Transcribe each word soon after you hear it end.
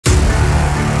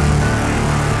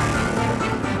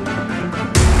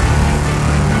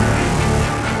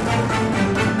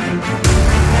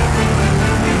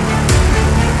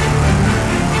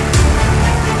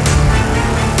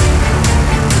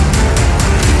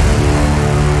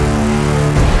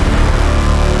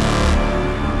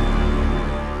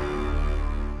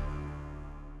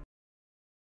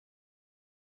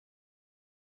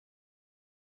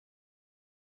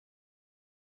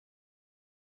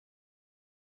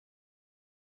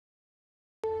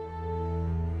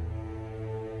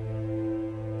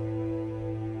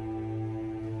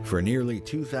For nearly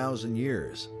 2,000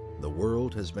 years, the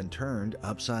world has been turned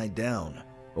upside down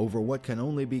over what can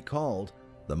only be called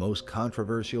the most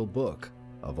controversial book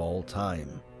of all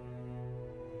time.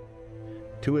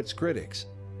 To its critics,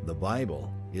 the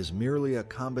Bible is merely a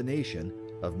combination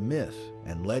of myth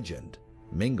and legend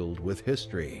mingled with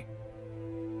history.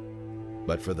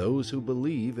 But for those who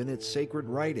believe in its sacred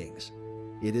writings,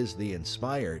 it is the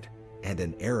inspired and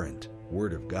inerrant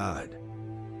Word of God.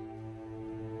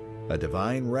 A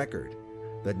divine record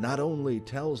that not only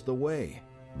tells the way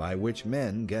by which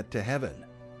men get to heaven,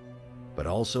 but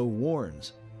also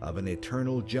warns of an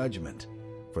eternal judgment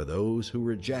for those who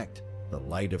reject the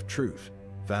light of truth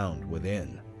found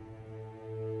within.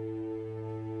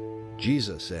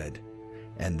 Jesus said,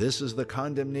 "And this is the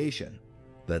condemnation,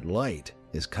 that light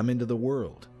is come into the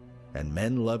world, and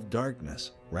men love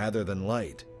darkness rather than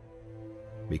light,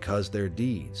 because their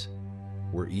deeds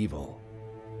were evil."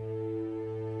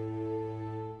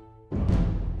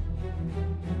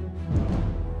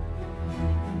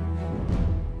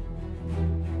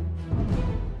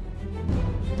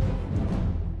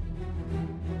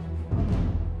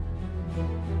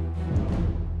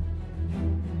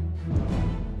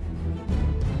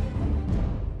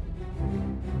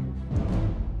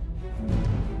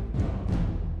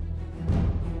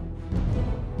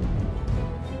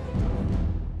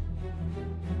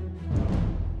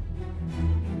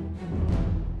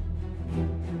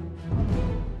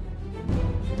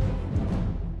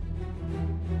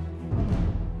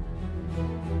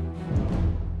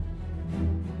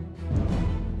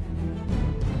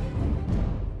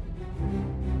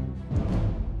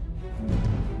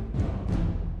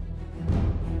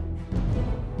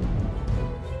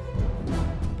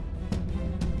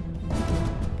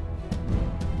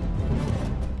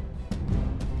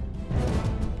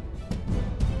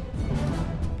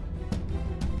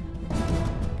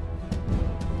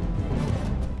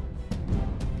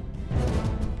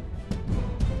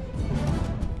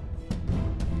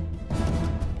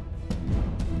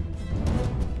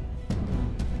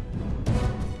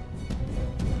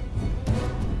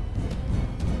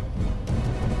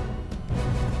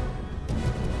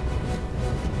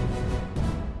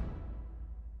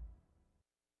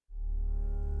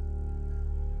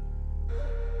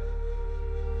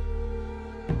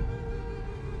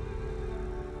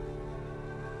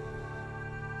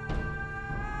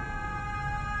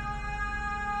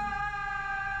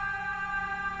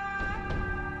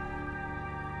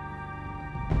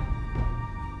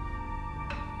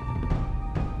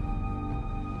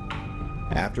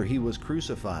 After he was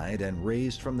crucified and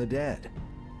raised from the dead,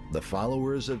 the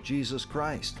followers of Jesus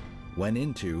Christ went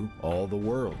into all the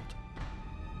world.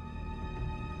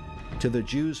 To the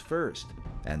Jews first,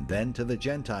 and then to the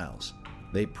Gentiles,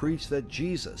 they preached that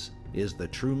Jesus is the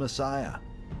true Messiah,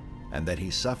 and that he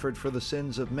suffered for the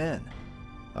sins of men,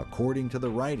 according to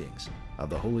the writings of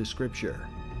the Holy Scripture.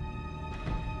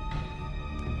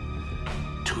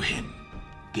 To him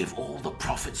give all the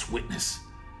prophets witness,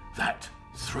 that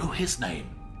through his name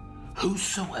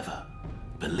whosoever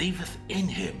believeth in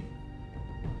him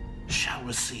shall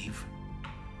receive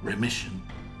remission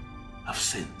of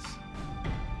sins.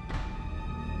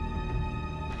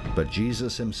 But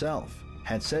Jesus himself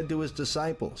had said to his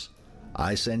disciples,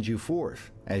 "I send you forth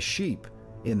as sheep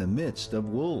in the midst of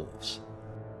wolves."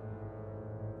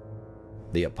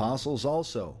 The apostles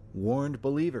also warned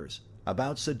believers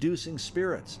about seducing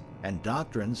spirits and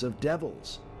doctrines of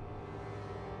devils,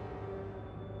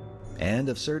 and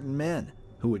of certain men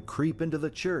who would creep into the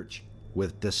church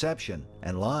with deception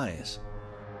and lies.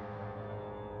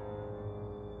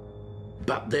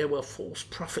 But there were false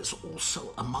prophets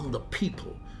also among the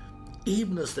people,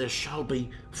 even as there shall be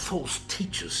false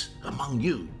teachers among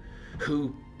you,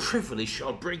 who privily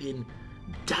shall bring in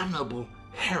damnable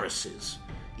heresies,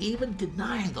 even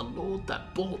denying the Lord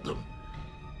that bought them,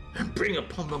 and bring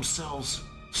upon themselves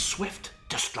swift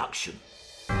destruction.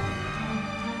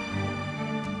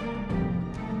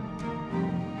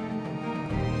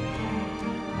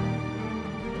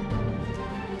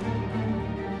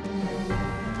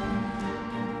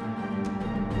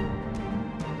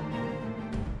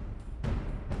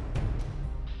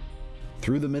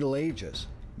 Through the Middle Ages,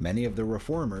 many of the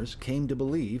reformers came to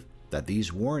believe that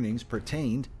these warnings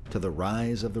pertained to the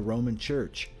rise of the Roman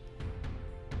Church.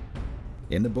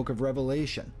 In the book of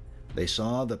Revelation, they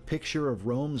saw the picture of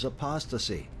Rome's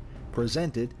apostasy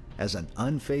presented as an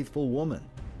unfaithful woman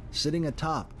sitting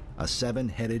atop a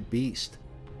seven-headed beast.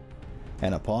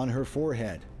 And upon her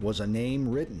forehead was a name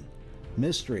written,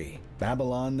 Mystery,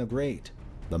 Babylon the Great,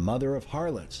 the mother of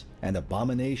harlots and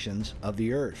abominations of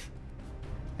the earth.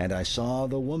 And I saw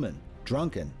the woman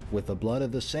drunken with the blood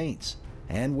of the saints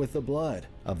and with the blood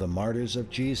of the martyrs of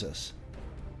Jesus.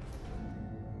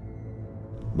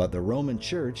 But the Roman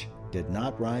Church did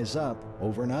not rise up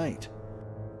overnight.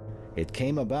 It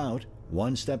came about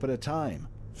one step at a time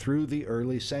through the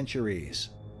early centuries.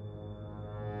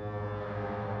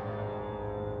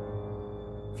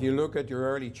 If you look at your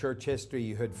early church history,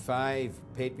 you had 5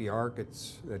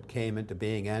 patriarchates that came into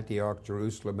being: Antioch,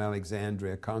 Jerusalem,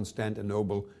 Alexandria,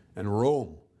 Constantinople, and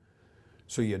Rome.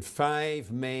 So you had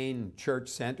 5 main church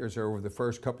centers over the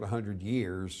first couple of hundred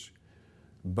years,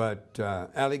 but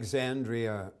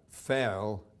Alexandria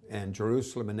fell, and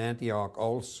Jerusalem and Antioch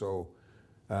also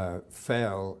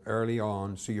fell early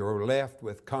on. So you were left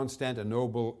with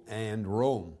Constantinople and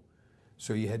Rome.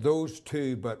 So you had those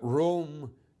two, but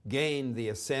Rome gained the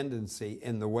ascendancy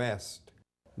in the West.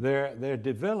 They're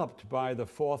developed by the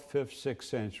 4th, 5th, 6th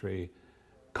century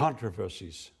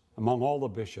controversies among all the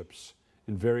bishops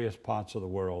in various parts of the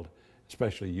world,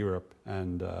 especially Europe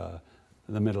and the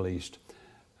Middle East.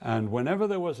 And whenever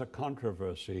there was a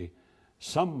controversy,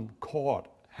 some court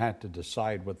had to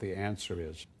decide what the answer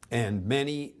is. And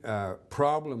many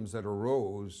problems that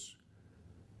arose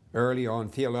early on,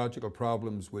 theological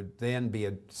problems, would then be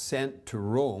sent to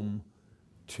Rome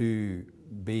to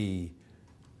be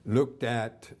looked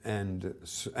at and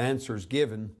answers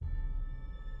given.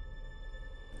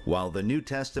 While the New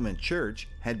Testament church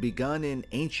had begun in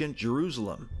ancient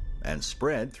Jerusalem and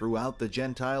spread throughout the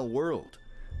Gentile world,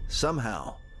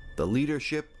 somehow the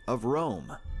leadership of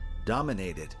Rome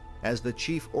dominated as the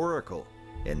chief oracle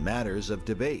in matters of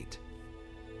debate.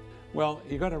 Well,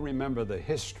 you got to remember the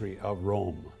history of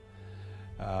Rome.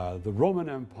 The Roman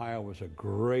Empire was a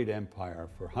great empire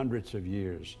for hundreds of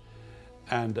years,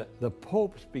 and the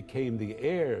popes became the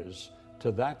heirs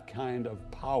to that kind of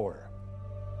power.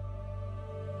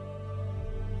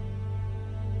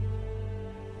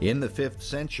 In the 5th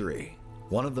century,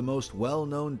 one of the most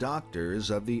well-known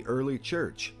doctors of the early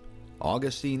church,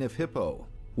 Augustine of Hippo,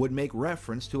 would make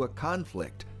reference to a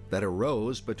conflict that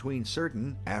arose between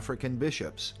certain African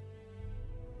bishops.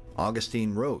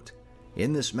 Augustine wrote,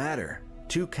 "In this matter,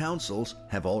 2 councils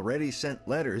have already sent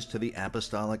letters to the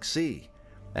Apostolic See,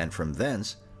 and from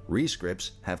thence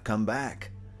rescripts have come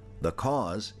back. The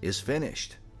cause is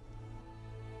finished."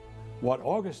 What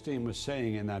Augustine was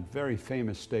saying in that very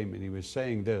famous statement, he was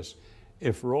saying this: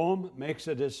 if Rome makes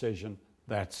a decision,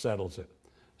 that settles it.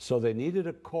 So they needed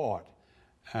a court,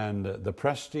 and the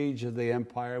prestige of the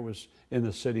empire was in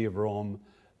the city of Rome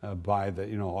by the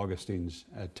Augustine's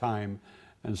time.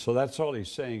 And so that's all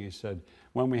he's saying. He said,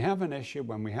 when we have an issue,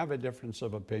 when we have a difference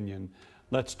of opinion,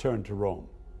 let's turn to Rome.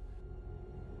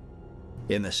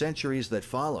 In the centuries that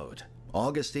followed,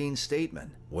 Augustine's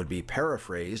statement would be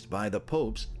paraphrased by the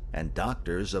popes and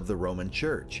doctors of the Roman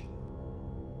Church.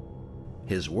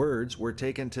 His words were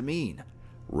taken to mean,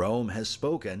 Rome has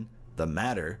spoken, the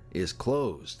matter is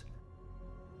closed.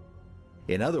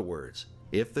 In other words,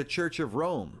 if the Church of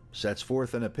Rome sets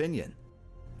forth an opinion,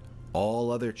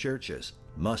 all other churches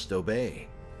must obey.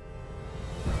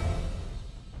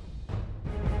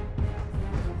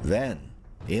 Then,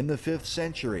 in the 5th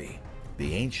century,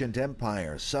 the ancient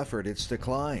empire suffered its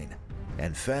decline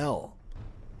and fell,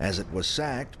 as it was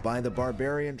sacked by the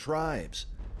barbarian tribes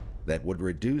that would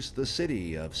reduce the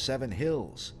city of 7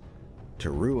 hills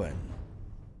to ruin.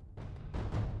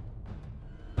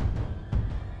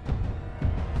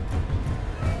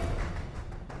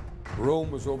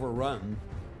 Rome was overrun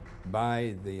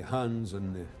by the Huns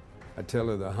and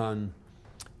Attila the Hun,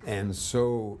 and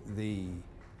so the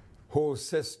whole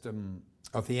system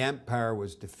of the empire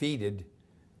was defeated,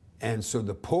 and so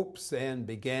the popes then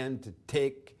began to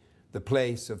take the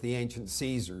place of the ancient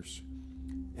Caesars,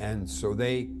 and so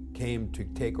they came to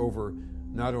take over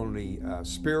not only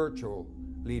spiritual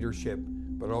leadership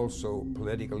but also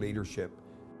political leadership.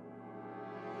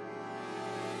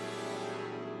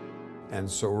 And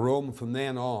so Rome from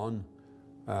then on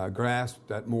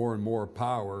grasped at more and more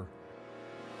power,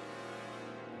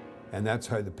 and that's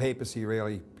how the papacy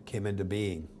really came into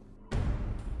being.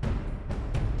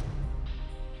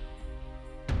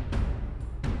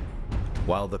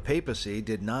 While the papacy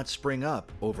did not spring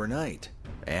up overnight,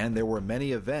 and there were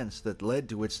many events that led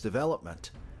to its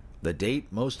development, the date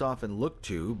most often looked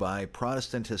to by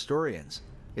Protestant historians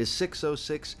is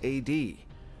 606 AD,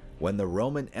 when the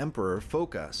Roman Emperor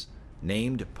Phocas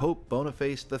named Pope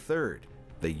Boniface III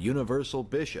the universal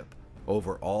bishop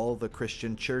over all the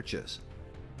Christian churches.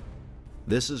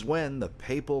 This is when the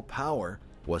papal power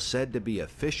was said to be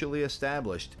officially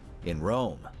established in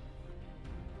Rome.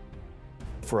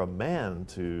 For a man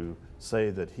to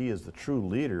say that he is the true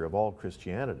leader of all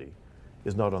Christianity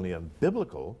is not only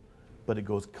unbiblical, but it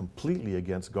goes completely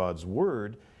against God's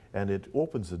word, and it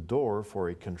opens a door for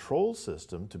a control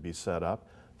system to be set up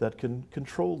that can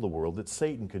control the world that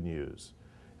Satan can use.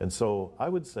 And so I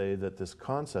would say that this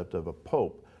concept of a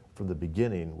pope from the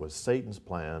beginning was Satan's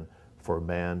plan for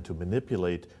man to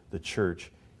manipulate the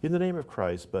church in the name of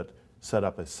Christ, but set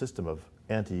up a system of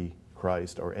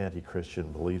anti-Christ or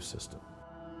anti-Christian belief system.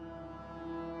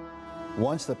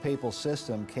 Once the papal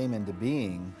system came into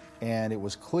being, and it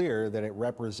was clear that it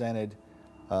represented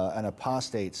an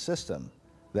apostate system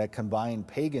that combined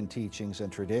pagan teachings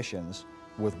and traditions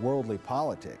with worldly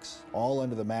politics, all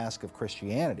under the mask of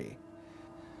Christianity,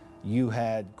 you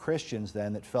had Christians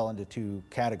then that fell into two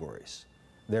categories.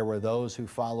 There were those who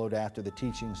followed after the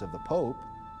teachings of the Pope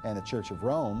and the Church of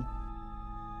Rome,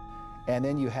 and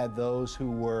then you had those who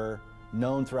were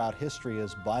known throughout history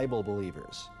as Bible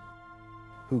believers,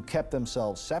 who kept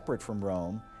themselves separate from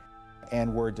Rome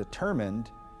and were determined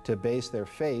to base their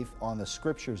faith on the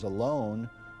scriptures alone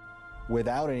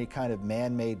without any kind of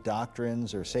man-made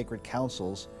doctrines or sacred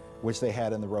councils which they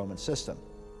had in the Roman system.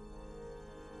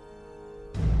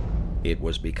 It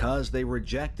was because they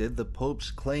rejected the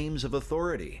Pope's claims of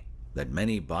authority that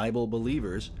many Bible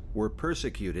believers were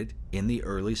persecuted in the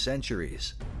early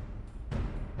centuries.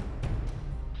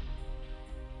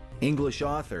 English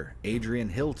author Adrian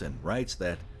Hilton writes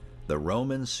that the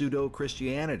Roman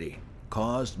pseudo-Christianity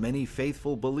caused many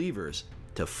faithful believers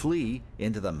to flee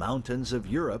into the mountains of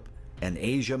Europe and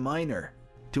Asia Minor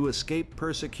to escape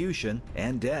persecution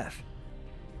and death.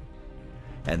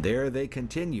 And there they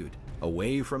continued,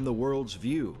 away from the world's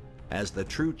view, as the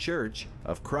true church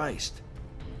of Christ.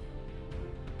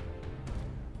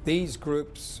 These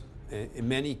groups, in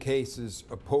many cases,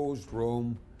 opposed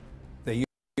Rome. They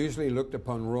usually looked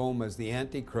upon Rome as the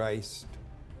Antichrist.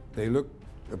 They looked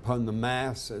upon the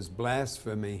Mass as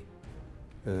blasphemy.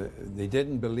 They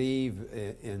didn't believe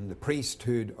in the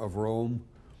priesthood of Rome,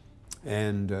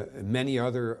 and many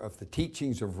other of the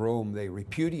teachings of Rome they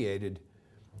repudiated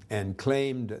and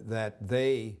claimed that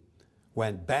they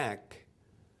went back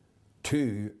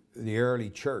to the early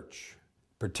church,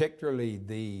 particularly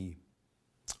the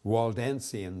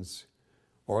Waldensians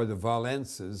or the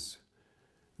Valences.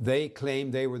 They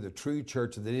claimed they were the true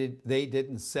church. They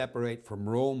didn't separate from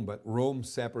Rome, but Rome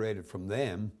separated from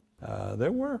them.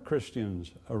 There were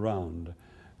Christians around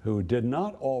who did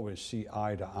not always see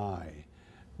eye to eye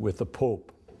with the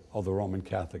Pope of the Roman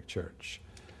Catholic Church.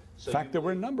 In fact, there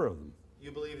were a number of them.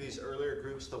 You believe these earlier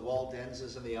groups, the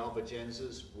Waldenses and the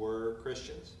Albigenses, were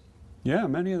Christians? Yeah,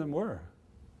 many of them were.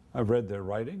 I've read their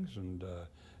writings and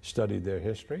studied their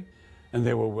history, and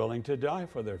they were willing to die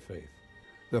for their faith.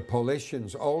 The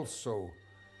Paulicians also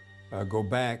go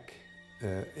back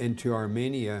into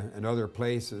Armenia and other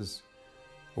places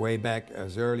way back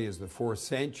as early as the 4th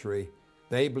century.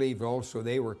 They believed also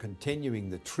they were continuing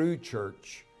the true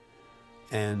church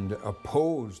and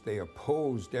they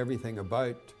opposed everything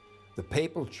about the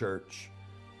papal church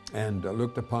and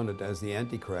looked upon it as the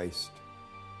Antichrist.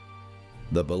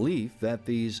 The belief that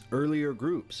these earlier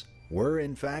groups were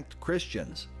in fact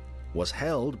Christians was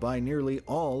held by nearly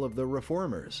all of the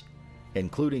reformers,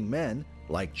 including men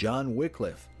like John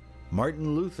Wycliffe,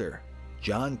 Martin Luther,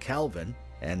 John Calvin,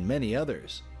 and many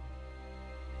others.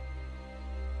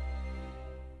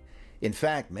 In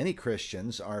fact, many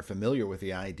Christians are familiar with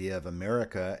the idea of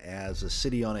America as a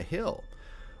city on a hill.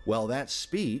 Well, that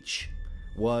speech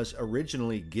was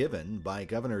originally given by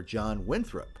Governor John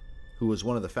Winthrop, who was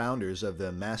one of the founders of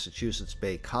the Massachusetts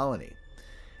Bay Colony.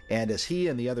 And as he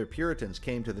and the other Puritans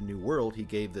came to the New World, he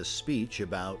gave this speech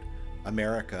about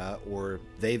America, or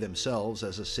they themselves,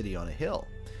 as a city on a hill.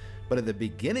 But at the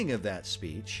beginning of that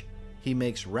speech, he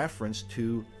makes reference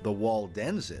to the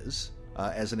Waldenses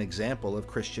as an example of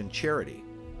Christian charity.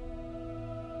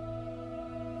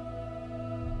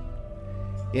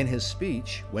 In his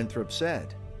speech, Winthrop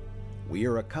said, "We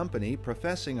are a company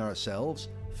professing ourselves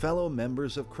fellow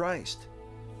members of Christ.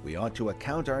 We ought to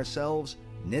account ourselves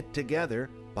knit together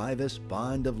by this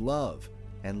bond of love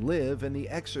and live in the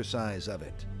exercise of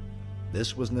it.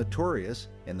 This was notorious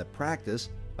in the practice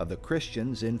of the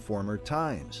Christians in former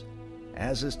times,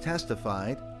 as is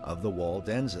testified of the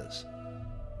Waldenses.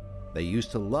 They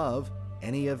used to love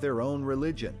any of their own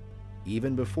religion,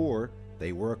 even before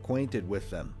they were acquainted with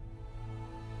them.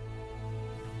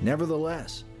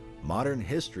 Nevertheless, modern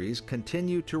histories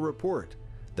continue to report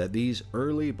that these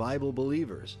early Bible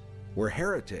believers were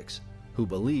heretics who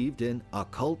believed in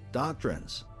occult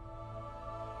doctrines."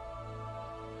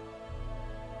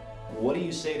 What do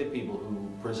you say to people who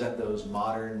present those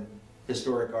modern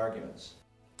historic arguments?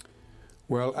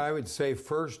 Well, I would say,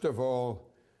 first of all,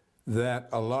 that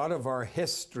a lot of our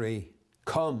history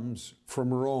comes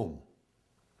from Rome.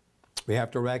 We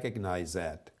have to recognize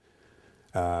that.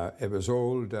 It was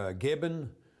old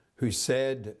Gibbon who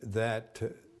said that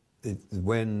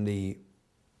when the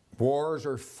wars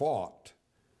are fought,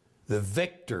 the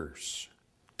victors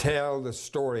tell the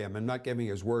story. I'm not giving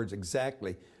his words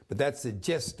exactly, but that's the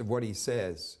gist of what he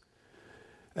says.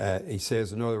 He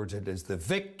says, in other words, it is the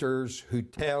victors who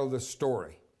tell the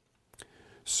story.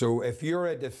 So if you're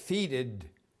a defeated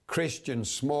Christian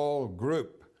small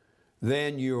group,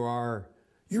 then your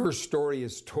story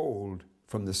is told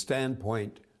from the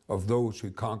standpoint of those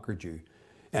who conquered you.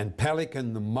 And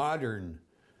Pelikan, the modern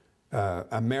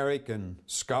American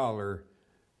scholar,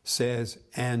 says,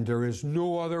 and there is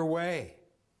no other way,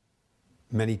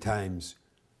 many times,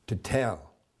 to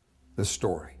tell the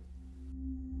story.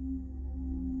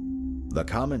 The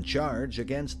common charge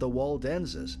against the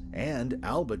Waldenses and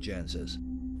Albigenses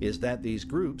is that these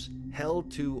groups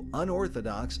held to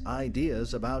unorthodox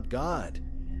ideas about God,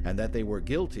 and that they were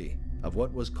guilty of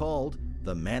what was called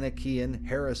the Manichaean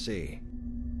heresy.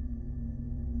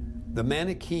 The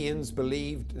Manichaeans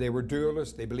believed, they were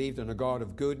dualists, they believed in a God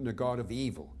of good and a God of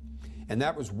evil. And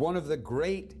that was one of the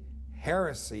great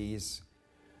heresies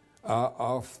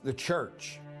of the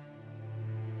church.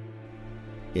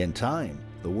 In time,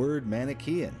 the word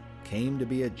Manichaean came to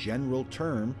be a general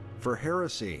term for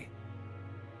heresy,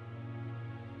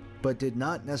 but did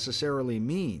not necessarily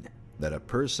mean that a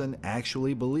person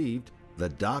actually believed the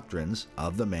doctrines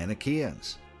of the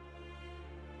Manichaeans.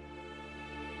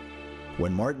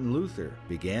 When Martin Luther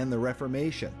began the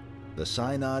Reformation, the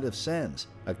Synod of Sens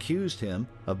accused him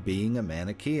of being a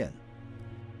Manichaean.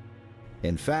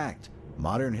 In fact,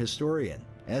 modern historian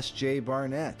S.J.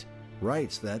 Barnett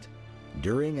writes that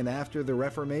during and after the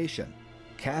Reformation,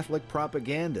 Catholic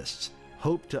propagandists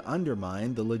hoped to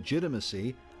undermine the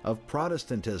legitimacy of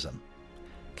Protestantism.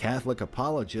 Catholic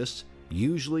apologists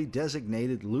usually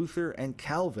designated Luther and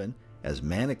Calvin as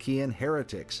Manichaean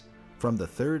heretics from the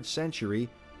 3rd century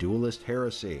dualist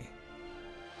heresy.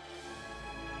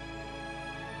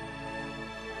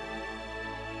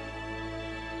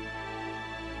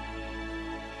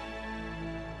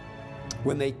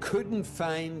 When they couldn't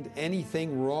find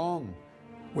anything wrong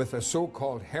with a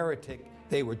so-called heretic,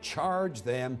 they would charge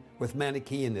them with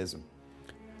Manichaeanism,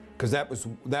 because that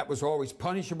was always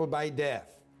punishable by death.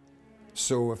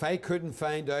 So if I couldn't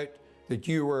find out that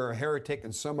you were a heretic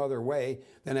in some other way,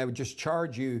 then I would just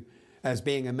charge you as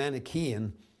being a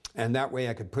Manichaean, and that way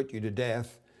I could put you to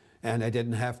death, and I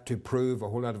didn't have to prove a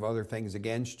whole lot of other things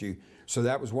against you. So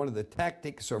that was one of the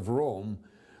tactics of Rome,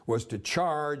 was to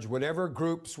charge whatever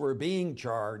groups were being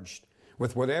charged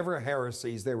with whatever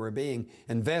heresies they were being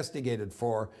investigated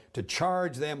for, to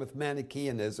charge them with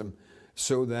Manichaeanism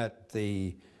so that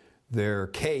their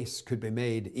case could be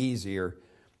made easier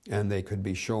and they could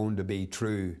be shown to be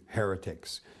true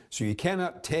heretics. So you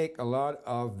cannot take a lot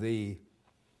of the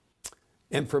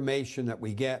information that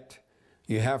we get.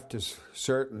 You have to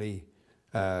certainly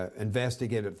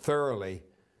investigate it thoroughly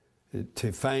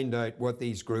to find out what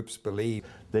these groups believe.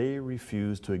 They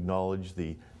refused to acknowledge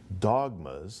the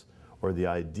dogmas or the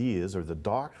ideas or the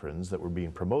doctrines that were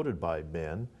being promoted by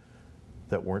men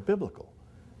that weren't biblical.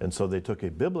 And so they took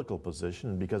a biblical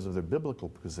position, and because of their biblical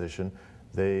position,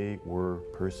 they were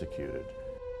persecuted.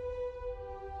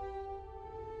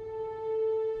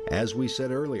 As we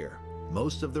said earlier,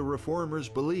 most of the reformers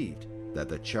believed that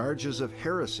the charges of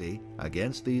heresy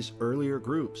against these earlier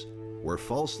groups were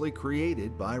falsely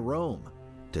created by Rome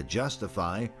to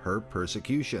justify her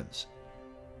persecutions.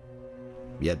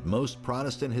 Yet most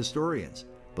Protestant historians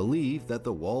believe that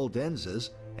the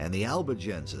Waldenses and the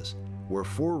Albigenses were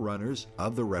forerunners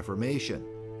of the Reformation.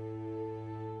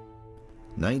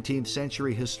 19th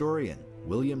century historian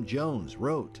William Jones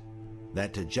wrote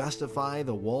that to justify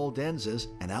the Waldenses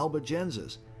and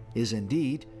Albigenses is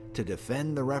indeed to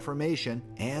defend the Reformation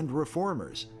and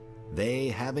Reformers, they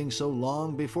having so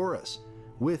long before us,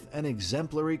 with an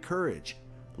exemplary courage,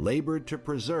 labored to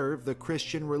preserve the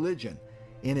Christian religion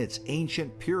in its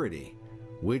ancient purity,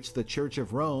 which the Church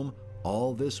of Rome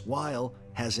all this while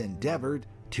has endeavored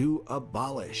to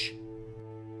abolish.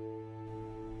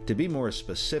 To be more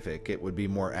specific, it would be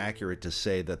more accurate to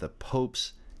say that the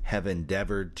popes have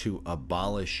endeavored to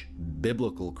abolish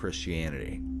biblical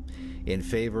Christianity in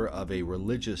favor of a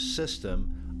religious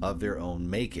system of their own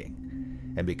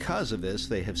making. And because of this,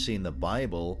 they have seen the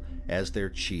Bible as their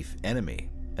chief enemy.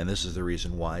 And this is the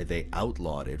reason why they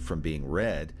outlawed it from being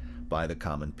read by the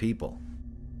common people.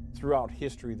 Throughout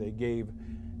history, they gave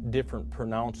different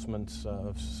pronouncements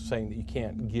of saying that you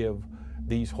can't give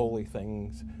these holy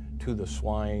things to the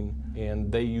swine,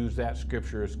 and they use that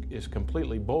scripture as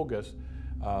completely bogus.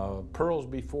 Pearls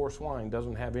before swine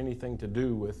doesn't have anything to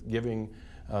do with giving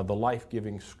the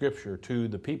life-giving Scripture to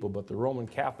the people. But the Roman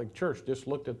Catholic Church just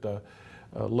looked at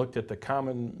the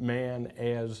common man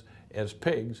as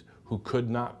pigs who could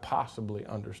not possibly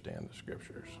understand the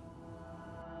Scriptures.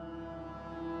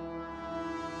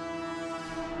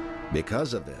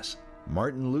 Because of this,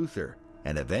 Martin Luther,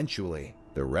 and eventually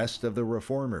the rest of the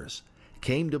Reformers,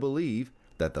 came to believe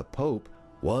that the Pope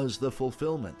was the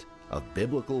fulfillment of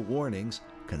biblical warnings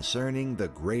concerning the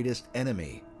greatest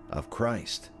enemy of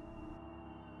Christ.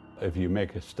 If you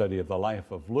make a study of the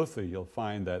life of Luther, you'll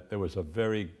find that there was a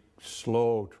very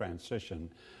slow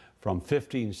transition from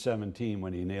 1517,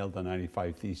 when he nailed the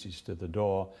 95 Theses to the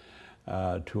door,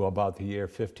 to about the year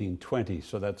 1520.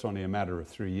 So that's only a matter of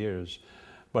 3 years.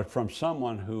 But from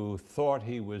someone who thought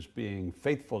he was being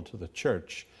faithful to the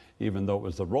church, even though it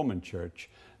was the Roman church,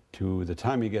 to the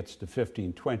time he gets to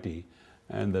 1520,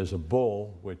 and there's a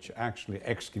bull which actually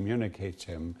excommunicates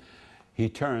him, he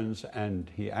turns and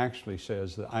he actually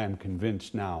says that I am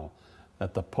convinced now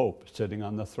that the Pope sitting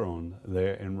on the throne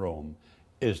there in Rome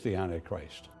is the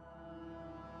Antichrist.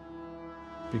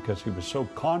 Because he was so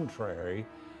contrary,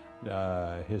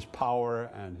 his power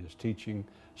and his teaching,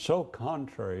 so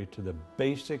contrary to the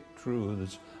basic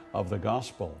truths of the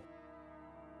gospel.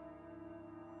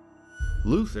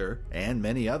 Luther and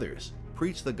many others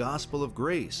preached the gospel of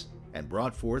grace and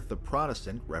brought forth the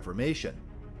Protestant Reformation.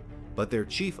 But their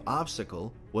chief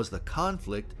obstacle was the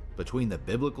conflict between the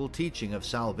biblical teaching of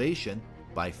salvation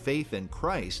by faith in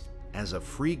Christ as a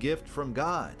free gift from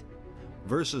God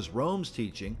versus Rome's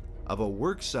teaching of a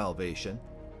works salvation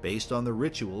based on the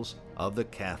rituals of the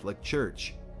Catholic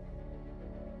Church.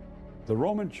 The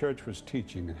Roman Church was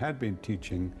teaching, and had been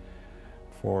teaching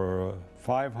for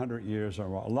 500 years or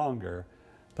longer,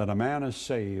 that a man is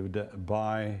saved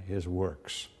by his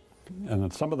works.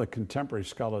 And some of the contemporary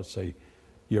scholars say,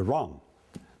 you're wrong,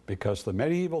 because the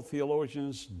medieval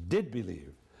theologians did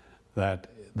believe that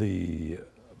the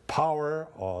power,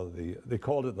 or they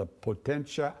called it the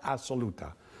potentia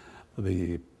assoluta,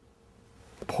 the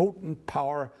potent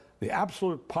power, the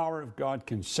absolute power of God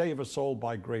can save a soul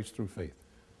by grace through faith.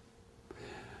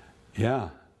 Yeah,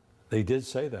 they did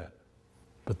say that.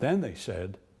 But then they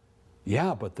said,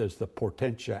 yeah, but there's the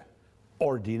potentia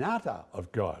ordinata of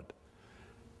God.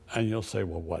 And you'll say,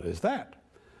 well, what is that?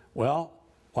 Well,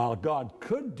 while God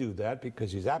could do that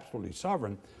because he's absolutely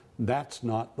sovereign, that's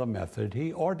not the method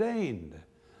he ordained.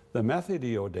 The method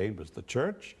he ordained was the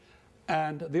church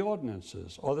and the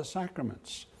ordinances, or the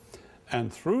sacraments.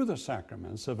 And through the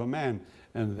sacraments of a man,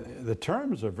 and the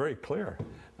terms are very clear,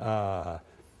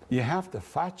 you have to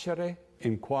facere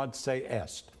in quod se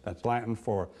est. That's Latin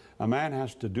for a man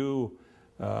has to do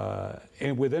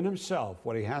within himself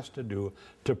what he has to do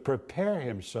to prepare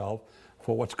himself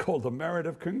for what's called the merit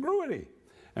of congruity.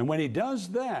 And when he does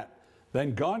that,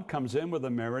 then God comes in with a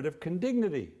merit of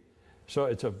condignity. So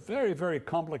it's a very, very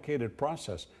complicated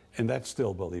process, and that's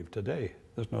still believed today.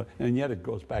 And yet it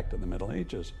goes back to the Middle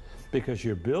Ages, because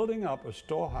you're building up a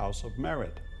storehouse of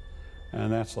merit.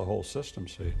 And that's the whole system,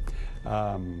 see.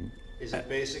 Is it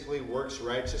basically works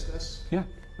righteousness? Yeah,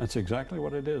 that's exactly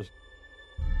what it is.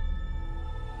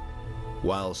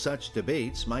 While such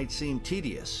debates might seem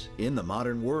tedious in the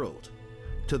modern world,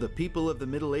 to the people of the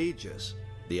Middle Ages,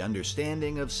 the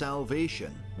understanding of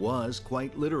salvation was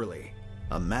quite literally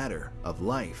a matter of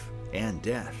life and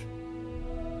death.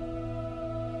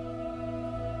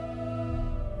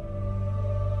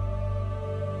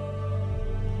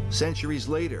 Centuries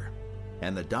later,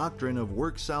 and the doctrine of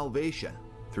work salvation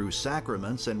through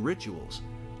sacraments and rituals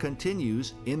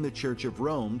continues in the Church of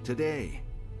Rome today,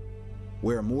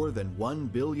 where more than 1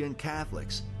 billion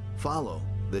Catholics follow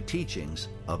the teachings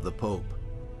of the Pope.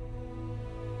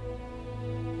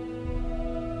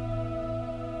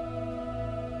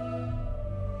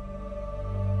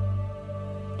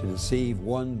 To deceive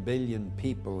 1 billion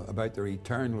people about their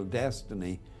eternal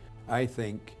destiny, I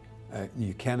think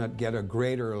you cannot get a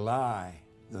greater lie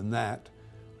than that,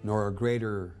 nor a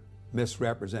greater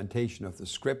misrepresentation of the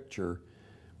Scripture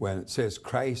when it says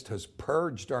Christ has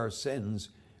purged our sins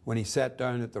when he sat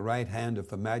down at the right hand of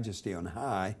the Majesty on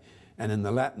high. And in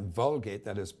the Latin Vulgate,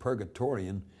 that is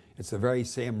purgatorian, it's the very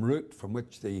same root from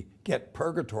which they get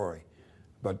purgatory.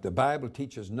 But the Bible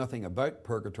teaches nothing about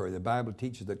purgatory. The Bible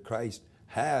teaches that Christ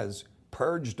has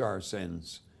purged our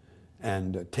sins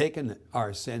and taken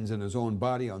our sins in his own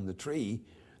body on the tree,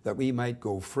 that we might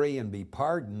go free and be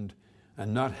pardoned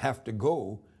and not have to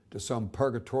go to some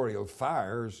purgatorial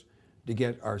fires to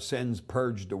get our sins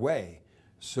purged away.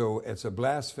 So it's a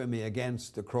blasphemy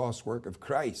against the cross work of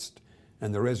Christ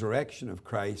and the resurrection of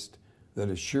Christ that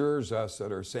assures us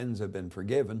that our sins have been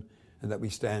forgiven and that we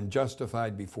stand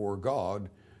justified before God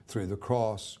through the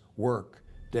cross work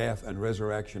death, and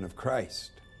resurrection of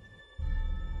Christ.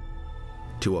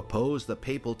 To oppose the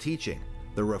papal teaching,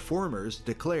 the Reformers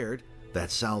declared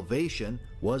that salvation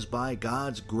was by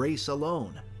God's grace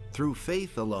alone, through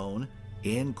faith alone,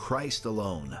 in Christ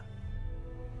alone.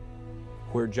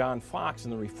 Where John Fox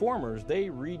and the Reformers, they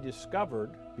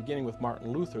rediscovered, beginning with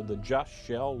Martin Luther, the just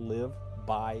shall live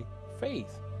by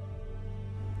faith.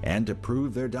 And to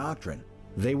prove their doctrine,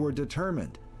 they were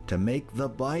determined to make the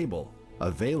Bible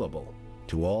available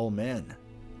to all men.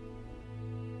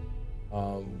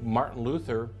 Martin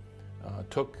Luther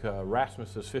took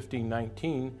Erasmus's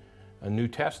 1519 New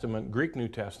Testament, Greek New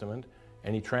Testament,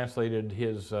 and he translated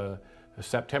his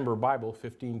September Bible,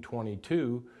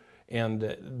 1522,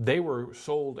 and they were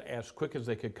sold as quick as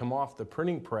they could come off the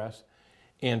printing press,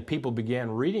 and people began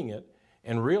reading it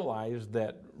and realized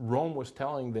that Rome was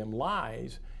telling them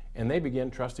lies, and they began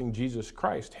trusting Jesus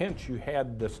Christ. Hence, you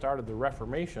had the start of the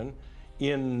Reformation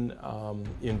in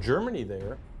Germany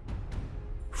there.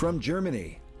 From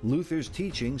Germany, Luther's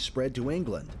teaching spread to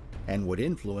England and would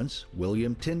influence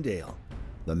William Tyndale,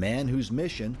 the man whose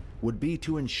mission would be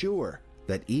to ensure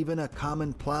that even a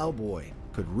common plowboy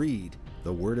could read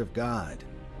the Word of God.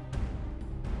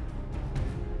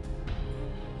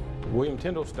 William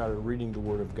Tyndale started reading the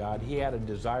Word of God. He had a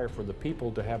desire for the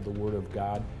people to have the Word of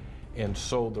God, and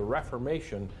so the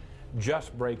Reformation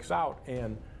just breaks out,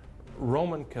 and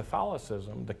Roman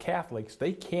Catholicism, the Catholics,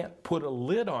 they can't put a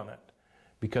lid on it,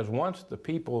 because once the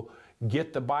people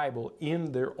get the Bible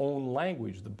in their own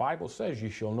language, the Bible says you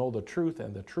shall know the truth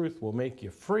and the truth will make you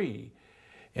free.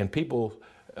 And people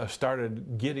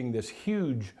started getting this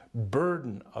huge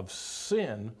burden of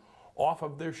sin off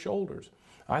of their shoulders.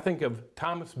 I think of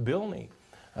Thomas Bilney.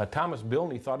 Thomas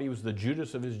Bilney thought he was the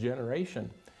Judas of his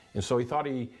generation. And so he thought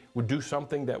he would do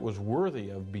something that was worthy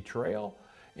of betrayal.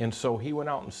 And so he went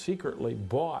out and secretly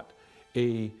bought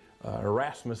a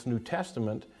Erasmus New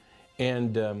Testament,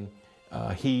 and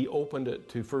he opened it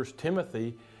to 1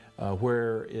 Timothy,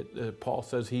 where Paul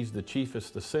says he's the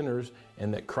chiefest of sinners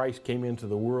and that Christ came into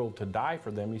the world to die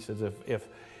for them. He says,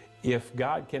 if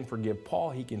God can forgive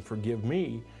Paul, he can forgive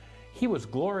me. He was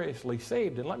gloriously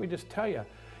saved. And let me just tell you,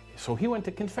 so he went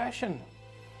to confession,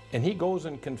 and he goes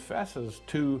and confesses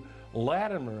to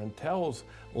Latimer and tells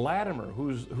Latimer,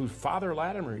 who's Father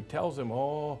Latimer, he tells him,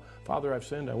 oh, Father, I've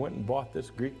sinned. I went and bought this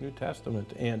Greek New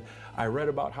Testament, and I read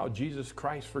about how Jesus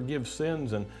Christ forgives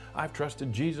sins, and I've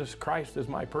trusted Jesus Christ as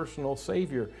my personal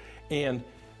Savior. And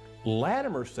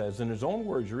Latimer says in his own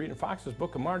words, you read in Fox's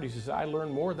Book of Martyrs, he says, I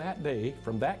learned more that day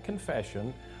from that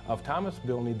confession of Thomas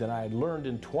Bilney than I had learned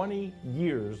in 20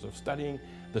 years of studying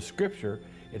the Scripture.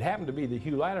 It happened to be that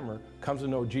Hugh Latimer comes to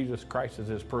know Jesus Christ as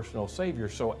his personal Savior.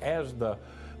 So as the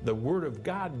Word of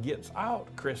God gets out,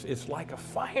 Chris, it's like a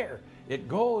fire. It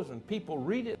goes and people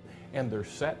read it and they're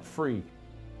set free.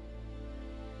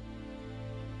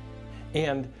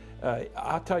 And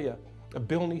I'll tell you,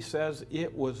 Bilney says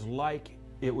it was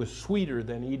sweeter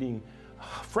than eating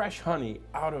fresh honey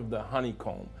out of the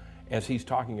honeycomb as he's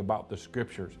talking about the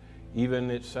Scriptures. Even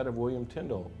it's said of William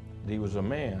Tyndale that he was a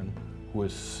man who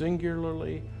was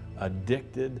singularly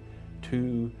addicted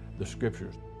to the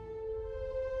Scriptures.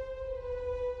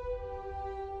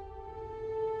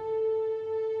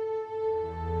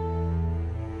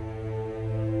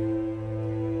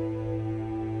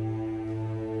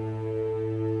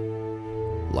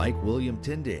 Like William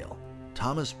Tyndale,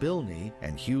 Thomas Bilney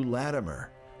and Hugh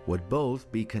Latimer would both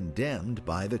be condemned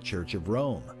by the Church of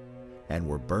Rome and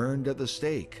were burned at the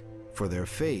stake for their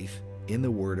faith in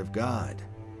the Word of God.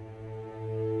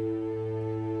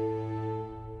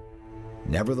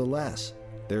 Nevertheless,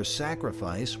 their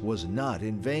sacrifice was not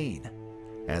in vain,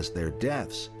 as their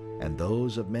deaths and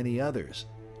those of many others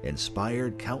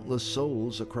inspired countless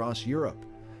souls across Europe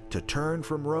to turn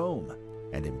from Rome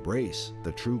and embrace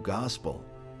the true gospel.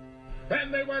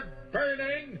 And they were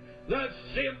burning the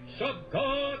saints of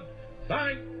God.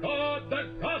 Thank God the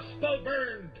gospel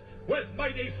burned with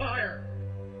mighty fire.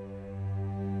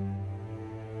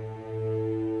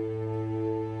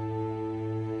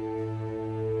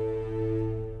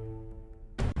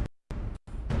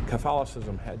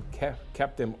 Catholicism had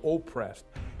kept them oppressed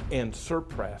and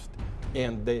suppressed,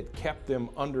 and they had kept them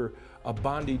under a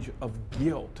bondage of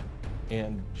guilt.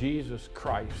 And Jesus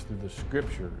Christ, through the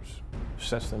Scriptures,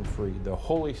 sets them free. The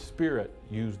Holy Spirit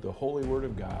used the Holy Word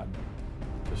of God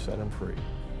to set them free.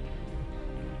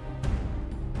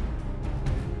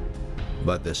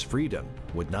 But this freedom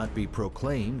would not be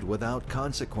proclaimed without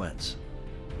consequence.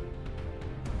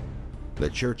 The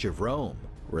Church of Rome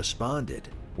responded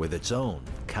with its own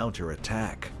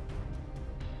counterattack.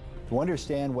 To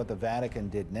understand what the Vatican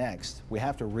did next, we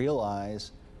have to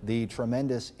realize the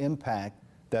tremendous impact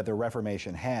that the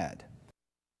Reformation had.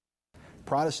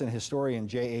 Protestant historian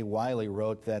J.A. Wiley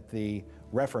wrote that the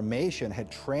Reformation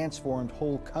had transformed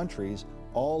whole countries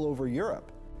all over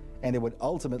Europe, and it would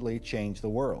ultimately change the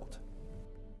world.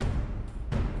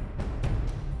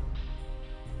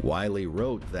 Wiley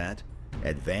wrote that,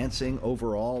 advancing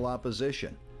over all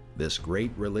opposition, this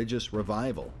great religious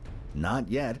revival, not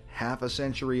yet half a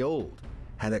century old,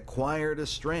 had acquired a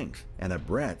strength and a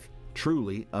breadth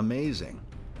truly amazing.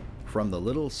 From the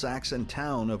little Saxon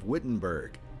town of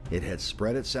Wittenberg, it had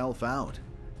spread itself out,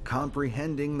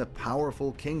 comprehending the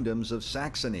powerful kingdoms of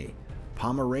Saxony,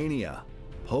 Pomerania,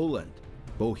 Poland,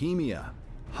 Bohemia,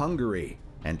 Hungary,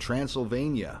 and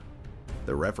Transylvania.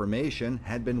 The Reformation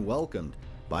had been welcomed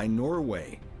by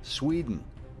Norway, Sweden,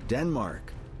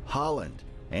 Denmark, Holland,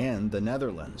 and the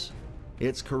Netherlands.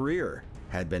 Its career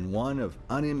had been one of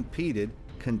unimpeded,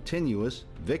 continuous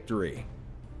victory.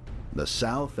 The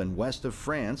south and west of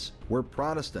France were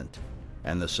Protestant,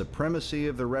 and the supremacy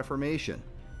of the Reformation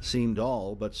seemed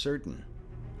all but certain.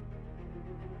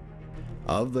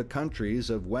 Of the countries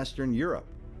of Western Europe,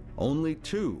 only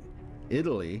two,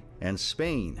 Italy and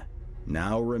Spain,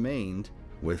 now remained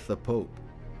with the Pope.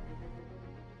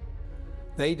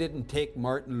 They didn't take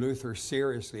Martin Luther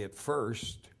seriously at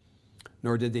first,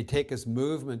 nor did they take his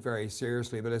movement very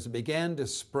seriously, but as it began to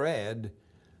spread,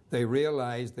 they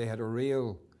realized they had a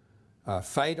real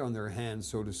fight on their hands,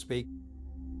 so to speak.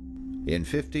 In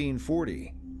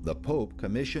 1540, the Pope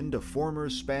commissioned a former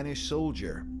Spanish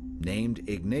soldier named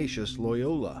Ignatius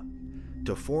Loyola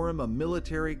to form a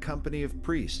military company of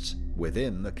priests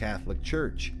within the Catholic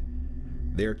Church.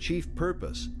 Their chief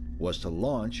purpose was to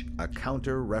launch a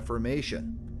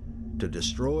counter-reformation, to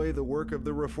destroy the work of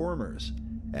the reformers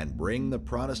and bring the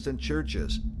Protestant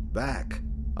churches back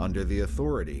under the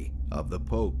authority of the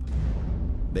Pope.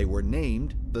 They were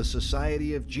named the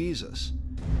Society of Jesus,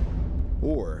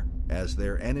 or, as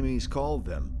their enemies called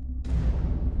them,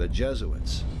 the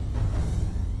Jesuits.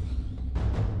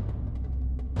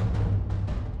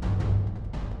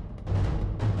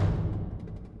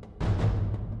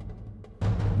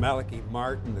 Malachi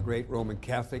Martin, the great Roman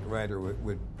Catholic writer,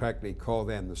 would practically call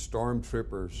them the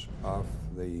stormtroopers of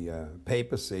the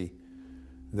papacy.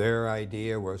 Their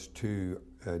idea was to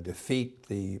defeat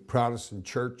the Protestant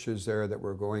churches there that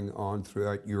were going on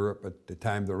throughout Europe at the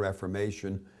time of the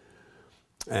Reformation,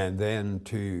 and then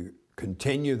to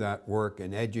continue that work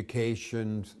in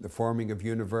education, the forming of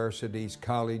universities,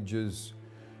 colleges,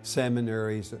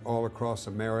 seminaries all across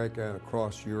America,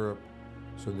 across Europe.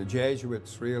 So the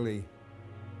Jesuits really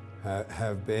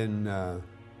have been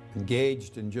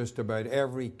engaged in just about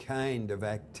every kind of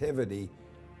activity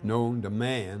known to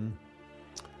man,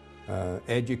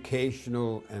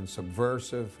 educational and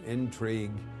subversive,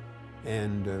 intrigue,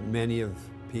 and many of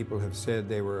people have said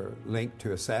they were linked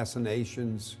to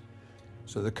assassinations.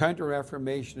 So the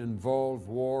Counter-Reformation involved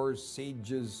wars,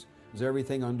 sieges,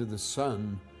 everything under the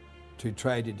sun to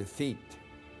try to defeat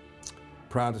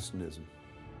Protestantism.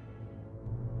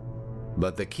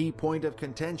 But the key point of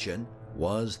contention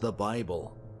was the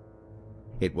Bible.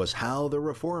 It was how the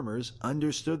reformers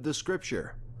understood the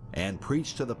Scripture and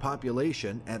preached to the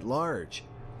population at large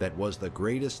that was the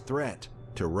greatest threat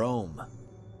to Rome.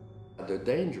 They're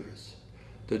dangerous.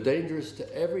 They're dangerous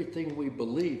to everything we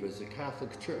believe as a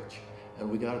Catholic Church, and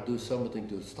we got to do something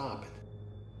to stop it.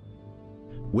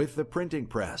 With the printing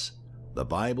press, the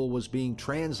Bible was being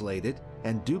translated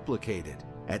and duplicated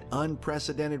at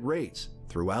unprecedented rates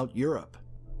throughout Europe.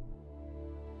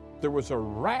 There was a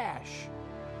rash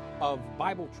of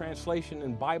Bible translation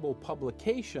and Bible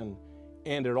publication,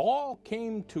 and it all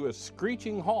came to a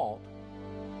screeching halt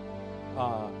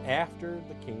after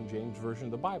the King James Version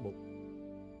of the Bible.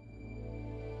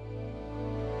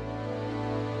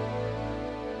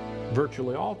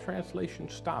 Virtually all translation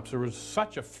stops. There was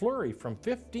such a flurry from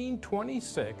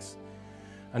 1526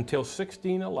 until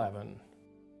 1611.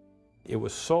 It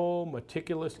was so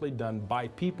meticulously done by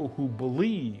people who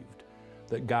believed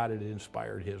that God had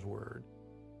inspired His Word.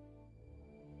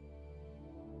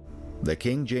 The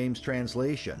King James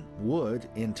translation would,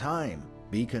 in time,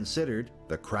 be considered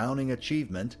the crowning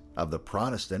achievement of the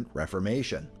Protestant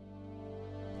Reformation,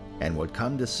 and would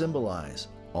come to symbolize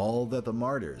all that the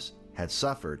martyrs had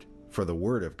suffered for the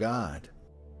Word of God.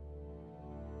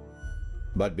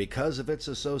 But because of its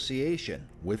association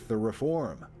with the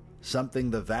Reform, something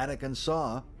the Vatican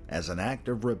saw as an act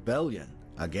of rebellion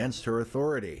against her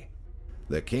authority,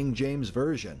 the King James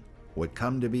Version would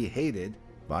come to be hated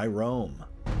by Rome.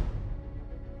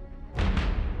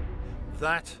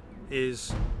 That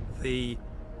is the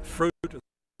fruit of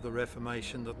the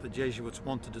Reformation that the Jesuits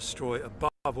want to destroy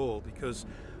above all, because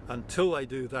until they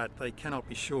do that, they cannot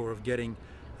be sure of getting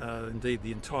indeed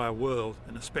the entire world,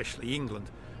 and especially England,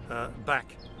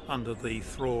 back under the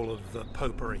thrall of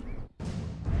popery.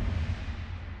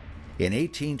 In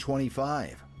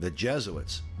 1825, the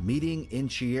Jesuits, meeting in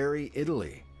Chieri,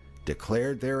 Italy,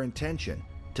 declared their intention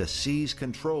to seize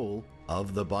control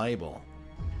of the Bible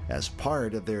as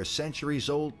part of their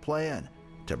centuries-old plan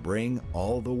to bring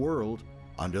all the world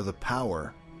under the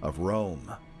power of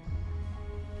Rome.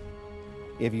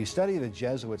 If you study the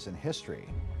Jesuits in history,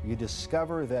 you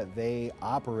discover that they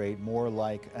operate more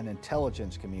like an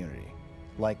intelligence community,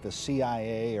 like the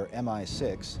CIA or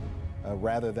MI6,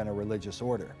 rather than a religious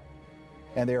order.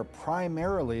 And they are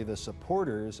primarily the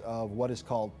supporters of what is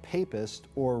called papist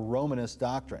or Romanist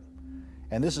doctrine.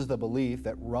 And this is the belief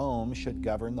that Rome should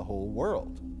govern the whole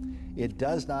world. It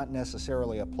does not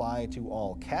necessarily apply to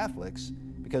all Catholics,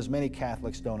 because many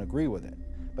Catholics don't agree with it.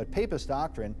 But papist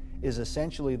doctrine is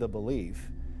essentially the belief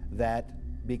that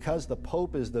because the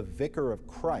Pope is the vicar of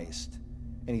Christ,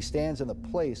 and he stands in the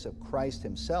place of Christ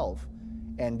himself,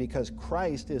 and because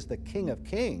Christ is the King of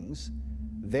Kings,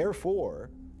 therefore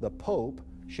the Pope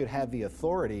should have the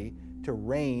authority to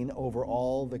reign over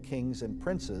all the kings and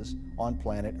princes on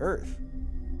planet Earth.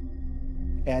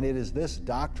 And it is this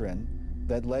doctrine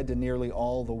that led to nearly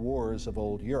all the wars of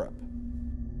old Europe.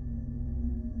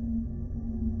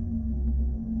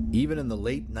 Even in the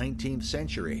late 19th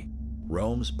century,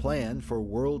 Rome's plan for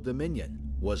world dominion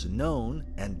was known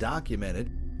and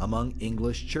documented among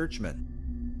English churchmen.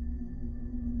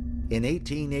 In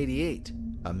 1888,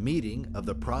 a meeting of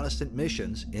the Protestant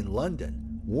missions in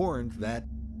London warned that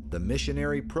the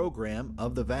missionary program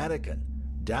of the Vatican,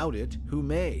 doubt it who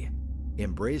may,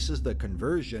 embraces the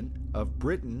conversion of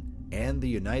Britain and the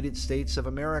United States of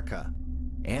America,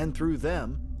 and through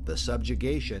them, the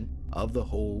subjugation of the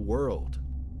whole world.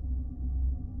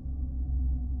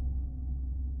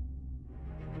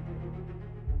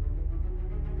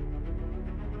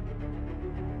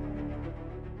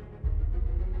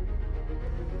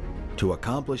 To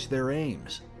accomplish their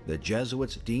aims, the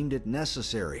Jesuits deemed it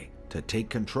necessary to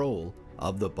take control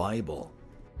of the Bible.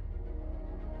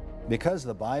 Because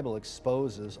the Bible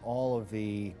exposes all of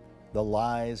the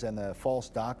lies and the false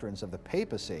doctrines of the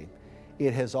papacy,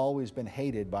 it has always been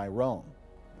hated by Rome.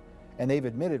 And they've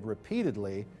admitted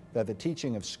repeatedly that the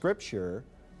teaching of Scripture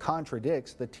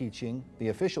contradicts the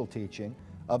official teaching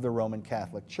of the Roman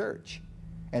Catholic Church.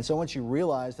 And so once you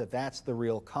realize that that's the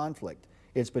real conflict,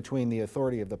 it's between the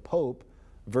authority of the Pope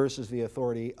versus the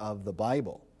authority of the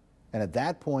Bible. And at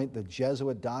that point, the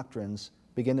Jesuit doctrines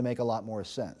begin to make a lot more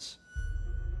sense.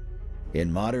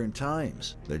 In modern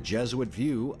times, the Jesuit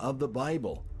view of the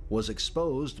Bible was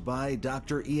exposed by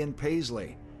Dr. Ian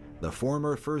Paisley, the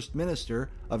former First Minister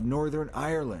of Northern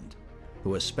Ireland,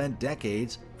 who has spent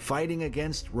decades fighting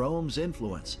against Rome's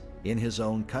influence in his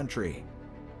own country.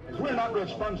 We're not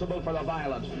responsible for the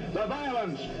violence. The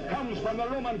violence comes from the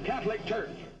Roman Catholic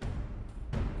Church.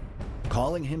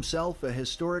 Calling himself a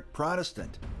historic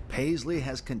Protestant, Paisley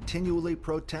has continually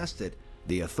protested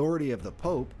the authority of the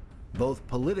Pope, both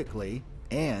politically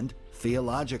and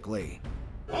theologically.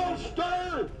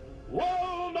 Ulster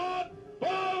will not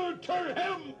bow to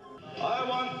him. I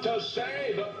want to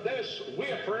say that this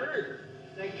wafer,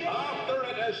 after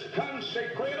it is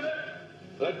consecrated,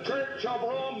 the Church of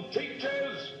Rome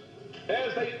teaches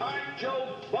is the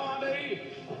actual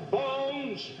body,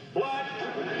 bones, blood,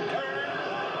 earth,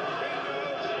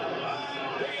 sinews,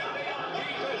 and deity of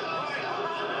Jesus Christ.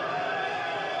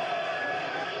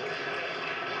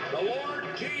 The Lord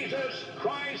Jesus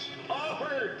Christ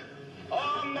offered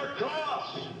on the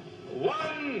cross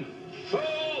one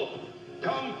full,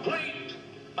 complete,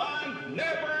 and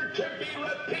never to be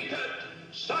repeated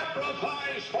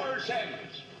sacrifice for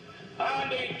sins.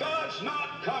 And he does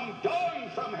not come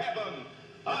down from heaven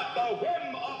at the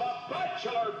whim of a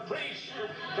bachelor priest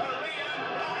to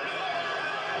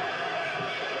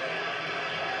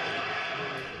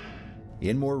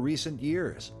In more recent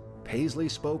years, Paisley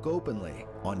spoke openly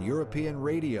on European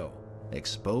radio,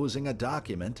 exposing a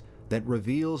document that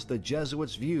reveals the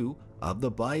Jesuits' view of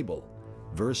the Bible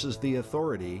versus the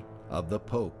authority of the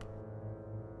Pope.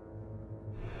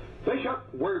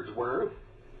 Bishop Wordsworth,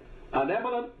 an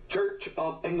eminent Church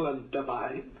of England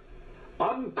divine,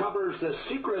 uncovers the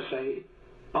secrecy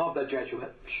of the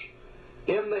Jesuits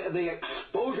in the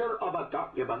exposure of a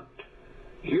document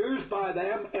used by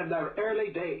them in their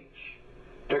early days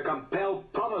to compel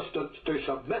Protestants to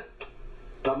submit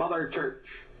to Mother Church.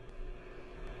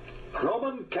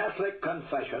 Roman Catholic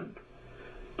confession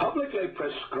publicly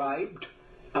prescribed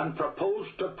and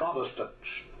proposed to Protestants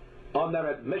on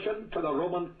their admission to the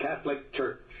Roman Catholic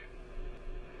Church.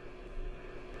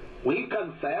 We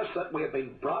confess that we have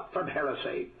been brought from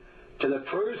heresy to the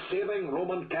true saving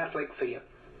Roman Catholic faith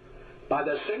by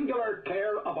the singular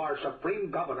care of our supreme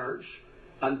governors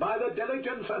and by the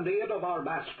diligence and aid of our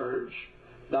masters,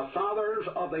 the fathers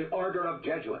of the Order of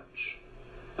Jesuits.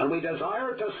 And we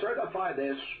desire to certify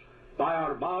this by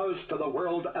our vows to the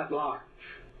world at large.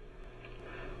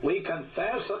 We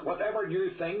confess that whatever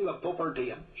new thing the Pope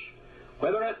ordains,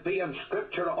 whether it be in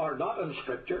Scripture or not in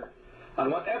Scripture,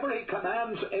 and whatever he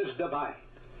commands is divine,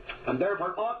 and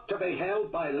therefore ought to be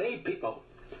held by lay people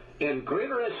in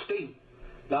greater esteem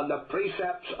than the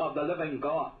precepts of the living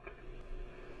God.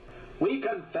 We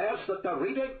confess that the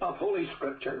reading of Holy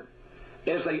Scripture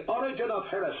is the origin of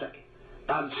heresy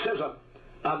and schism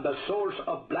and the source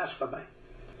of blasphemy.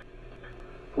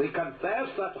 We confess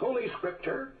that Holy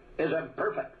Scripture is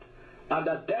imperfect and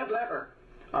a dead letter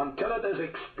until it is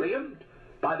explained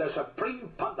by the Supreme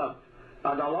Pontiff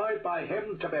and allowed by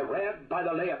him to be read by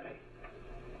the laity.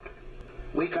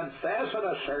 We confess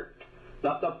and assert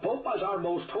that the Pope, as our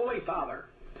most Holy Father,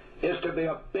 is to be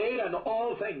obeyed in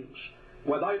all things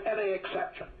without any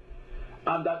exception,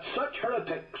 and that such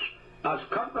heretics as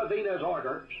contravene his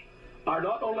orders are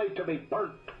not only to be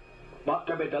burnt, but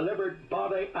to be delivered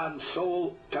body and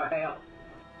soul to hell.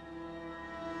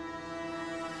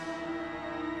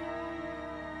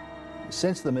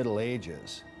 Since the Middle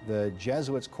Ages, the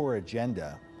Jesuits' core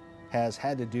agenda has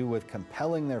had to do with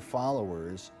compelling their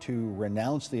followers to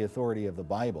renounce the authority of the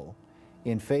Bible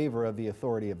in favor of the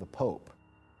authority of the Pope.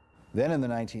 Then in the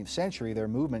 19th century, their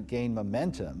movement gained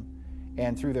momentum,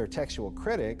 and through their textual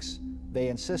critics, they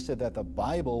insisted that the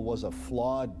Bible was a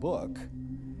flawed book,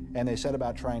 and they set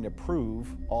about trying to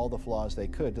prove all the flaws they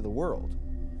could to the world.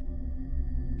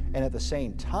 And at the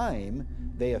same time,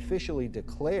 they officially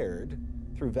declared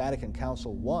through Vatican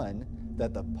Council I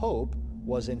that the Pope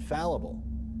was infallible.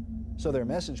 So their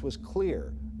message was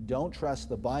clear: don't trust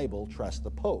the Bible, trust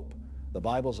the Pope. The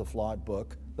Bible's a flawed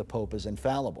book, the Pope is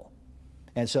infallible.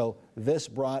 And so this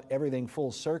brought everything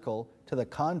full circle to the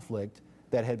conflict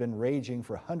that had been raging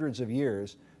for hundreds of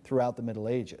years throughout the Middle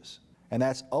Ages. And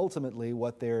that's ultimately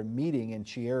what their meeting in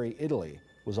Chieri, Italy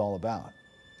was all about.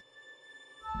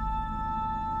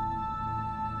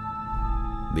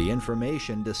 The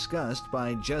information discussed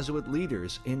by Jesuit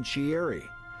leaders in Chieri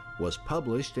was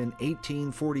published in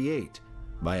 1848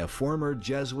 by a former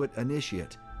Jesuit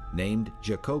initiate named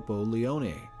Jacopo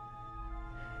Leone.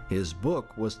 His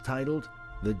book was titled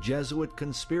The Jesuit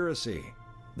Conspiracy,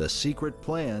 The Secret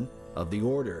Plan of the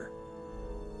Order.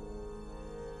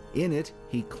 In it,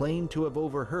 he claimed to have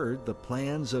overheard the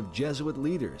plans of Jesuit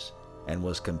leaders and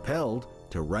was compelled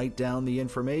to write down the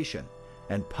information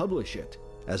and publish it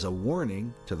as a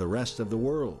warning to the rest of the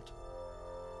world.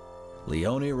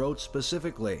 Leone wrote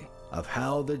specifically of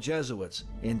how the Jesuits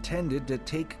intended to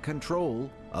take control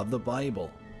of the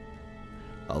Bible.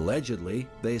 Allegedly,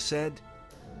 they said,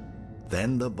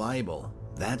 "Then the Bible,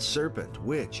 that serpent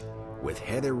which, with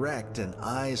head erect and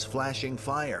eyes flashing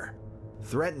fire,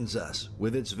 threatens us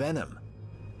with its venom,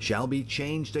 shall be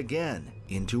changed again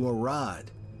into a rod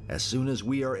as soon as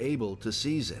we are able to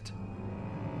seize it.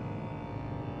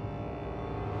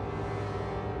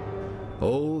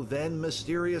 O then,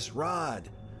 mysterious rod,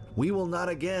 we will not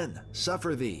again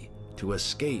suffer thee to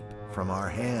escape from our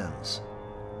hands.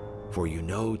 For you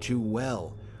know too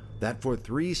well that for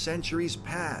 3 centuries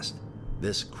past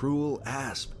this cruel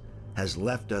asp has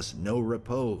left us no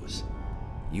repose.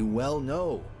 You well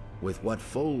know with what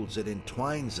folds it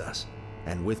entwines us,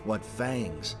 and with what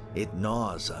fangs it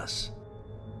gnaws us."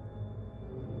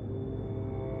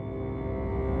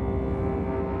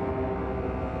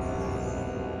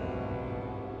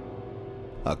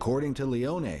 According to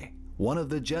Leone, one of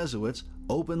the Jesuits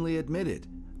openly admitted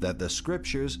that the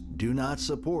Scriptures do not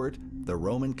support the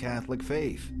Roman Catholic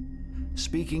faith.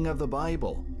 Speaking of the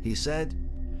Bible, he said,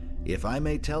 "If I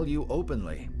may tell you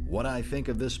openly what I think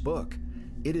of this book,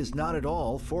 it is not at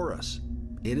all for us.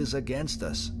 It is against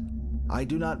us. I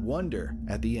do not wonder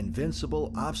at the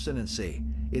invincible obstinacy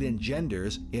it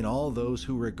engenders in all those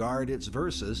who regard its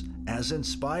verses as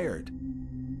inspired.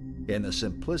 In the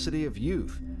simplicity of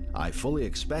youth, I fully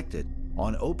expected,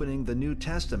 on opening the New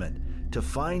Testament, to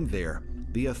find there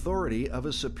the authority of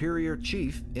a superior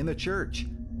chief in the Church,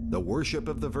 the worship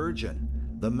of the Virgin,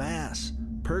 the Mass,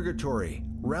 purgatory,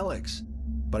 relics.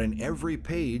 But in every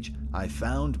page I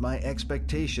found my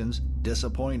expectations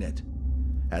disappointed.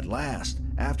 At last,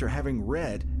 after having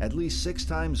read at least 6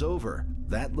 times over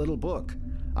that little book,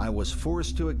 I was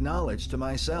forced to acknowledge to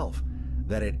myself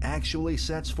that it actually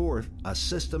sets forth a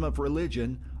system of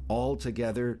religion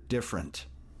altogether different."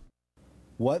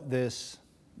 What this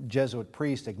Jesuit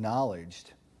priest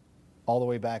acknowledged all the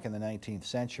way back in the 19th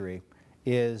century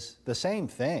is the same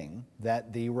thing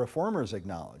that the Reformers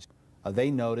acknowledged.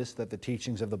 They noticed that the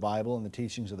teachings of the Bible and the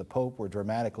teachings of the Pope were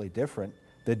dramatically different.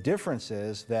 The difference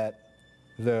is that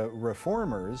the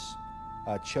Reformers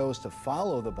chose to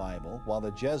follow the Bible, while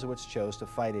the Jesuits chose to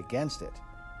fight against it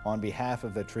on behalf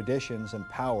of the traditions and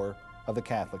power of the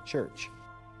Catholic Church.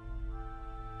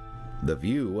 The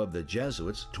view of the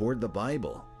Jesuits toward the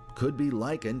Bible could be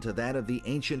likened to that of the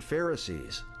ancient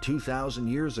Pharisees 2,000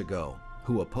 years ago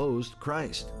who opposed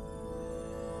Christ.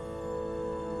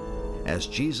 As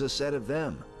Jesus said of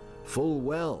them, "Full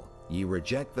well ye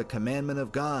reject the commandment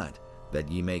of God,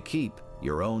 that ye may keep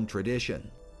your own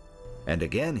tradition." And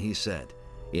again he said,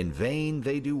 "In vain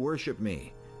they do worship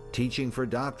me, teaching for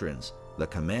doctrines the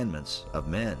commandments of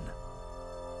men."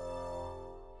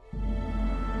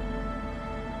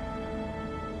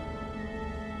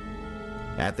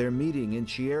 At their meeting in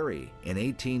Chieri in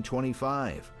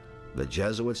 1825, the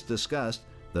Jesuits discussed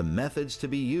the methods to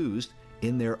be used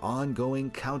in their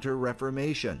ongoing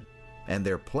counter-reformation and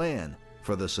their plan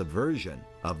for the subversion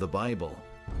of the Bible.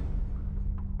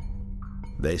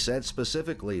 They said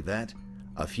specifically that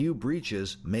a few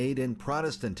breaches made in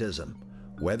Protestantism,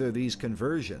 whether these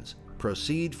conversions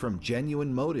proceed from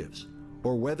genuine motives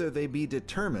or whether they be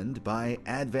determined by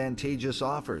advantageous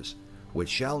offers, which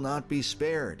shall not be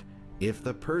spared if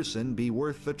the person be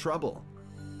worth the trouble.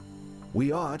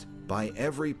 We ought, by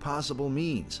every possible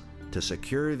means, to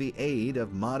secure the aid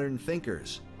of modern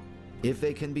thinkers. If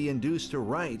they can be induced to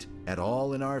write at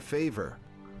all in our favor,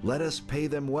 let us pay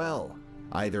them well,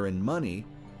 either in money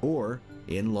or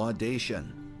in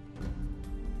laudation.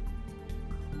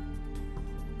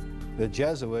 The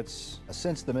Jesuits,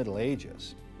 since the Middle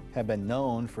Ages, have been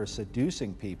known for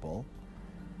seducing people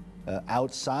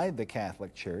outside the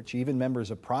Catholic Church, even members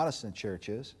of Protestant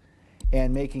churches,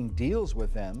 and making deals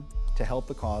with them to help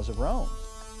the cause of Rome.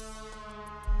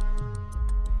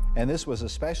 And this was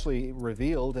especially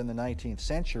revealed in the 19th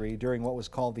century during what was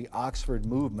called the Oxford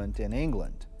Movement in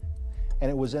England. And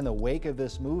it was in the wake of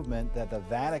this movement that the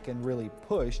Vatican really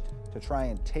pushed to try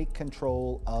and take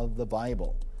control of the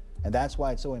Bible. And that's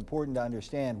why it's so important to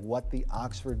understand what the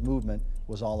Oxford Movement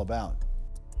was all about.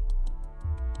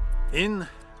 In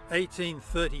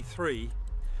 1833,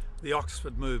 the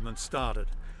Oxford Movement started.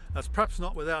 That's perhaps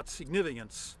not without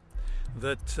significance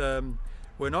that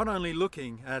we're not only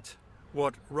looking at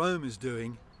what Rome is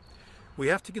doing, we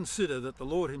have to consider that the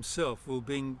Lord himself will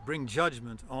bring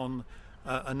judgment on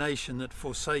a nation that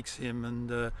forsakes him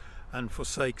and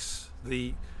forsakes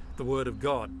the Word of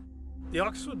God. The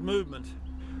Oxford Movement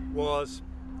was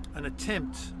an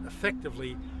attempt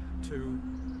effectively to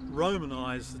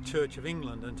Romanize the Church of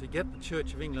England and to get the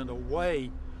Church of England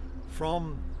away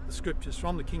from the Scriptures,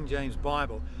 from the King James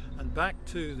Bible, and back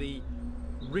to the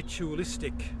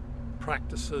ritualistic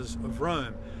practices of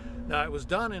Rome. Now, it was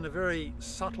done in a very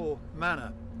subtle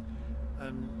manner,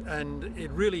 and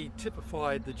it really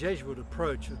typified the Jesuit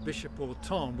approach of Bishop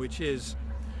Orton, which is,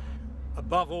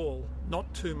 above all,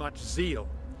 not too much zeal.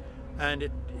 And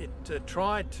it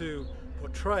tried to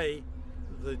portray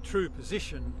the true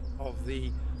position of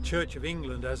the Church of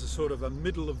England as a sort of a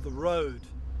middle-of-the-road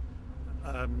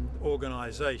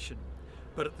organization.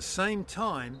 But at the same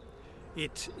time,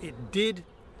 it did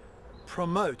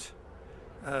promote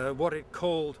what it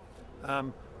called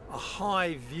a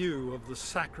high view of the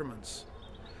sacraments,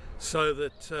 so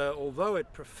that although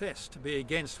it professed to be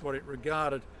against what it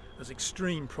regarded as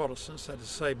extreme Protestants, that is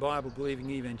to say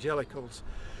Bible-believing evangelicals,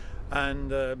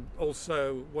 and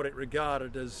also what it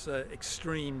regarded as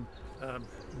extreme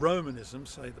Romanism,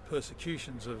 say the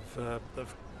persecutions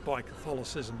by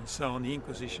Catholicism and so on, the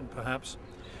Inquisition perhaps.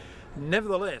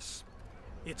 Nevertheless,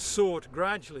 it sought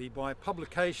gradually, by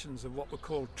publications of what were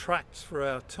called tracts for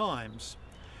our times,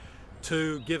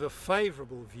 to give a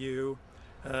favourable view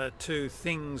to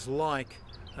things like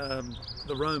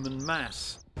the Roman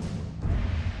Mass.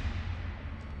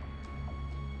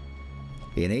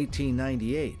 In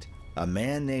 1898, a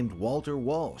man named Walter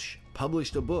Walsh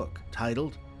published a book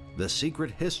titled The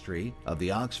Secret History of the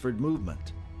Oxford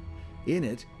Movement. In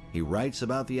it, he writes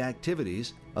about the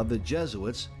activities of the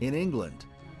Jesuits in England.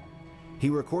 He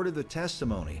recorded the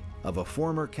testimony of a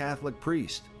former Catholic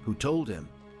priest who told him,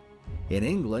 "In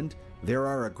England, there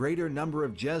are a greater number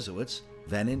of Jesuits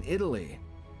than in Italy.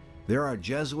 There are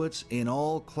Jesuits in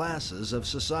all classes of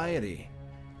society,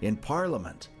 in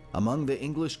Parliament, among the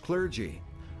English clergy,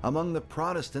 among the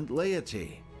Protestant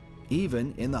laity,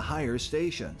 even in the higher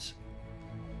stations."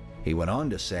 He went on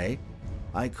to say,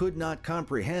 "I could not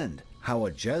comprehend how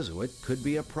a Jesuit could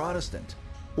be a Protestant,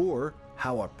 or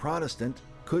how a Protestant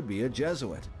could be a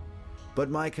Jesuit.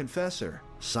 But my confessor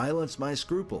silenced my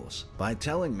scruples by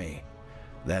telling me,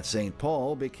 that St.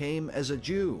 Paul became as a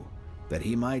Jew, that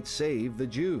he might save the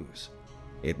Jews.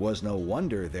 It was no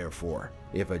wonder, therefore,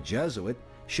 if a Jesuit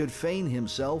should feign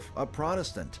himself a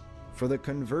Protestant for the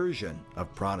conversion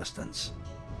of Protestants.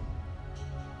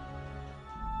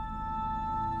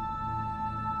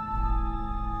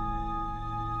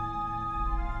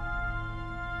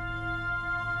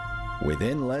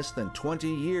 Within less than 20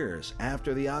 years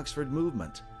after the Oxford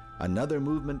movement, another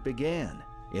movement began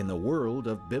in the world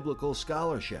of biblical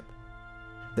scholarship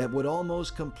that would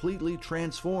almost completely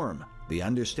transform the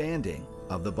understanding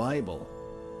of the Bible.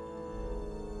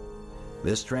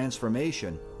 This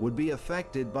transformation would be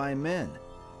effected by men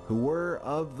who were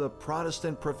of the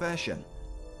Protestant profession,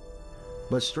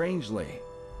 but strangely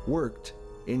worked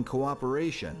in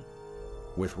cooperation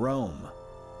with Rome.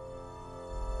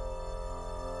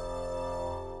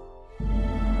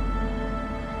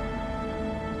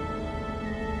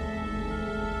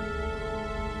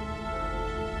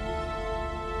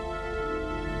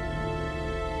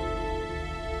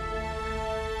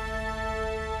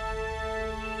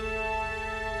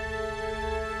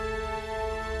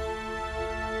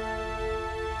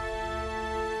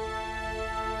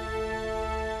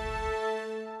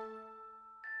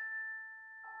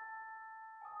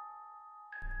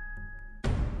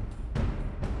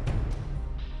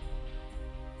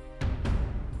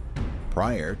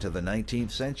 Prior to the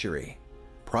 19th century,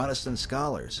 Protestant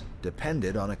scholars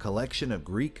depended on a collection of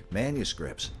Greek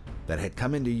manuscripts that had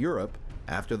come into Europe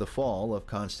after the fall of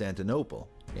Constantinople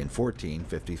in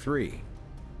 1453.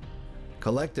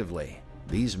 Collectively,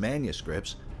 these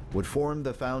manuscripts would form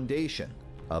the foundation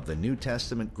of the New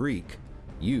Testament Greek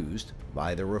used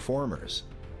by the Reformers,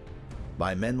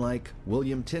 by men like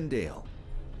William Tyndale,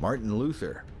 Martin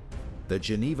Luther, the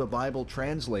Geneva Bible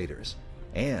translators,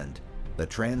 and the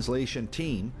translation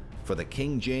team for the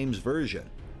King James Version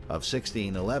of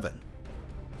 1611.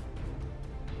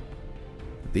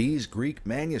 These Greek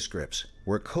manuscripts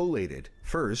were collated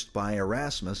first by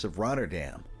Erasmus of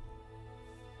Rotterdam.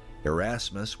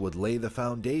 Erasmus would lay the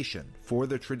foundation for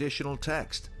the traditional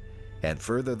text and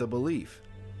further the belief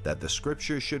that the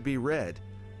scriptures should be read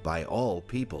by all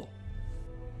people.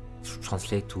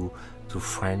 Translate to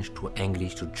French, to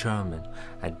English, to German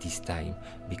at this time,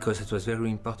 because it was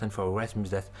very important for Erasmus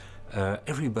that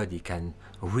everybody can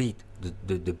read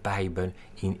the Bible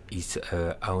in his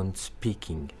own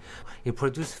speaking. He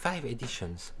produced 5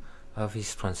 editions of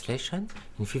his translation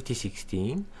in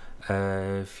 5016,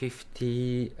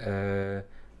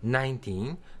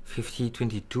 5019,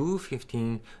 5022,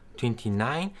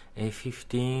 1529, and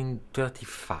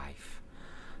 1535.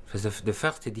 For the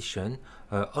first edition,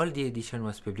 all the edition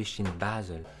was published in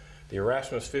Basel. The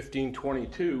Erasmus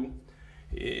 1522,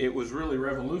 it was really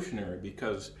revolutionary,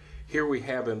 because here we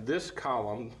have in this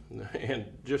column, and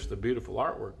just the beautiful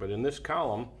artwork, but in this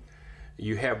column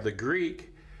you have the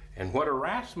Greek, and what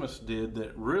Erasmus did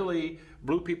that really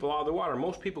blew people out of the water.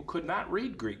 Most people could not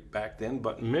read Greek back then,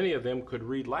 but many of them could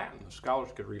read Latin. The scholars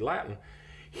could read Latin.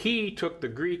 He took the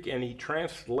Greek and he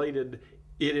translated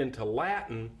it into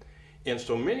Latin. And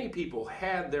so many people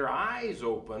had their eyes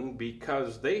open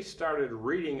because they started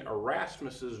reading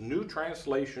Erasmus's new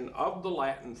translation of the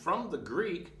Latin from the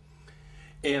Greek,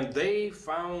 and they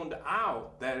found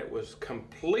out that it was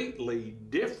completely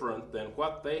different than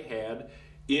what they had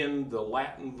in the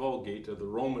Latin Vulgate of the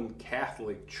Roman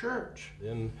Catholic Church.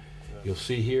 Then you'll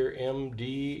see here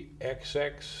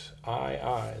MDXXII,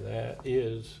 that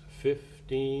is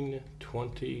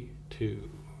 1522.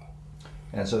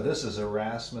 And so this is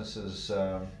Erasmus's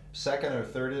second or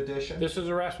third edition? This is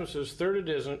Erasmus's third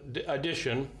edition.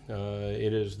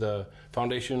 It is the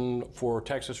Foundation for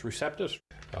Textus Receptus.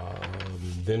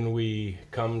 Then we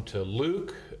come to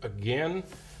Luke again,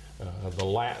 the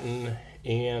Latin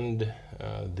and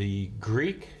the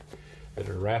Greek that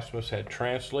Erasmus had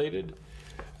translated.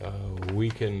 We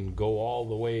can go all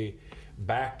the way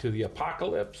back to the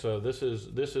Apocalypse. This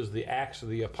is the Acts of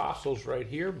the Apostles right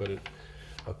here, but it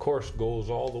of course goes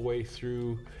all the way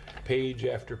through page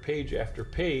after page after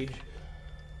page.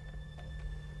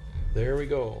 There we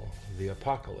go, the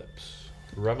Apocalypse,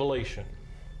 Revelation.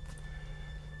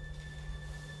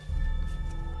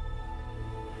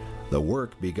 The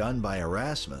work begun by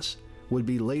Erasmus would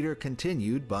be later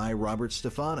continued by Robert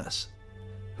Stephanus,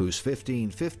 whose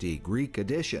 1550 Greek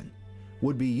edition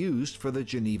would be used for the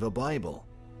Geneva Bible.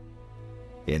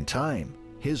 In time,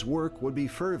 his work would be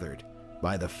furthered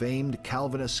by the famed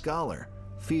Calvinist scholar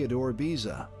Theodore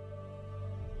Beza.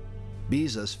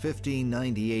 Beza's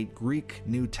 1598 Greek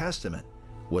New Testament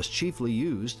was chiefly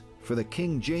used for the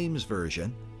King James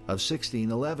Version of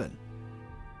 1611.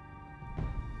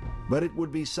 But it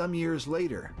would be some years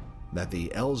later that the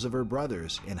Elsevier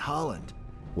brothers in Holland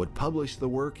would publish the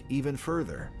work even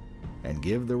further and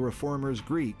give the Reformers'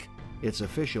 Greek its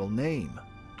official name.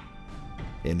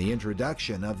 In the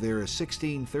introduction of their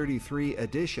 1633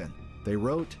 edition, they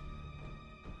wrote,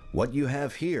 "What you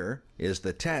have here is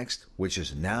the text which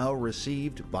is now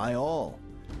received by all,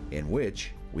 in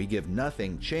which we give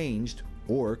nothing changed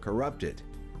or corrupted."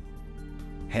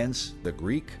 Hence, the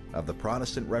Greek of the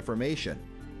Protestant Reformation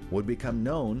would become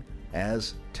known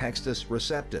as Textus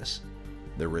Receptus,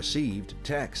 the received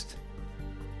text.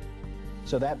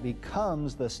 So that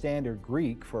becomes the standard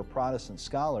Greek for Protestant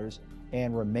scholars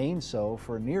and remains so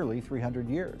for nearly 300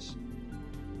 years.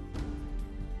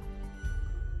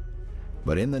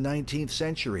 But in the 19th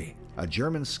century, a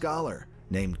German scholar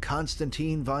named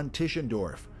Constantine von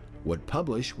Tischendorf would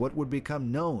publish what would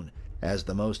become known as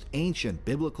the most ancient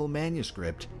biblical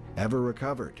manuscript ever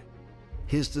recovered.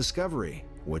 His discovery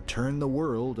would turn the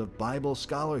world of Bible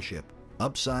scholarship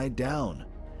upside down,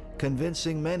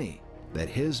 convincing many that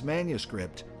his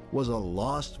manuscript was a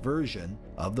lost version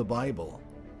of the Bible.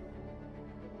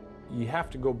 You have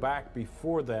to go back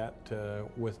before that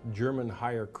with German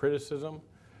higher criticism,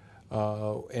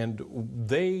 and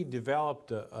they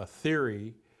developed a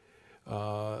theory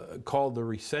called the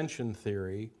recension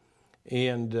theory.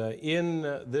 And in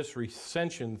this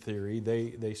recension theory,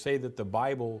 they say that the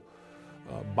Bible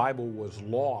was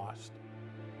lost.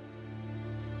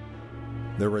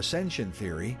 The recension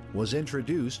theory was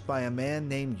introduced by a man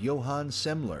named Johann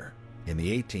Semler in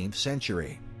the 18th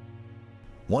century.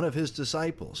 One of his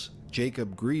disciples,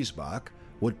 Jacob Griesbach,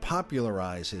 would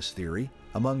popularize his theory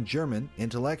among German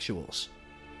intellectuals.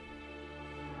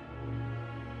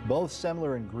 Both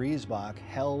Semler and Griesbach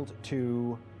held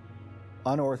to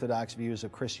unorthodox views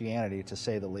of Christianity, to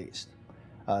say the least.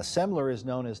 Semler is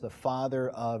known as the father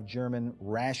of German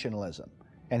rationalism,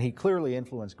 and he clearly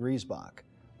influenced Griesbach.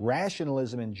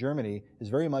 Rationalism in Germany is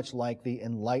very much like the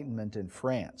Enlightenment in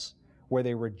France, where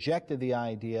they rejected the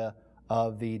idea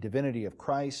of the divinity of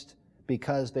Christ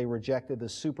because they rejected the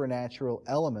supernatural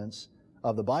elements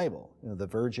of the Bible. You know, the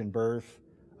virgin birth,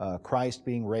 Christ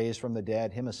being raised from the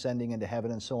dead, him ascending into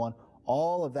heaven, and so on.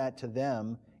 All of that to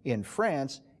them in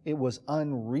France, it was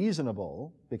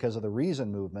unreasonable because of the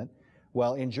reason movement.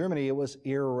 Well, in Germany, it was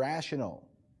irrational,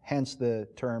 hence the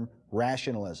term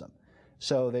rationalism.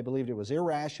 So they believed it was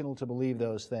irrational to believe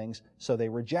those things, so they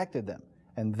rejected them.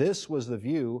 And this was the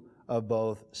view of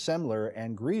both Semler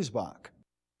and Griesbach.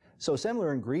 So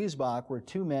Semler and Griesbach were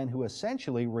two men who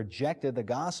essentially rejected the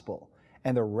gospel,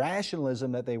 and the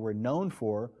rationalism that they were known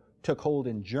for took hold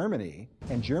in Germany,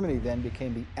 and Germany then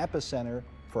became the epicenter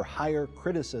for higher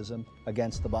criticism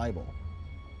against the Bible.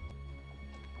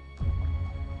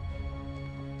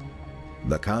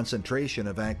 The concentration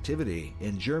of activity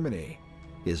in Germany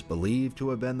is believed to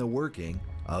have been the working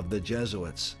of the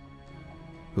Jesuits,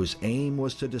 whose aim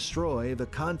was to destroy the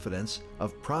confidence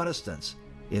of Protestants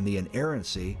in the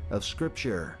inerrancy of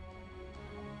Scripture.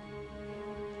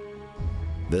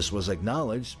 This was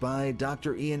acknowledged by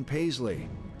Dr. Ian Paisley,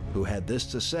 who had this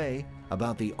to say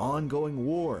about the ongoing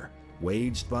war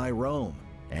waged by Rome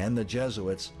and the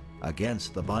Jesuits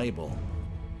against the Bible.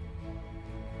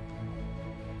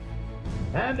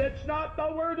 And it's not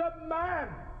the word of man,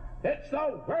 it's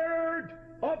the word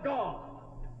of God.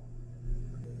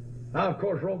 Now, of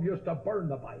course, Rome used to burn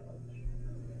the Bibles.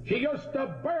 She used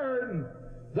to burn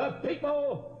the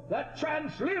people that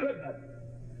translated them.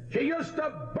 She used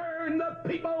to burn the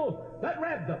people that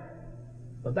read them.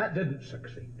 But that didn't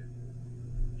succeed.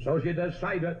 So she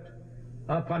decided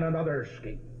upon another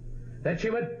scheme, that she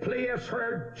would place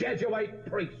her Jesuit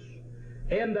priests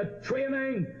in the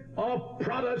training of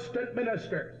Protestant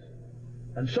ministers.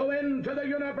 And so into the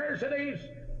universities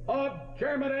of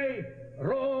Germany,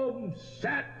 Rome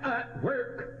set at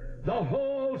work the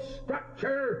whole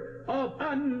structure of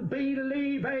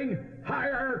unbelieving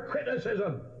higher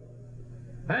criticism.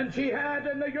 And she had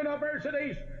in the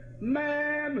universities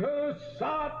men who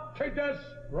sought to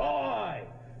destroy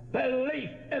belief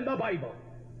in the Bible.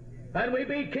 And we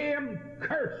became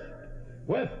cursed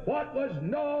with what was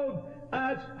known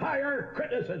as higher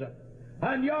criticism.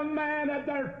 And young men had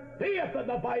their faith in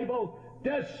the Bible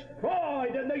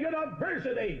destroyed in the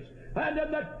universities and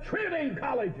in the training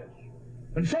colleges.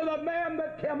 And so the men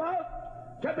that came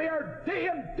out to be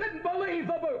ordained didn't believe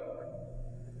the book.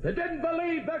 They didn't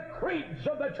believe the creeds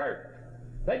of the church.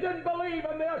 They didn't believe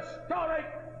in the historic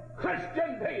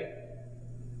Christian faith.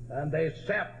 And they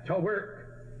set to work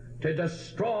to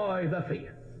destroy the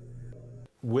faith.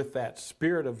 With that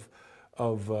spirit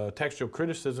of textual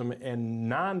criticism and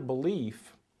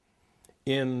non-belief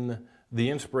in the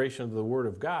inspiration of the Word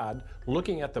of God,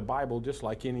 looking at the Bible just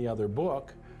like any other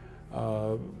book,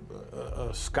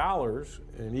 scholars,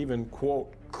 and even,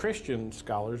 quote, Christian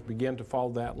scholars, began to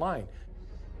follow that line.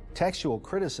 Textual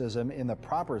criticism in the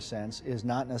proper sense is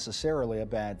not necessarily a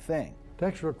bad thing.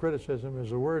 Textual criticism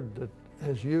is a word that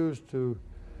is used to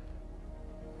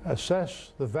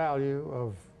assess the value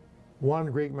of one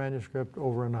Greek manuscript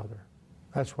over another.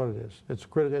 That's what it is. It's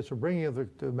a bringing of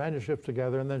the manuscripts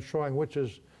together and then showing which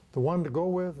is the one to go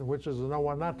with and which is the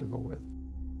one not to go with.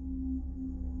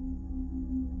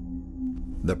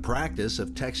 The practice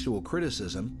of textual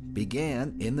criticism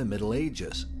began in the Middle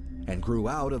Ages and grew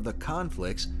out of the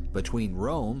conflicts between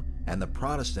Rome and the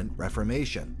Protestant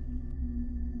Reformation.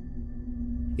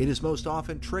 It is most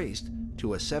often traced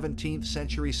to a 17th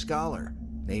century scholar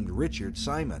named Richard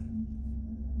Simon.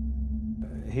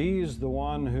 He's the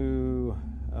one who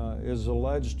is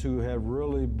alleged to have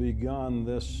really begun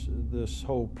this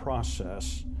whole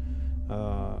process.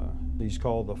 He's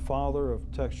called the father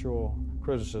of textual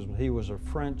criticism. He was a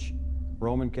French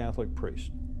Roman Catholic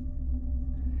priest.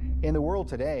 In the world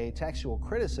today, textual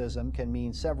criticism can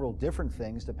mean several different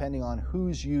things depending on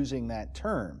who's using that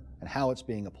term and how it's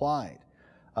being applied.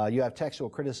 You have textual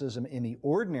criticism in the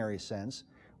ordinary sense,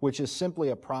 which is simply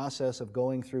a process of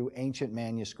going through ancient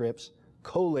manuscripts,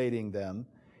 collating them,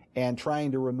 and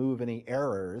trying to remove any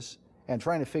errors, and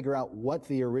trying to figure out what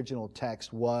the original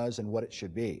text was and what it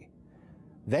should be.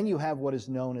 Then you have what is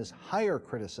known as higher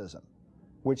criticism,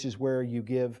 which is where you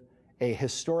give a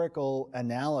historical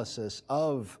analysis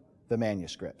of the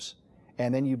manuscripts.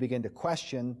 And then you begin to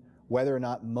question whether or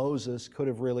not Moses could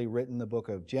have really written the book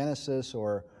of Genesis,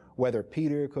 or whether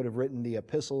Peter could have written the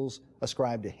epistles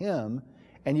ascribed to him.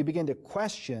 And you begin to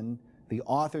question the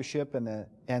authorship and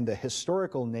the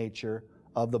historical nature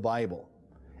of the Bible.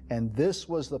 And this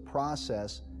was the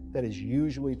process that is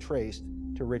usually traced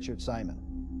to Richard Simon.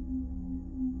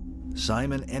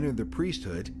 Simon entered the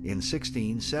priesthood in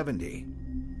 1670.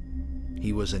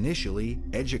 He was initially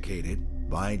educated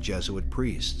by Jesuit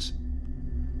priests,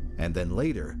 and then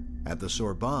later at the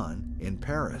Sorbonne in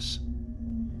Paris.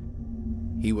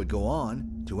 He would go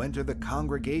on to enter the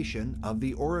congregation of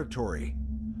the Oratory.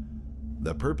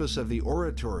 The purpose of the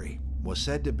Oratory was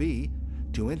said to be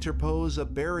to interpose a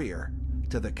barrier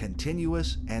to the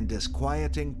continuous and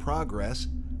disquieting progress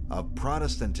of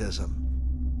Protestantism.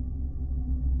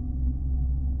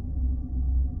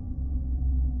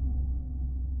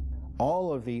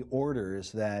 All of the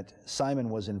orders that Simon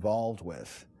was involved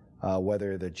with,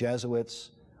 whether the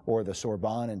Jesuits or the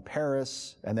Sorbonne in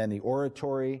Paris, and then the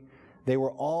Oratory, they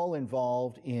were all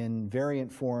involved in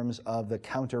variant forms of the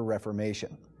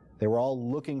Counter-Reformation. They were all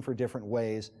looking for different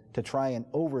ways to try and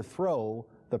overthrow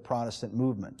the Protestant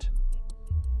movement.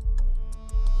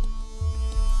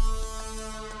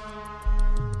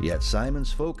 Yet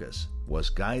Simon's focus was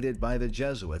guided by the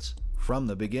Jesuits from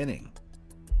the beginning.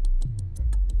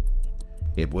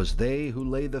 It was they who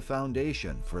laid the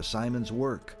foundation for Simon's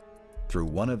work through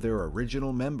one of their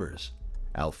original members,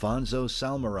 Alfonso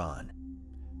Salmeron,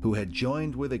 who had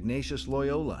joined with Ignatius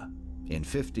Loyola in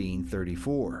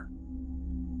 1534.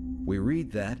 We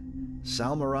read that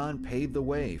Salmeron paved the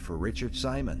way for Richard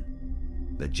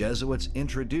Simon. The Jesuits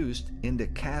introduced into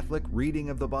Catholic reading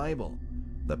of the Bible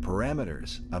the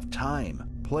parameters of time,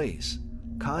 place,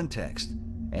 context,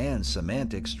 and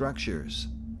semantic structures.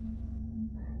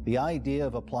 The idea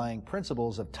of applying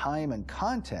principles of time and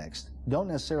context don't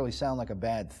necessarily sound like a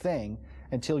bad thing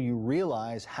until you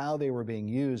realize how they were being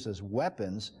used as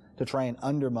weapons to try and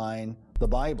undermine the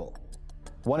Bible.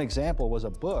 One example was a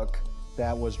book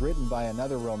that was written by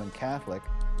another Roman Catholic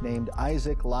named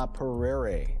Isaac La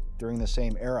Pereire during the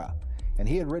same era. And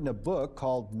he had written a book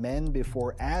called Men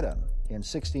Before Adam in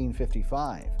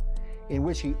 1655, in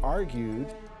which he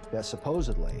argued that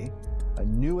supposedly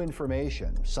new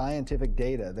information, scientific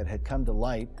data that had come to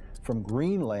light from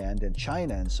Greenland and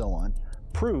China and so on,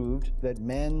 proved that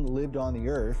men lived on the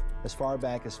earth as far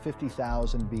back as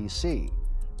 50,000 BC,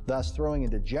 thus throwing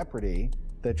into jeopardy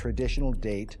the traditional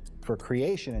date for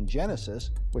creation in Genesis,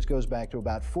 which goes back to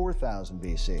about 4,000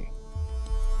 BC.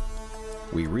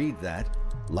 We read that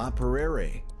La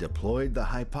Pereire deployed the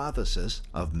hypothesis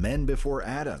of men before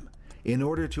Adam in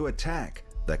order to attack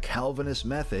the Calvinist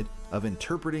method of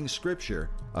interpreting Scripture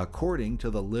according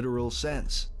to the literal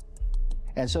sense.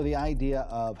 And so the idea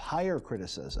of higher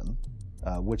criticism,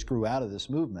 which grew out of this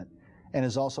movement, and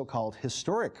is also called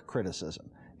historic criticism,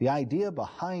 the idea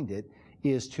behind it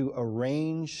is to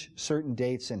arrange certain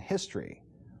dates in history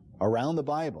around the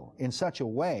Bible in such a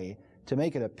way to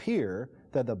make it appear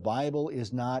that the Bible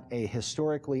is not a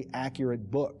historically accurate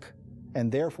book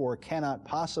and therefore cannot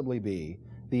possibly be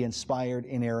the inspired,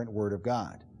 inerrant Word of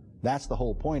God. That's the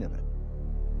whole point of it.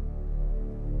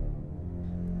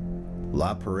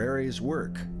 La Pereire's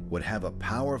work would have a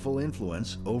powerful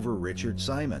influence over Richard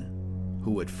Simon,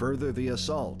 who would further the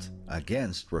assault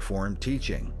against Reformed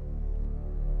teaching.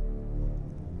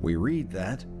 We read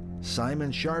that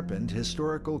Simon sharpened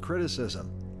historical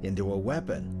criticism into a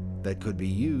weapon that could be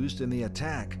used in the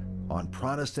attack on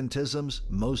Protestantism's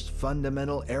most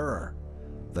fundamental error,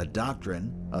 the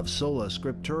doctrine of sola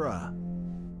scriptura.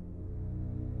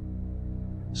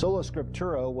 Sola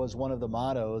scriptura was one of the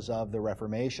mottos of the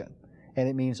Reformation, and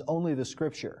it means only the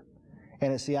Scripture.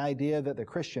 And it's the idea that the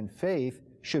Christian faith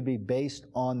should be based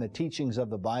on the teachings of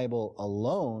the Bible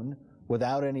alone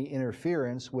without any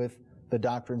interference with the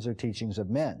doctrines or teachings of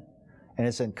men. And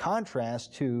it's in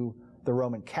contrast to the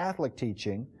Roman Catholic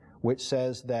teaching, which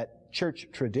says that church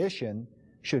tradition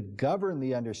should govern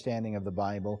the understanding of the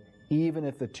Bible even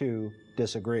if the two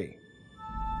disagree.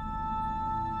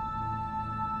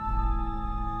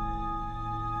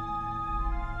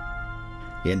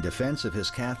 In defense of his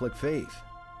Catholic faith,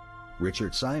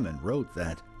 Richard Simon wrote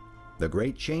that the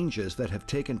great changes that have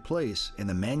taken place in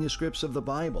the manuscripts of the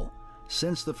Bible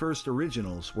since the first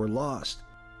originals were lost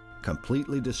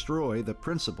completely destroy the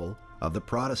principle of the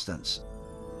Protestants.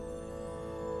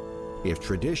 If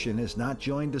tradition is not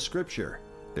joined to Scripture,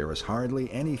 there is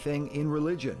hardly anything in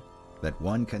religion that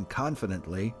one can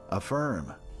confidently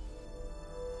affirm.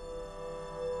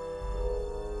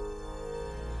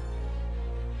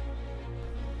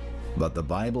 But the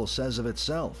Bible says of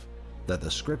itself that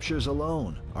the Scriptures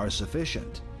alone are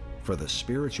sufficient for the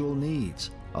spiritual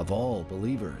needs of all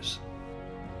believers.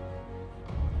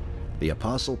 The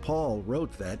Apostle Paul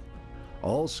wrote that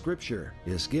all Scripture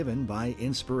is given by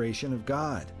inspiration of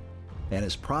God and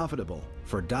is profitable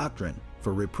for doctrine,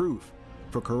 for reproof,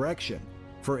 for correction,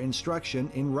 for instruction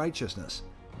in righteousness,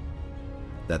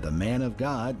 that the man of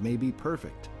God may be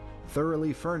perfect,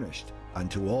 thoroughly furnished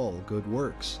unto all good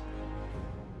works.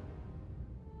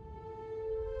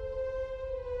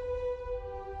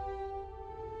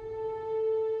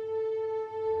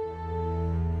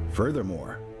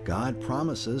 Furthermore, God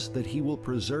promises that He will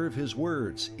preserve His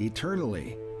words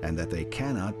eternally and that they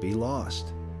cannot be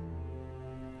lost.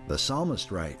 The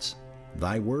psalmist writes,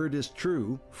 "Thy word is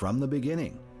true from the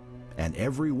beginning, and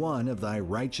every one of thy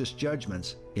righteous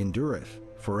judgments endureth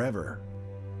forever."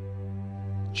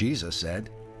 Jesus said,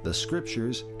 "The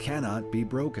Scriptures cannot be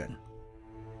broken."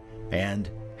 And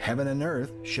heaven and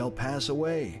earth shall pass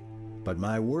away, but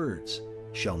my words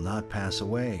shall not pass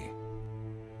away.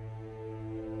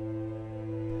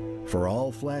 For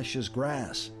all flesh is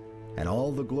grass, and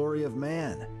all the glory of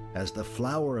man as the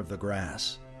flower of the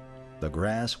grass. The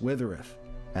grass withereth,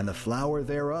 and the flower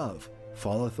thereof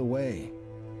falleth away,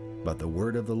 but the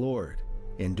word of the Lord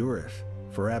endureth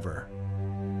forever.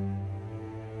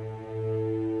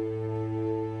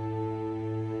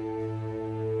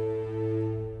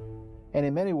 And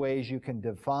in many ways you can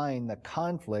define the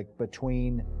conflict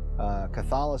between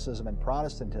Catholicism and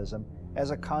Protestantism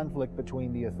as a conflict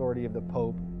between the authority of the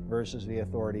Pope versus the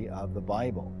authority of the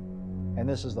Bible. And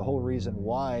this is the whole reason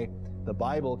why the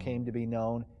Bible came to be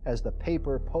known as the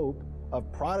paper pope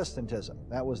of Protestantism.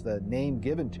 That was the name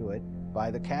given to it by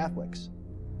the Catholics.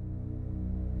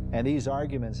 And these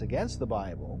arguments against the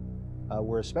Bible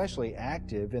were especially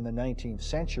active in the 19th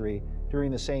century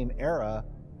during the same era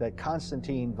that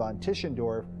Constantine von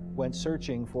Tischendorf went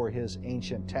searching for his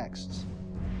ancient texts.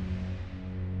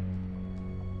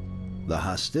 The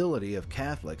hostility of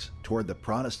Catholics toward the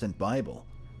Protestant Bible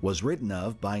was written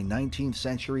of by 19th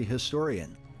century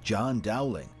historian John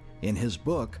Dowling in his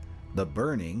book, The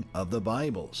Burning of the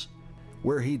Bibles,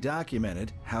 where he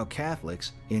documented how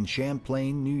Catholics in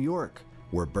Champlain, New York,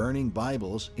 were burning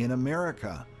Bibles in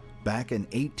America back in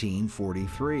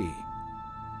 1843.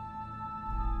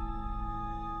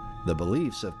 The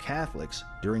beliefs of Catholics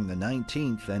during the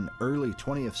 19th and early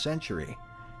 20th century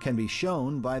can be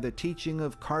shown by the teaching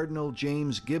of Cardinal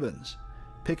James Gibbons,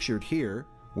 pictured here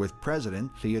with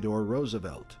President Theodore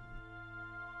Roosevelt.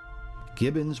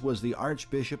 Gibbons was the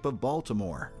Archbishop of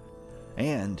Baltimore,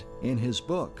 and in his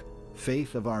book,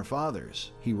 Faith of Our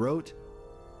Fathers, he wrote,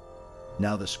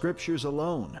 "Now the Scriptures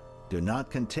alone do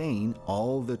not contain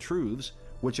all the truths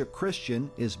which a Christian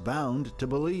is bound to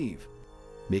believe,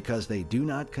 because they do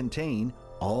not contain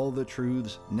all the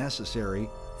truths necessary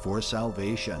for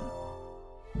salvation."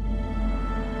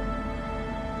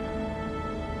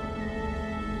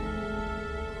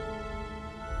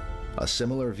 A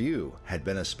similar view had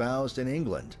been espoused in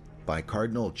England by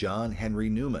Cardinal John Henry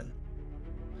Newman,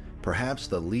 perhaps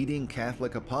the leading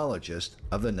Catholic apologist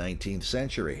of the 19th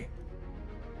century.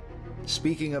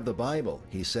 Speaking of the Bible,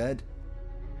 he said,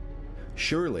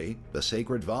 "Surely the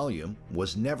sacred volume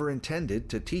was never intended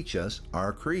to teach us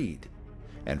our creed,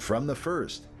 and from the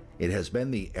first it has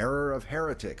been the error of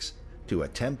heretics to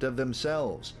attempt of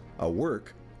themselves a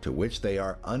work to which they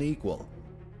are unequal,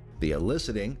 the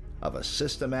eliciting of a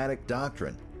systematic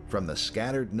doctrine from the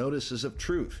scattered notices of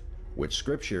truth which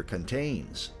Scripture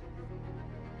contains.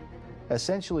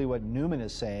 Essentially what Newman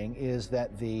is saying is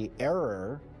that the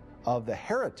error of the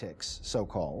heretics,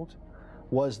 so-called,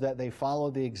 was that they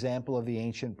followed the example of the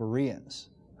ancient Bereans,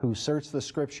 who searched the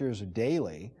Scriptures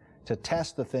daily to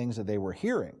test the things that they were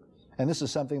hearing. And this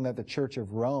is something that the Church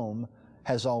of Rome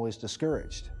has always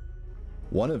discouraged.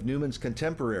 One of Newman's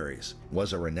contemporaries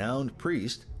was a renowned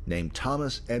priest named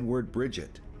Thomas Edward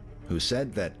Bridget, who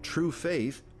said that true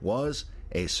faith was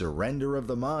a surrender of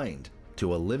the mind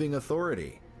to a living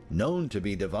authority known to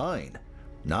be divine,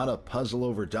 not a puzzle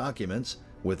over documents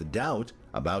with doubt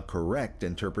about correct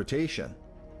interpretation.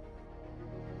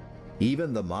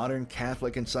 Even the modern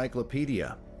Catholic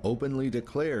encyclopedia openly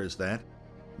declares that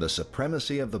the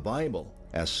supremacy of the Bible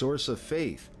as source of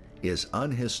faith is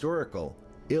unhistorical,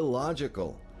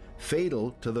 illogical,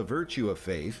 fatal to the virtue of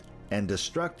faith, and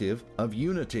destructive of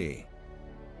unity.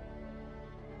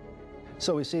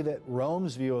 So we see that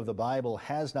Rome's view of the Bible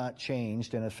has not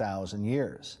changed in 1,000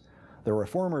 years. The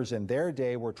Reformers in their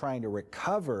day were trying to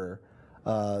recover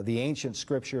the ancient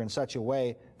Scripture in such a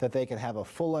way that they could have a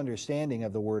full understanding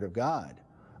of the Word of God.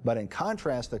 But in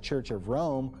contrast, the Church of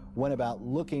Rome went about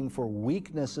looking for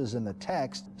weaknesses in the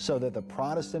text so that the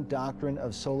Protestant doctrine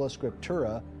of sola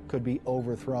scriptura could be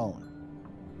overthrown.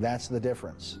 That's the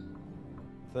difference.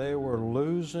 They were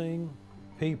losing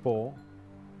people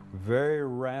very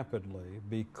rapidly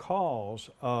because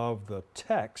of the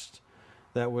text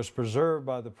that was preserved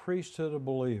by the priesthood of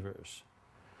believers.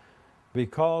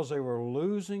 Because they were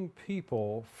losing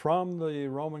people from the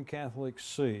Roman Catholic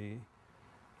See,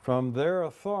 from their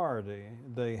authority,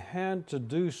 they had to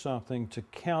do something to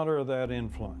counter that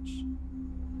influence.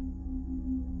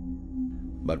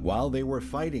 But while they were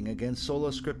fighting against sola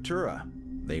scriptura,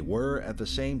 they were at the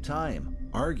same time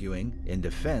arguing in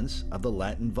defense of the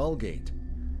Latin Vulgate,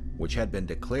 which had been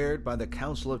declared by the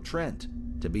Council of Trent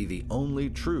to be the only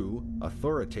true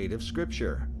authoritative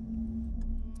scripture.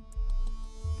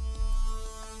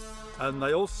 And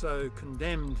they also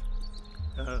condemned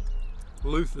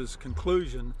Luther's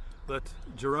conclusion that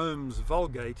Jerome's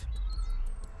Vulgate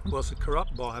was a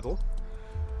corrupt Bible,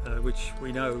 which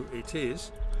we know it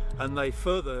is, and they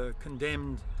further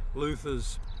condemned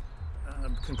Luther's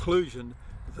conclusion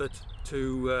that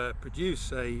to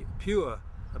produce a pure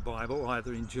Bible,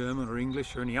 either in German or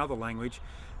English or any other language,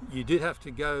 you did have to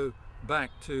go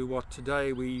back to what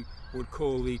today we would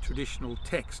call the traditional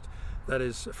text. That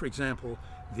is, for example,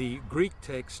 the Greek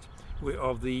text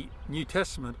of the New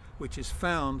Testament, which is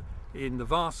found in the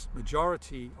vast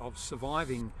majority of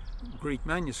surviving Greek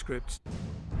manuscripts.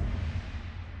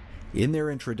 In their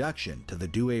introduction to the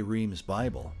Douay Rheims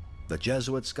Bible, the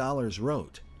Jesuit scholars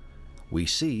wrote, "We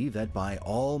see that by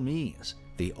all means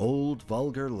the old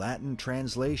vulgar Latin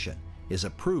translation is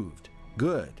approved,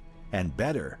 good, and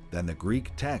better than the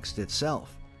Greek text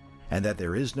itself, and that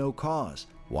there is no cause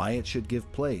why it should give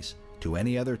place to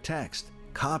any other text,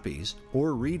 copies,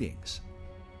 or readings."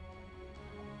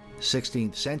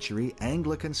 16th century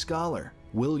Anglican scholar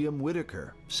William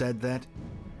Whitaker said that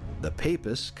the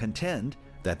Papists contend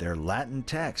that their Latin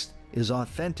text is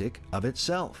authentic of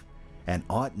itself and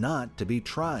ought not to be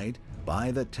tried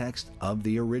by the text of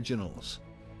the originals.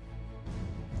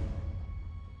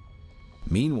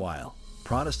 Meanwhile,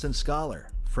 Protestant scholar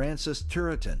Francis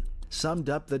Turretin summed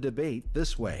up the debate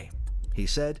this way. He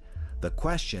said, "The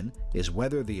question is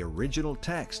whether the original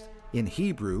text, in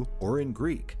Hebrew or in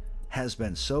Greek, has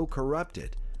been so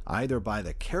corrupted either by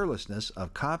the carelessness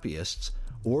of copyists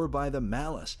or by the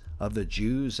malice of the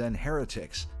Jews and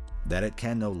heretics, that it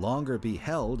can no longer be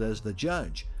held as the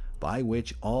judge by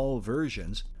which all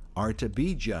versions are to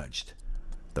be judged.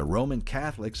 The Roman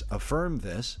Catholics affirm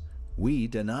this, we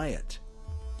deny it."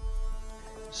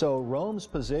 So Rome's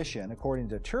position, according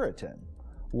to Turretin,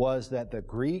 was that the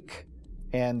Greek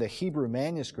and the Hebrew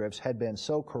manuscripts had been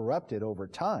so corrupted over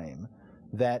time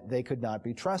that they could not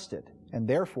be trusted, and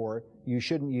therefore you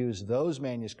shouldn't use those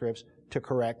manuscripts to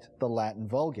correct the Latin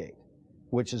Vulgate,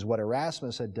 which is what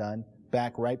Erasmus had done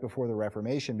back right before the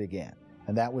Reformation began,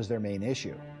 and that was their main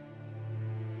issue.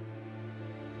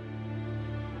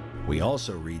 We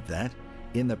also read that,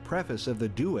 in the preface of the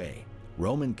Douay,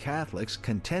 Roman Catholics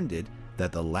contended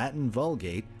that the Latin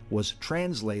Vulgate was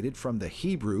translated from the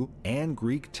Hebrew and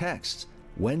Greek texts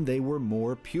when they were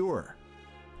more pure.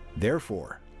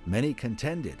 Therefore, many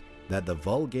contended that the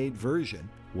Vulgate version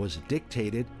was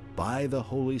dictated by the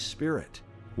Holy Spirit,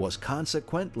 was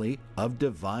consequently of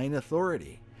divine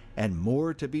authority, and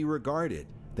more to be regarded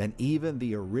than even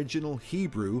the original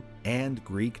Hebrew and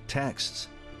Greek texts.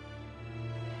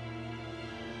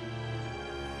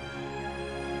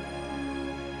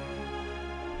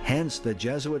 Hence, the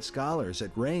Jesuit scholars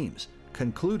at Reims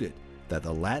concluded that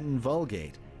the Latin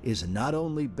Vulgate is not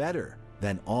only better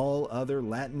than all other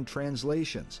Latin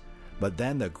translations, but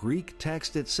than the Greek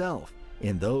text itself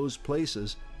in those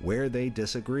places where they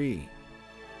disagree.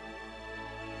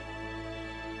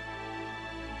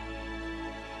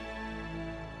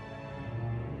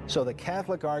 So the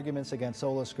Catholic arguments against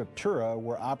sola scriptura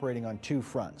were operating on two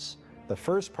fronts. The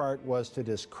first part was to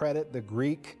discredit the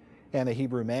Greek and the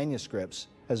Hebrew manuscripts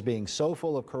as being so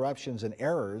full of corruptions and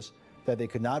errors that they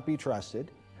could not be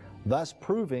trusted, thus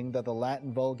proving that the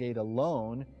Latin Vulgate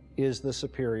alone is the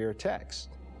superior text.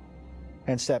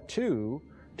 And step two,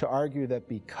 to argue that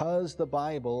because the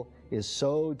Bible is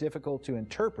so difficult to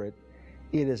interpret,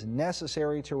 it is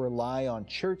necessary to rely on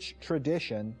church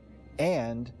tradition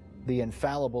and the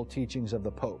infallible teachings of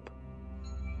the Pope.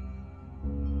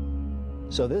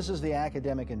 So this is the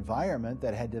academic environment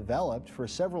that had developed for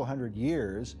several hundred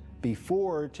years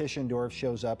before Tischendorf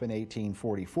shows up in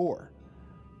 1844.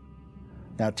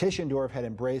 Now, Tischendorf had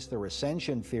embraced the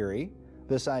recension theory,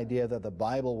 this idea that the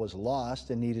Bible was lost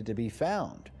and needed to be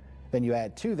found. Then you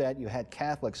add to that, you had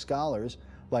Catholic scholars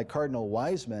like Cardinal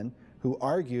Wiseman, who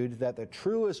argued that the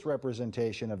truest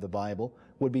representation of the Bible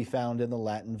would be found in the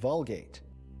Latin Vulgate.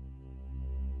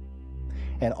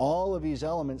 And all of these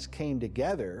elements came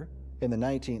together in the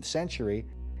 19th century,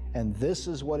 and this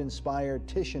is what inspired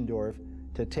Tischendorf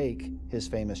to take his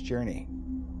famous journey.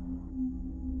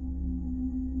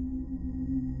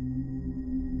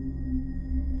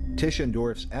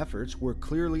 Tischendorf's efforts were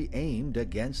clearly aimed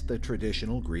against the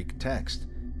traditional Greek text.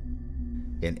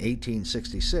 In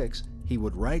 1866, he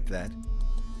would write that,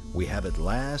 "We have at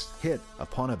last hit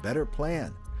upon a better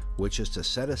plan, which is to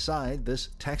set aside this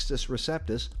Textus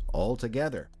Receptus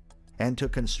altogether, and to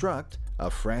construct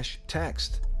a fresh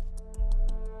text."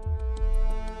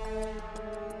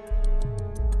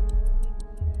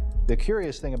 The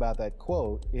curious thing about that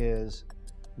quote is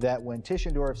that when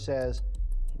Tischendorf says,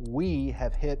 "We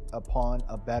have hit upon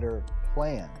a better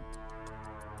plan,"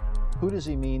 who does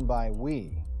he mean by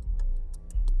we?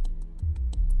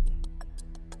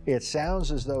 It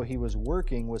sounds as though he was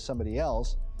working with somebody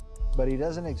else, but he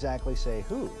doesn't exactly say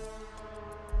who.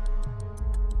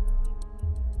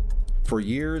 For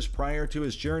years prior to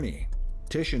his journey,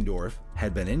 Tischendorf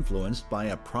had been influenced by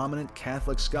a prominent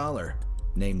Catholic scholar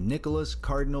named Nicholas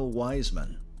Cardinal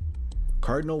Wiseman.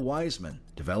 Cardinal Wiseman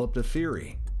developed a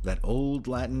theory that old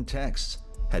Latin texts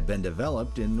had been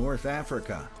developed in North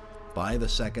Africa by the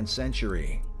 2nd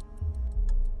century.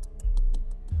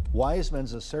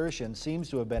 Wiseman's assertion seems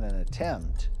to have been an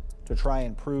attempt to try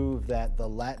and prove that the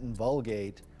Latin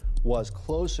Vulgate was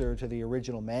closer to the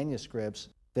original manuscripts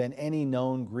than any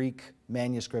known Greek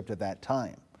manuscript at that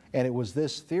time. And it was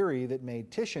this theory that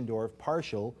made Tischendorf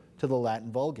partial to the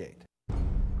Latin Vulgate.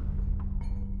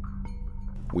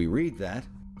 We read that,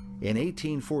 in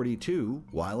 1842,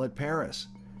 while at Paris,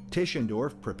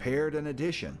 Tischendorf prepared an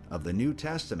edition of the New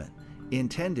Testament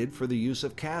intended for the use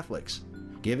of Catholics,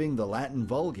 giving the Latin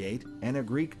Vulgate and a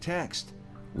Greek text,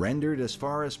 rendered as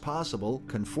far as possible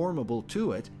conformable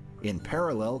to it in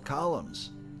parallel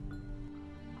columns.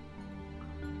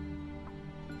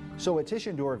 So what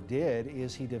Tischendorf did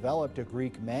is he developed a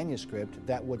Greek manuscript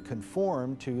that would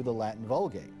conform to the Latin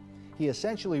Vulgate. He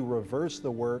essentially reversed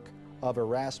the work of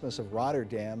Erasmus of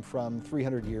Rotterdam from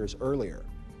 300 years earlier.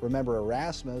 Remember,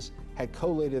 Erasmus had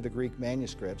collated the Greek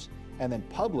manuscripts and then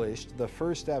published the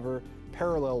first ever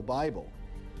parallel Bible,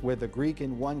 with the Greek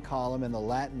in one column and the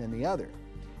Latin in the other.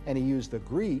 And he used the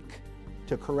Greek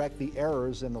to correct the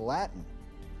errors in the Latin.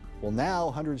 Well,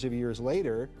 now, hundreds of years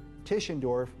later,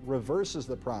 Tischendorf reverses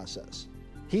the process.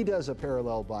 He does a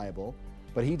parallel Bible,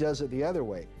 but he does it the other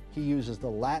way. He uses the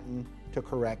Latin to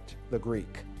correct the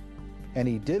Greek. And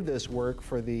he did this work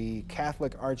for the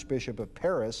Catholic Archbishop of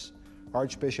Paris,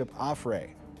 Archbishop Affray.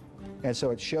 And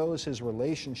so it shows his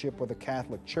relationship with the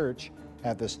Catholic Church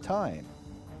at this time.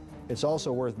 It's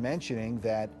also worth mentioning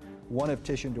that one of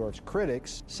Tischendorf's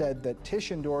critics said that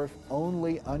Tischendorf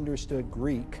only understood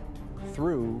Greek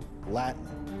through Latin.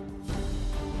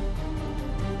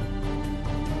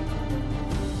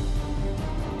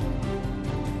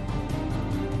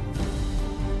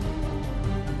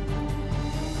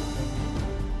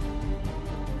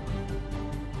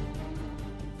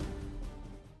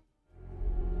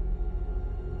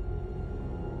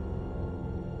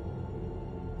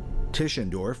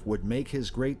 Tischendorf would make his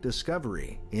great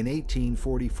discovery in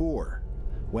 1844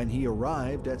 when he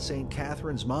arrived at St.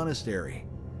 Catherine's Monastery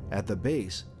at the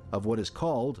base of what is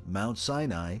called Mount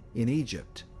Sinai in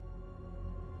Egypt.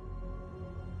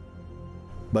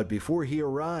 But before he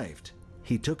arrived,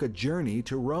 he took a journey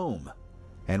to Rome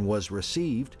and was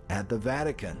received at the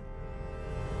Vatican.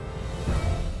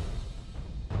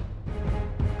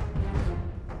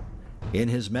 In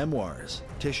his memoirs,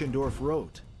 Tischendorf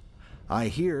wrote, "I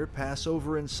here pass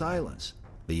over in silence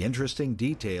the interesting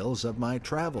details of my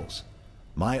travels,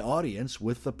 my audience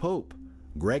with the Pope,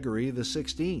 Gregory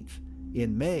XVI,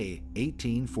 in May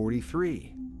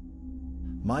 1843,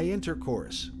 my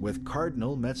intercourse with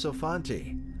Cardinal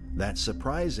Mezzofanti, that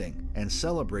surprising and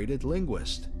celebrated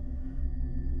linguist."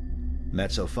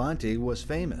 Mezzofanti was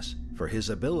famous for his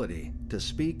ability to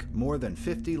speak more than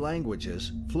 50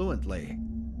 languages fluently.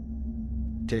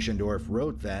 Tischendorf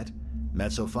wrote that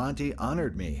Mezzofanti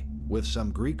honored me with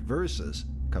some Greek verses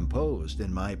composed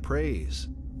in my praise.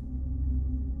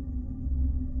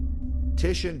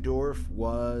 Tischendorf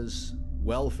was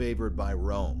well favored by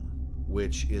Rome,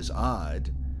 which is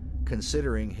odd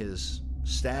considering his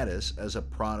status as a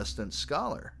Protestant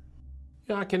scholar.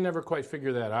 Yeah, I can never quite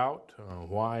figure that out,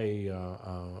 why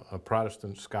a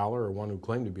Protestant scholar, or one who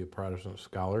claimed to be a Protestant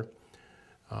scholar,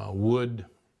 would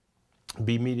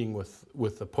be meeting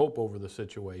with the Pope over the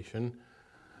situation.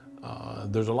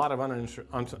 There's a lot of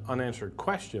unanswered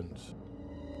questions.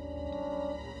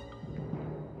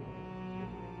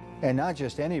 And not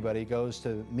just anybody goes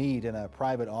to meet in a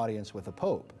private audience with the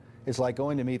Pope. It's like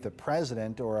going to meet the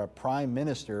president or a prime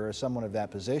minister or someone of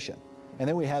that position. And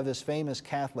then we have this famous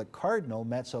Catholic cardinal,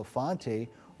 Mezzofanti,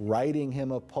 writing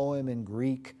him a poem in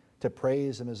Greek to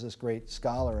praise him as this great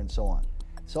scholar and so on.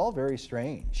 It's all very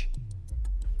strange.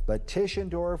 But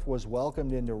Tischendorf was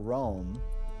welcomed into Rome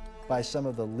by some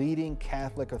of the leading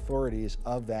Catholic authorities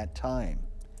of that time.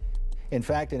 In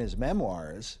fact, in his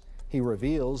memoirs, he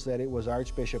reveals that it was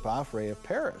Archbishop Offray of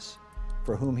Paris,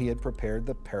 for whom he had prepared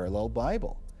the parallel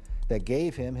Bible, that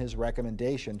gave him his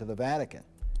recommendation to the Vatican.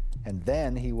 And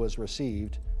then he was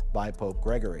received by Pope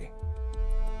Gregory.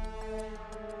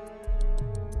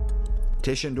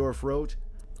 Tischendorf wrote,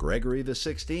 "Gregory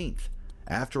XVI,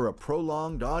 after a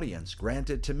prolonged audience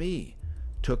granted to me,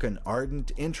 took an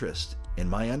ardent interest in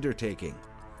my undertaking."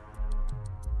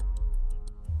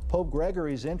 Pope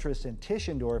Gregory's interest in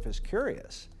Tischendorf is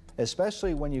curious,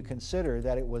 especially when you consider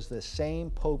that it was the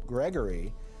same Pope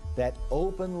Gregory that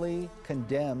openly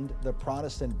condemned the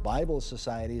Protestant Bible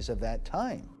societies of that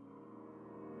time.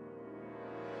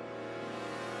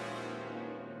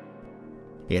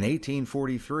 In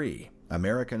 1843,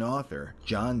 American author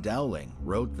John Dowling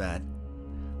wrote that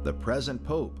the present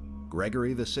Pope,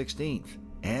 Gregory XVI,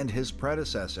 and his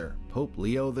predecessor, Pope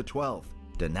Leo XII,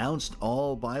 denounced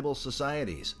all Bible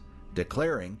societies,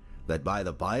 declaring that by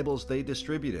the Bibles they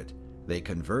distributed, they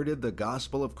converted the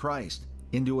gospel of Christ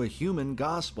into a human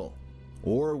gospel,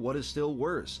 or what is still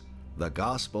worse, the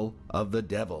gospel of the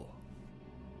devil.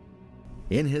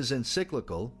 In his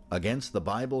encyclical against the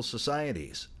Bible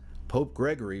societies, Pope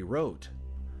Gregory wrote,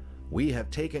 "We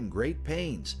have taken great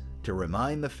pains to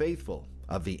remind the faithful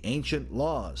of the ancient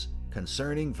laws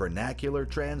concerning vernacular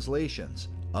translations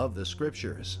of the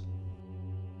Scriptures."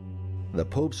 The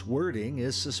Pope's wording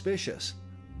is suspicious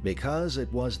because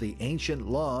it was the ancient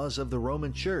laws of the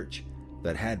Roman Church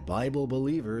that had Bible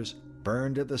believers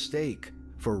burned at the stake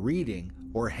for reading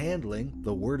or handling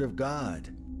the Word of God.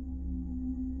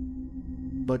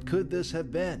 But could this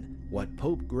have been what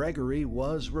Pope Gregory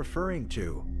was referring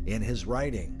to in his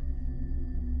writing?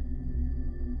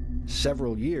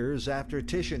 Several years after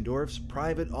Tischendorf's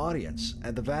private audience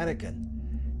at the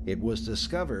Vatican, it was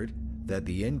discovered that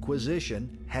the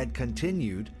Inquisition had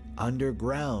continued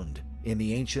underground in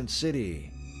the ancient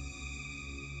city.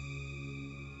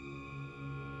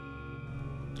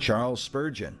 Charles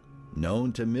Spurgeon,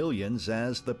 known to millions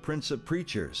as the Prince of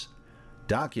Preachers,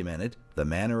 documented the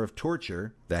manner of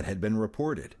torture that had been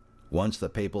reported once the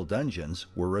papal dungeons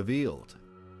were revealed.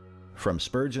 From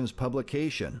Spurgeon's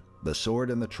publication, The Sword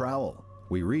and the Trowel,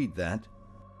 we read that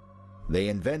they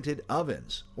invented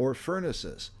ovens or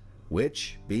furnaces,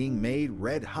 which, being made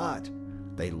red hot,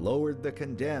 they lowered the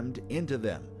condemned into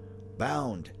them,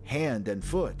 bound hand and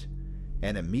foot,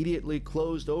 and immediately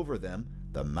closed over them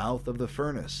the mouth of the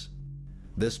furnace.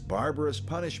 This barbarous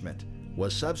punishment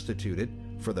was substituted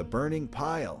for the burning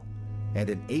pile, and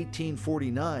in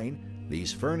 1849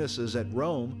 these furnaces at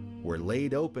Rome were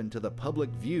laid open to the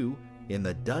public view in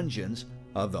the dungeons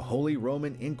of the Holy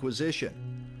Roman Inquisition,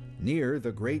 near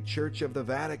the great Church of the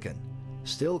Vatican,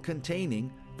 still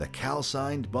containing the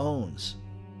calcined bones.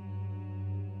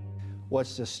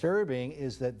 What's disturbing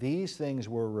is that these things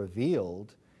were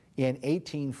revealed in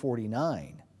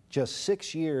 1849, just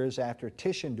 6 years after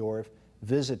Tischendorf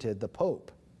visited the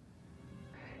Pope.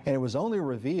 And it was only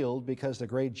revealed because the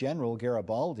great general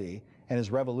Garibaldi and his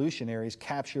revolutionaries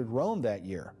captured Rome that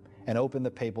year and opened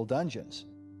the papal dungeons.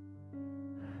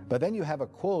 But then you have a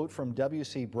quote from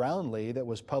W.C. Brownlee that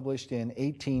was published in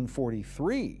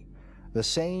 1843, the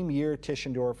same year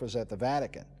Tischendorf was at the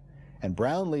Vatican. And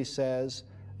Brownlee says,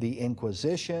 the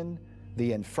Inquisition,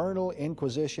 the infernal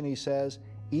Inquisition, he says,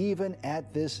 even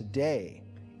at this day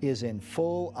is in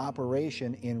full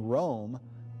operation in Rome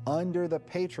under the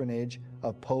patronage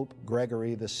of Pope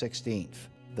Gregory XVI,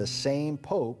 the same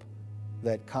pope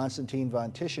that Constantine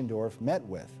von Tischendorf met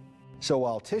with. So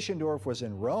while Tischendorf was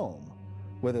in Rome,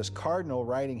 with his cardinal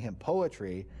writing him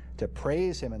poetry to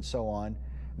praise him and so on,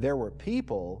 there were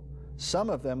people,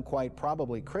 some of them quite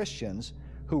probably Christians,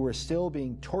 who were still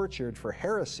being tortured for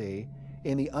heresy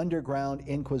in the underground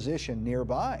Inquisition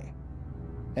nearby.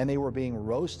 And they were being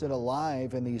roasted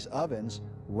alive in these ovens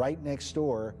right next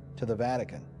door to the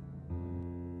Vatican.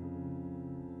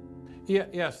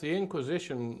 Yes, the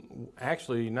Inquisition,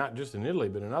 actually not just in Italy,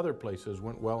 but in other places,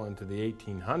 went well into the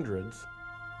 1800s.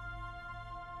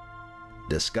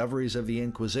 Discoveries of the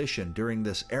Inquisition during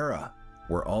this era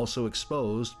were also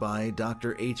exposed by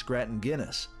Dr. H. Grattan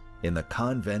Guinness in the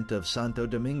convent of Santo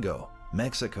Domingo,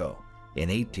 Mexico, in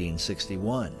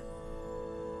 1861.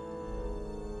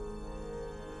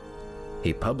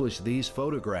 He published these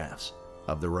photographs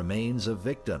of the remains of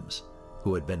victims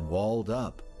who had been walled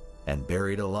up and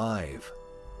buried alive.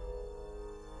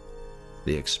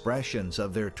 The expressions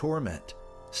of their torment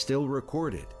still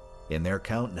recorded in their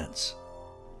countenance.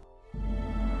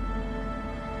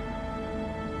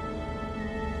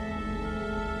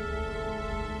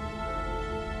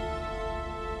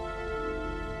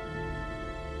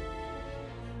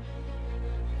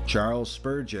 Charles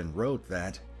Spurgeon wrote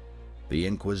that the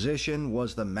Inquisition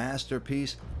was the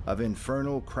masterpiece of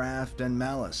infernal craft and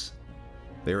malice.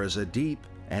 There is a deep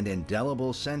and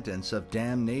indelible sentence of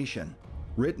damnation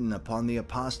written upon the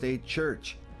apostate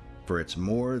church for its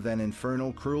more than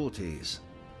infernal cruelties,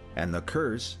 and the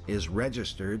curse is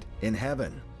registered in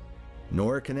heaven.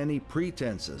 Nor can any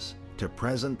pretenses to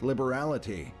present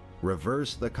liberality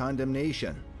reverse the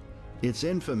condemnation. Its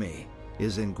infamy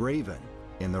is engraven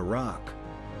in the rock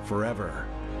forever.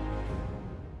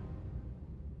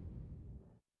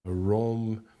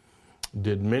 Rome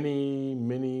did many,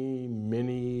 many,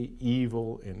 many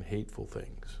evil and hateful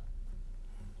things.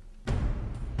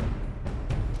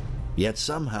 Yet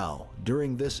somehow,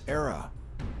 during this era,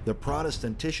 the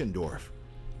Protestant Tischendorf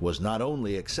was not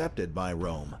only accepted by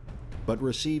Rome, but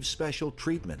received special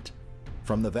treatment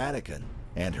from the Vatican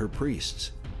and her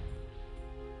priests.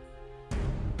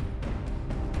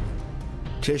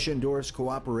 Tischendorf's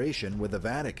cooperation with the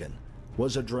Vatican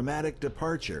was a dramatic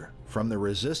departure from the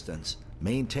resistance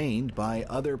maintained by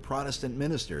other Protestant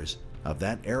ministers of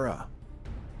that era.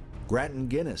 Grattan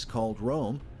Guinness called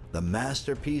Rome the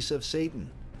masterpiece of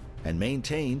Satan and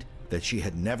maintained that she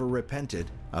had never repented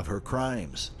of her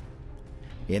crimes.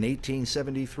 In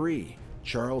 1873,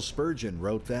 Charles Spurgeon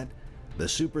wrote that the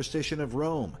superstition of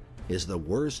Rome is the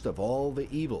worst of all the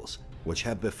evils which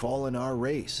have befallen our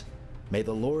race. May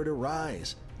the Lord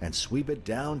arise and sweep it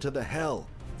down to the hell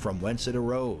from whence it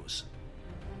arose.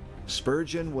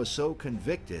 Spurgeon was so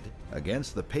convicted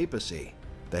against the papacy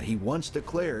that he once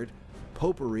declared,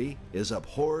 "Popery is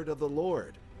abhorred of the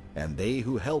Lord, and they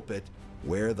who help it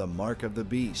wear the mark of the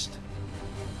beast."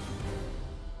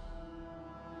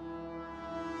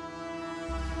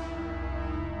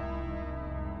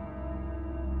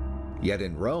 Yet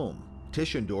in Rome,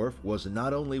 Tischendorf was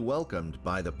not only welcomed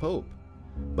by the Pope,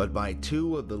 but by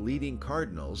two of the leading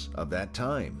cardinals of that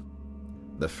time.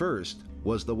 The first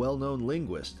was the well-known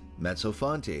linguist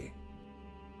Mezzofanti,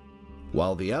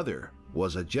 while the other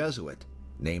was a Jesuit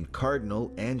named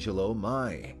Cardinal Angelo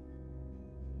Mai.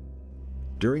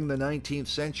 During the 19th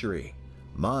century,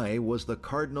 Mai was the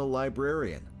cardinal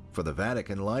librarian for the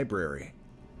Vatican Library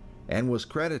and was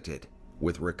credited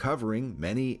with recovering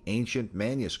many ancient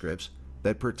manuscripts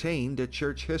that pertain to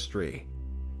church history.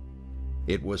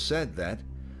 It was said that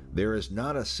there is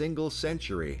not a single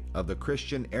century of the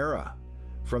Christian era,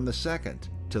 from the 2nd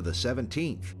to the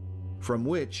 17th, from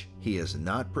which he has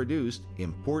not produced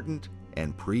important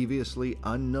and previously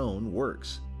unknown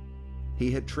works.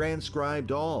 He had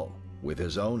transcribed all with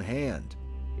his own hand,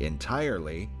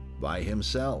 entirely by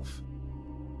himself.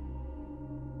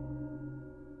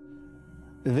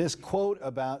 This quote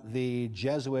about the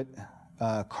Jesuit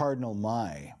Cardinal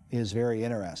Mai is very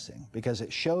interesting because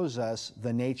it shows us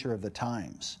the nature of the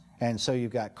times. And so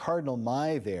you've got Cardinal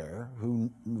Mai there, who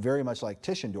very much like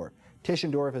Tischendorf.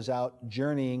 Tischendorf is out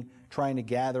journeying, trying to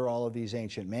gather all of these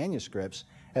ancient manuscripts.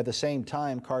 At the same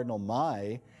time, Cardinal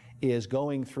Mai is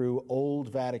going through old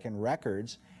Vatican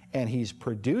records, and he's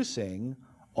producing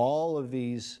all of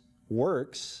these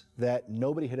works that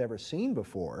nobody had ever seen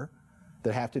before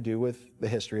that have to do with the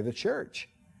history of the church.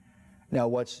 Now,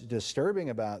 what's disturbing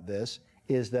about this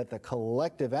is that the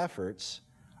collective efforts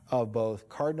of both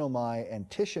Cardinal Mai and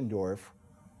Tischendorf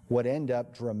would end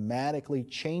up dramatically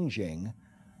changing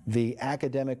the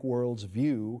academic world's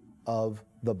view of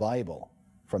the Bible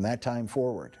from that time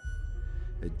forward.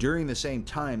 During the same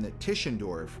time that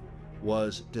Tischendorf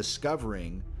was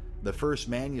discovering the first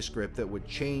manuscript that would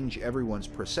change everyone's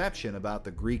perception about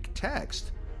the Greek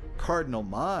text, Cardinal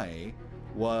Mai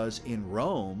was in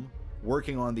Rome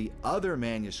working on the other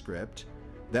manuscript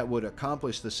that would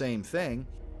accomplish the same thing,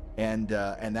 and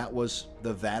that was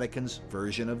the Vatican's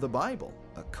version of the Bible,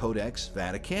 a Codex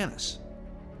Vaticanus,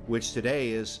 which today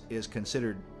is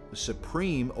considered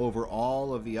supreme over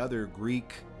all of the other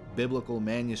Greek biblical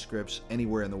manuscripts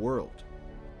anywhere in the world.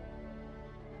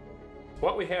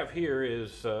 What we have here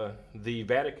is the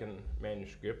Vatican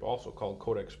manuscript, also called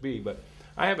Codex B, but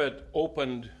I have it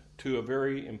opened to a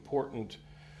very important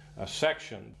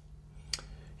section.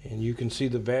 And you can see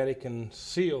the Vatican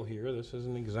seal here. This is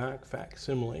an exact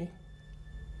facsimile.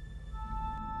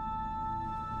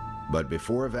 But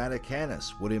before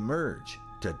Vaticanus would emerge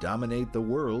to dominate the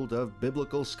world of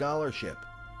biblical scholarship,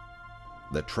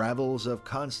 the travels of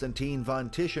Constantine von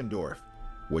Tischendorf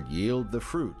would yield the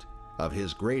fruit of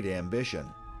his great ambition.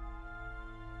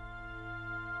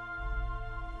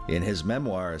 In his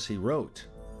memoirs he wrote,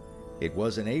 "It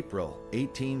was in April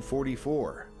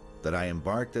 1844 that I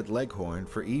embarked at Leghorn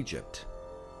for Egypt.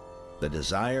 The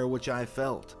desire which I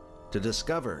felt to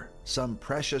discover some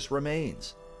precious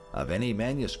remains of any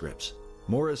manuscripts,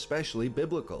 more especially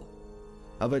biblical,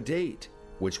 of a date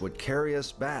which would carry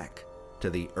us back to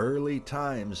the early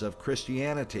times of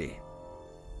Christianity,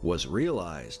 was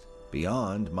realized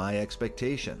beyond my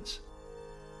expectations.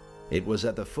 It was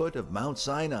at the foot of Mount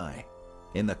Sinai,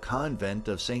 in the convent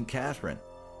of St. Catherine,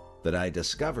 that I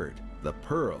discovered the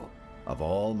pearl of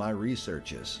all my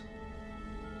researches."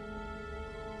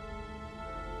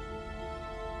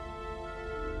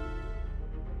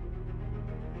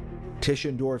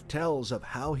 Tischendorf tells of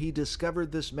how he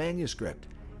discovered this manuscript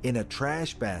in a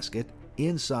trash basket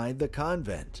inside the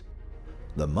convent.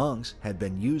 The monks had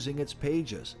been using its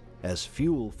pages as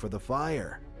fuel for the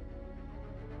fire.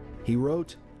 He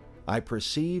wrote, "I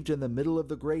perceived in the middle of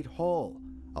the great hall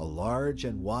a large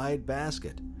and wide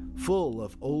basket full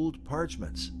of old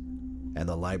parchments, and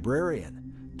the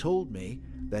librarian told me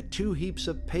that 2 heaps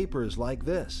of papers like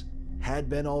this had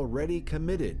been already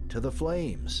committed to the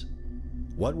flames.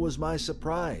 What was my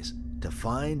surprise to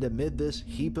find amid this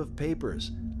heap of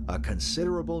papers a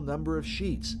considerable number of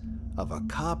sheets of a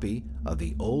copy of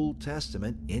the Old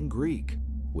Testament in Greek,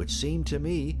 which seemed to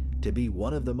me to be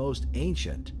one of the most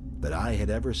ancient that I had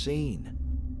ever seen."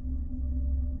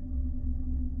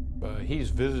 He's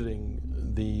visiting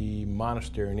the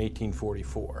monastery in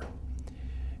 1844,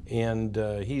 and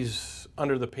he's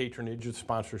under the patronage and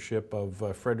sponsorship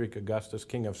of Frederick Augustus,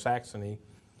 King of Saxony.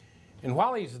 And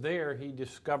while he's there, he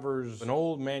discovers an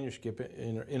old manuscript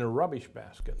in a rubbish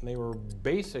basket, and they were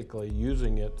basically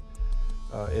using it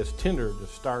as tinder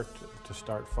to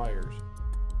start fires.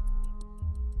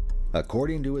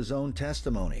 According to his own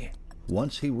testimony,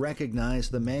 once he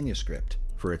recognized the manuscript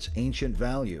for its ancient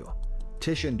value,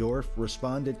 Tischendorf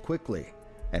responded quickly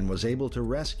and was able to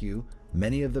rescue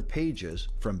many of the pages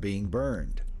from being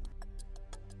burned.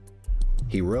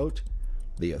 He wrote,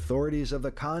 "The authorities of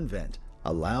the convent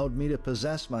allowed me to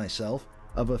possess myself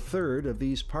of a third of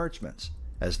these parchments,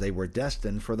 as they were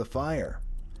destined for the fire,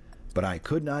 but I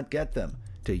could not get them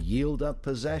to yield up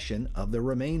possession of the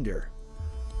remainder.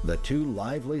 The too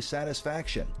lively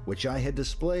satisfaction which I had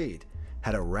displayed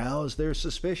had aroused their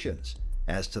suspicions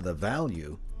as to the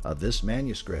value of this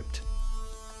manuscript."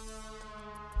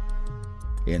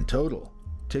 In total,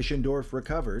 Tischendorf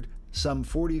recovered some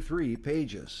 43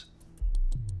 pages.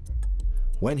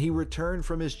 When he returned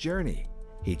from his journey,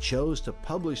 he chose to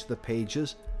publish the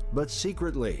pages, but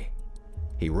secretly.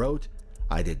 He wrote,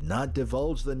 "I did not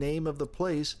divulge the name of the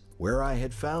place where I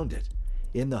had found it,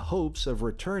 in the hopes of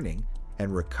returning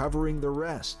and recovering the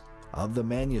rest of the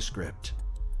manuscript."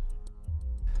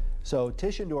 So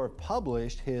Tischendorf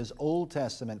published his Old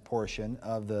Testament portion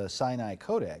of the Sinai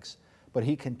Codex, but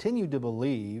he continued to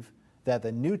believe that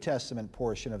the New Testament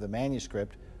portion of the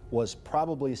manuscript was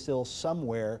probably still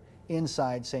somewhere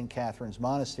inside St. Catherine's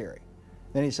Monastery.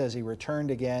 Then he says he returned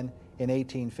again in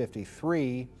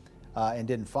 1853 and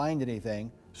didn't find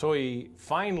anything. So he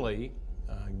finally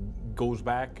goes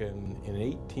back, and in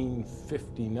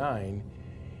 1859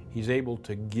 he's able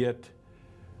to get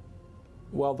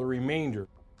Well, the remainder.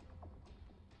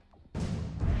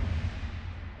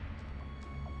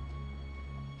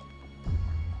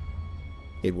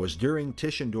 It was during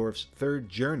Tischendorf's third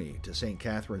journey to St.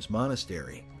 Catherine's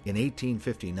Monastery in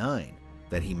 1859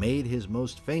 that he made his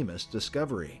most famous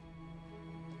discovery.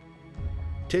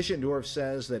 Tischendorf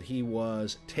says that he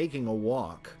was taking a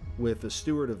walk with the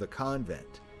steward of the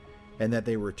convent and that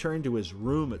they returned to his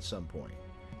room at some point.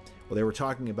 Well, they were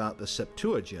talking about the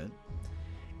Septuagint,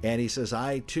 and he says,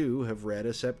 I too have read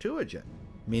a Septuagint,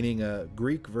 meaning a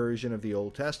Greek version of the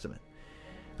Old Testament.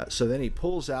 So then he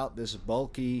pulls out this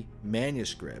bulky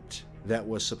manuscript that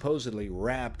was supposedly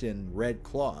wrapped in red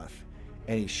cloth,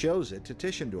 and he shows it to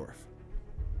Tischendorf.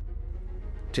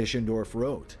 Tischendorf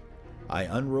wrote, I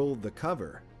unrolled the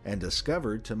cover and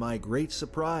discovered to my great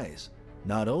surprise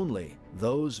not only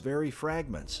those very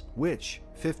fragments which,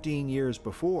 15 years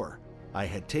before, I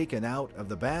had taken out of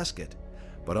the basket,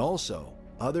 but also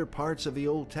other parts of the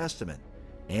Old Testament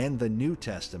and the New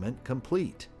Testament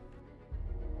complete.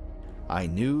 I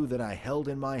knew that I held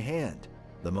in my hand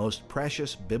the most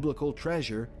precious biblical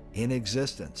treasure in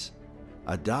existence,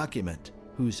 a document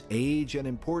whose age and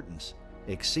importance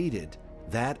exceeded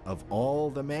that of all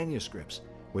the manuscripts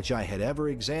which I had ever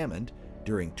examined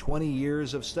during 20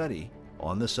 years of study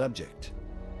on the subject.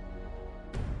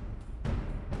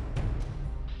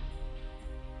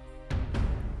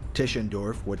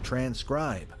 Tischendorf would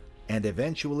transcribe and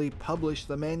eventually publish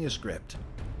the manuscript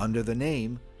under the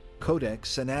name Codex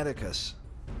Sinaiticus.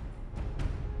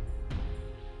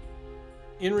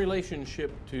 In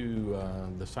relationship to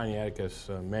the Sinaiticus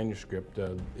manuscript,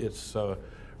 it's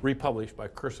republished by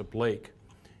Kirsup Lake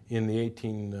in the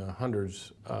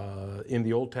 1800s. In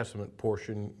the Old Testament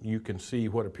portion, you can see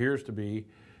what appears to be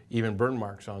even burn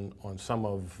marks on some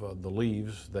of the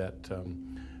leaves that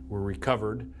were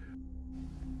recovered.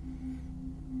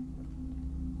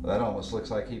 That almost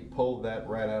looks like he pulled that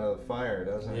right out of the fire,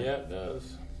 doesn't it? Yeah, it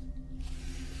does.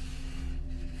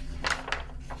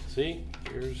 See,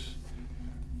 here's...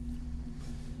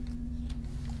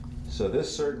 So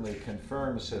this certainly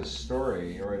confirms his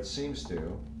story, or it seems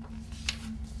to,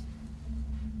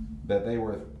 that they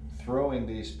were throwing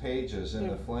these pages in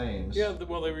the flames. Yeah,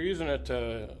 well, they were using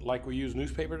it like we use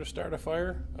newspaper to start a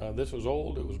fire. This was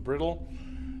old, it was brittle,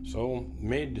 so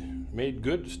made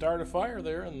good to start a fire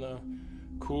there in the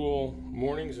cool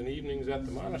mornings and evenings at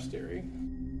the monastery.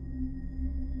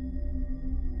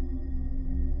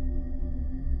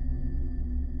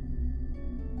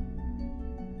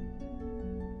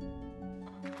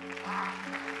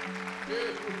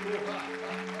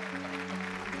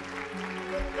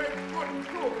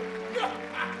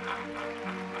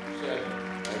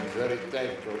 I'm very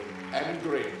thankful and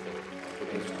grateful for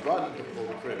this wonderful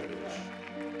privilege.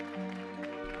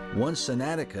 Once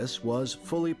Sinaiticus was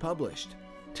fully published,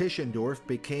 Tischendorf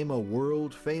became a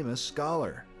world-famous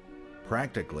scholar,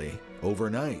 practically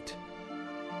overnight.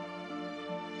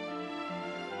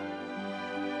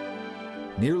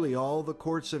 Nearly all the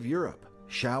courts of Europe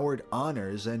showered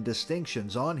honors and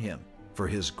distinctions on him for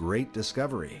his great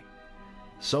discovery.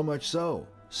 So much so,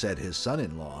 said his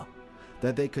son-in-law,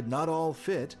 that they could not all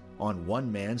fit on one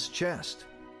man's chest.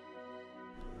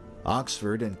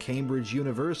 Oxford and Cambridge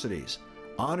universities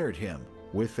honored him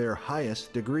with their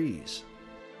highest degrees.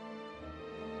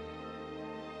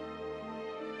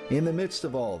 In the midst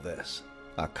of all this,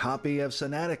 a copy of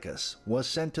Sinaiticus was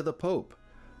sent to the Pope,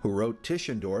 who wrote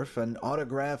Tischendorf an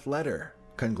autograph letter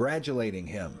congratulating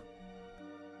him.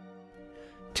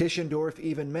 Tischendorf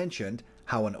even mentioned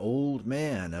how an old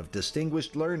man of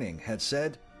distinguished learning had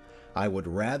said, I would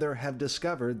rather have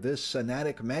discovered this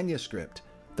Sinaitic manuscript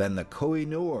than the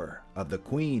Koh-i-Noor of the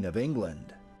Queen of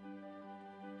England.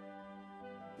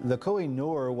 The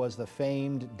Koh-i-Noor was the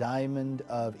famed diamond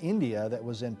of India that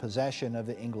was in possession of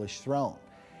the English throne.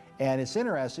 And it's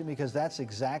interesting because that's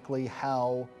exactly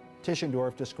how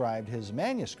Tischendorf described his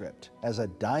manuscript, as a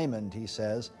diamond, he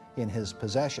says, in his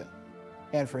possession.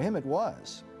 And for him it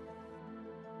was.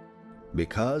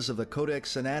 Because of the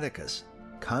Codex Sinaiticus,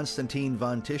 Constantine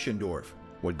von Tischendorf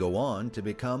would go on to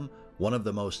become one of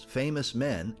the most famous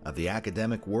men of the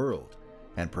academic world,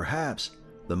 and perhaps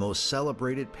the most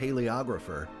celebrated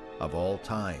paleographer of all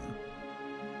time.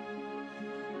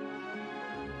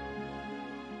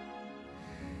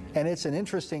 And it's an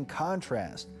interesting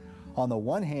contrast. On the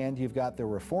one hand, you've got the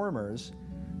reformers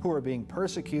who are being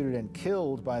persecuted and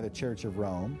killed by the Church of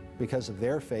Rome because of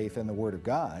their faith in the Word of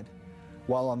God,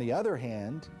 while on the other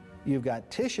hand, you've got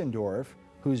Tischendorf,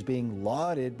 who's being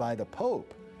lauded by the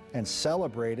Pope and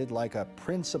celebrated like a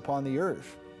prince upon the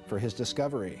earth for his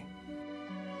discovery.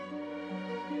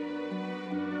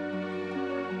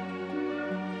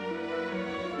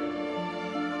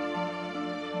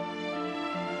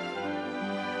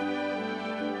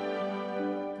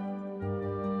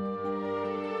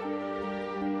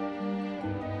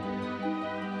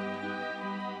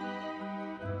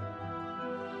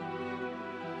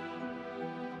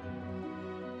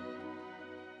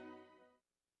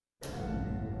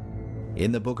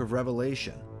 In the book of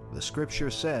Revelation, the scripture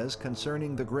says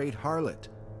concerning the great harlot,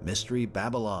 Mystery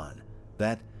Babylon,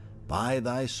 that by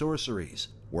thy sorceries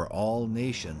were all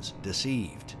nations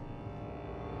deceived.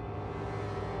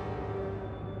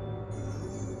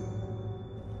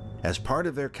 As part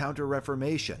of their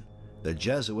Counter-Reformation, the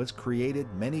Jesuits created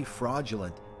many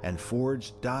fraudulent and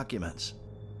forged documents.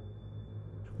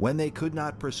 When they could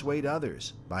not persuade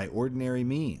others by ordinary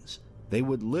means, they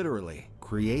would literally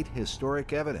create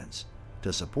historic evidence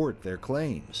to support their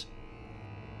claims.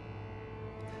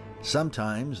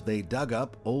 Sometimes they dug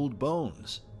up old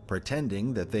bones,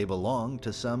 pretending that they belonged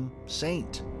to some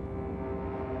saint.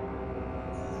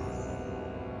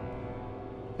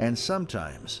 And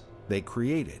sometimes they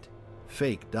created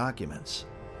fake documents.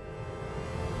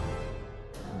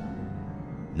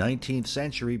 19th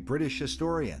century British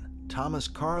historian Thomas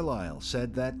Carlyle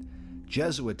said that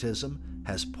Jesuitism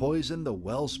has poisoned the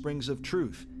wellsprings of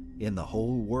truth in the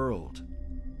whole world.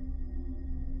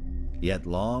 Yet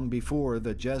long before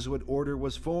the Jesuit order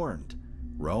was formed,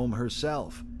 Rome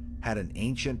herself had an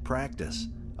ancient practice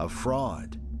of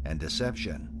fraud and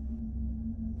deception.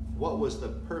 What was the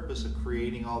purpose of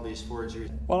creating all these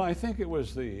forgeries? Well, I think it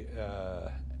was the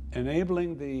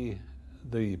enabling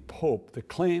the Pope, the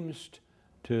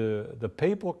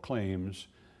papal claims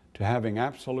to having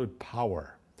absolute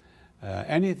power.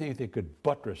 Anything that could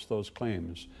buttress those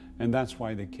claims, and that's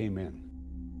why they came in.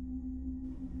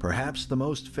 Perhaps the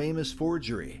most famous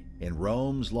forgery in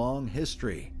Rome's long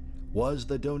history was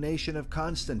the donation of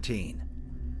Constantine,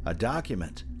 a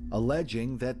document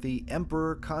alleging that the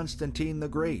Emperor Constantine the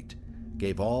Great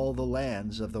gave all the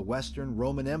lands of the Western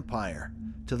Roman Empire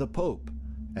to the Pope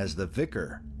as the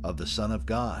vicar of the Son of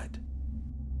God.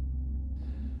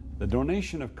 The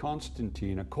donation of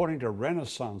Constantine, according to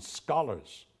Renaissance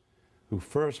scholars who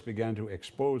first began to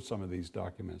expose some of these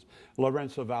documents,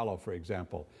 Lorenzo Vallo, for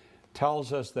example,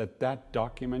 tells us that that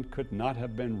document could not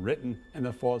have been written in the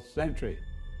 4th century.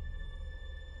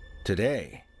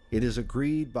 Today, it is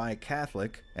agreed by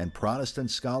Catholic and Protestant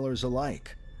scholars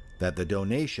alike that the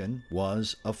donation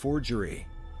was a forgery,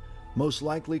 most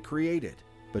likely created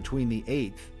between the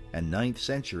 8th and 9th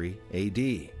century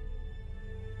AD.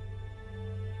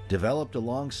 Developed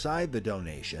alongside the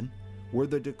donation were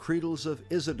the Decretals of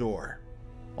Isidore,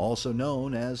 also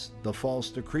known as the false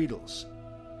decretals.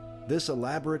 This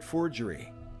elaborate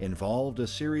forgery involved a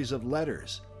series of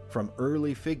letters from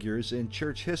early figures in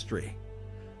church history,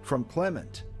 from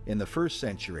Clement in the 1st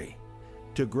century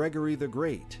to Gregory the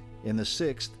Great in the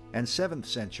 6th and 7th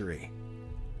century.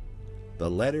 The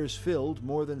letters filled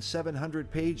more than 700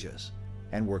 pages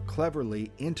and were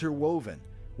cleverly interwoven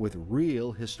with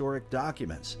real historic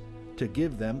documents to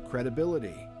give them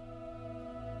credibility.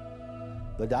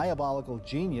 The diabolical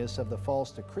genius of the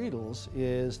false decretals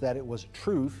is that it was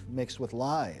truth mixed with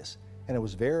lies, and it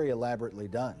was very elaborately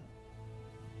done.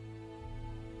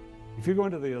 If you go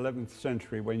into the 11th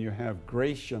century, when you have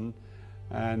Gratian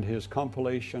and his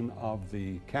compilation of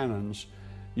the canons,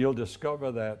 you'll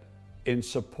discover that in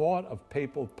support of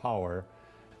papal power,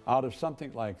 out of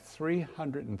something like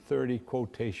 330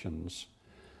 quotations,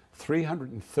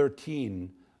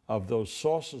 313 of those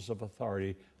sources of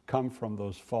authority come from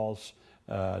those false,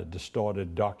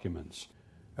 distorted documents.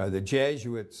 The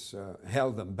Jesuits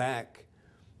held them back,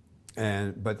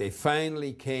 but they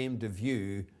finally came to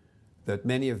view that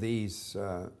many of these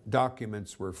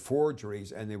documents were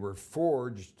forgeries, and they were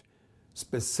forged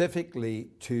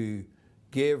specifically to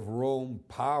give Rome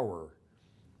power,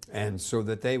 and so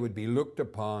that they would be looked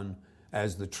upon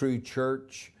as the true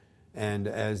church and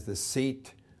as the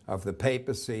seat of the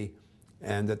papacy,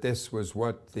 and that this was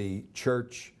what the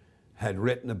church had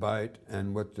written about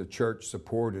and what the church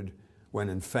supported, when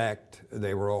in fact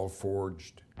they were all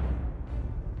forged.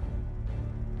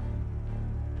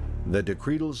 The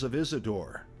Decretals of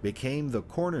Isidore became the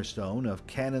cornerstone of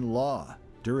canon law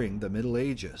during the Middle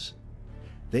Ages.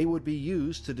 They would be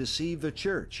used to deceive the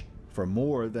church for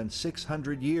more than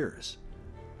 600 years,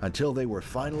 until they were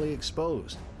finally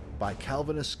exposed by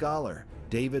Calvinist scholar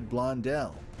David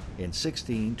Blondel in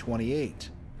 1628.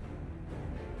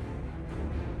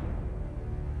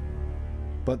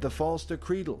 But the false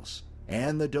decretals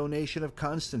and the donation of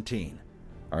Constantine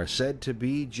are said to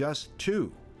be just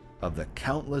two of the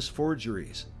countless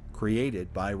forgeries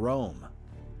created by Rome.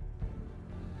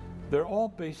 They're all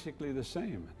basically the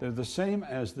same. They're the same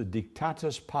as the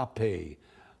Dictatus Papae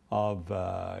of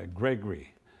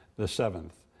Gregory the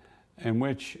Seventh, in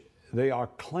which they are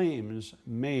claims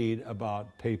made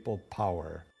about papal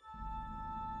power.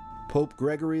 Pope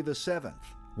Gregory the Seventh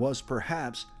was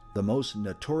perhaps the most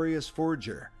notorious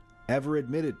forger ever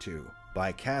admitted to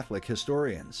by Catholic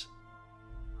historians.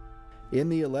 In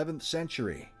the 11th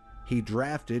century, he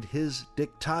drafted his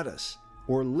dictatus,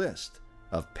 or list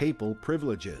of papal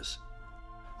privileges.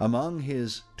 Among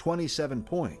his 27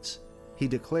 points, he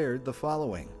declared the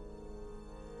following: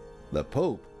 the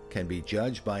Pope can be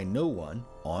judged by no one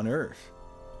on earth.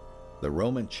 The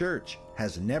Roman Church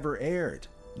has never erred,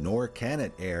 nor can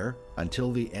it err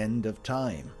until the end of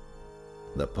time.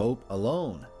 The Pope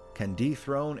alone can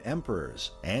dethrone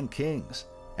emperors and kings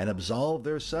and absolve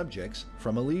their subjects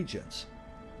from allegiance.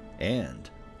 And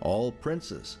all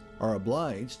princes are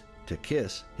obliged to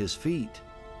kiss his feet.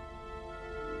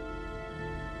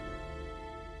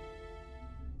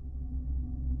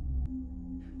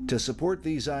 To support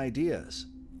these ideas,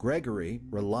 Gregory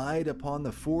relied upon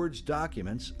the forged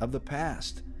documents of the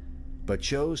past, but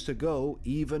chose to go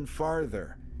even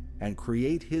farther and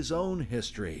create his own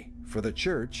history for the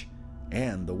Church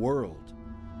and the world.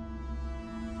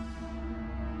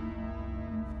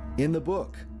 In the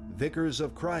book Vicars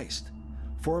of Christ,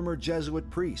 former Jesuit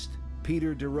priest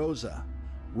Peter de Rosa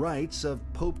writes of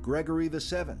Pope Gregory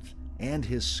VII and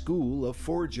his school of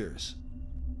forgers.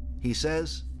 He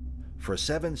says, "For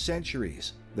 7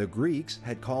 centuries, the Greeks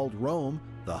had called Rome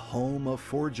the home of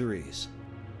forgeries.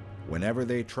 Whenever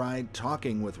they tried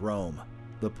talking with Rome,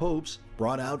 the popes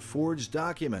brought out forged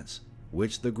documents,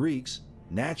 which the Greeks,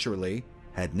 naturally,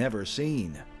 had never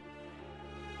seen."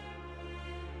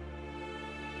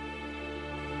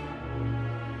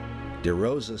 De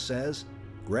Rosa says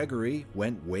Gregory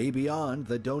went way beyond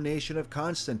the donation of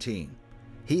Constantine.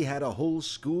 He had a whole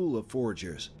school of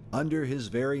forgers under his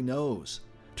very nose,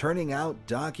 turning out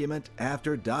document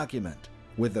after document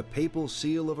with the papal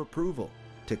seal of approval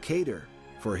to cater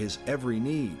for his every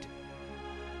need.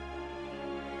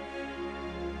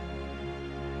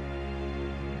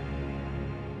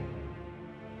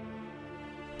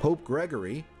 Pope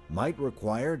Gregory might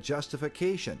require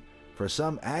justification for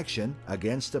some action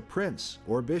against a prince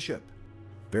or bishop.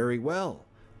 Very well,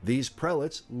 these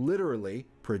prelates literally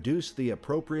produced the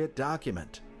appropriate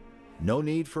document. No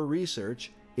need for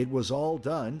research, it was all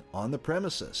done on the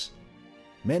premises.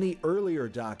 Many earlier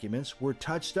documents were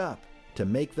touched up to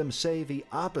make them say the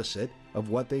opposite of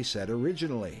what they said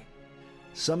originally.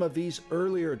 Some of these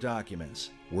earlier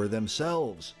documents were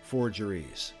themselves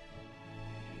forgeries.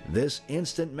 This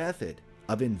instant method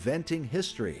of inventing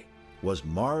history was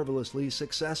marvelously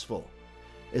successful,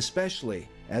 especially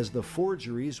as the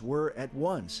forgeries were at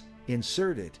once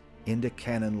inserted into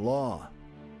canon law.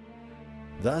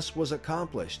 Thus was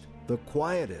accomplished the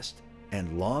quietest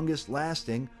and longest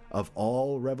lasting of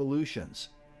all revolutions.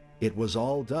 It was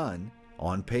all done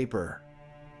on paper.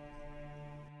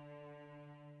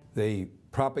 They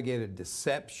propagated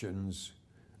deceptions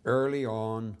early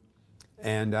on,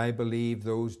 and I believe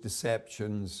those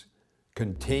deceptions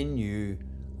continue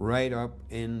right up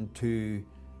into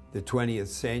the 20th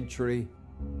century.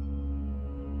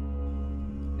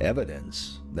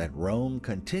 Evidence that Rome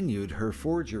continued her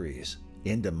forgeries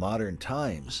into modern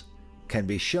times can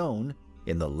be shown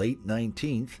in the late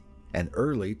 19th and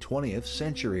early 20th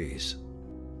centuries.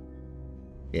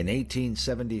 In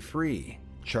 1873,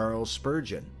 Charles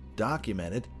Spurgeon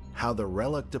documented how the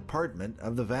relic department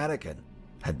of the Vatican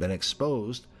had been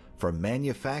exposed for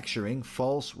manufacturing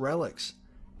false relics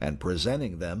and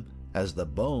presenting them as the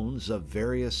bones of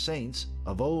various saints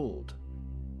of old.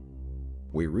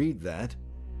 We read that,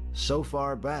 so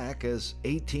far back as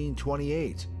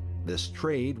 1828, this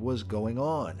trade was going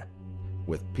on,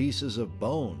 with pieces of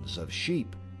bones of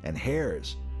sheep and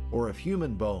hares, or of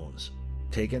human bones,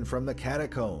 taken from the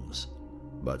catacombs,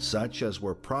 but such as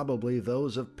were probably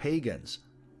those of pagans,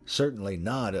 certainly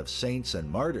not of saints and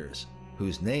martyrs,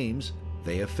 whose names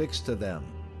they affixed to them.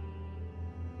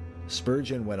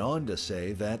 Spurgeon went on to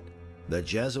say that the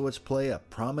Jesuits play a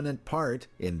prominent part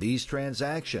in these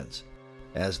transactions,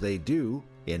 as they do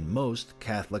in most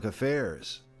Catholic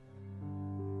affairs.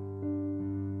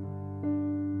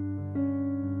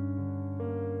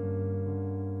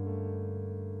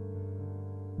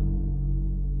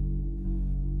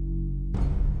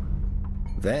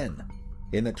 Then,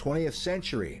 in the 20th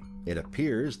century, it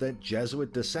appears that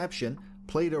Jesuit deception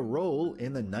played a role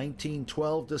in the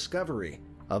 1912 discovery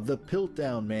of the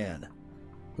Piltdown Man,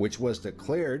 which was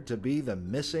declared to be the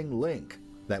missing link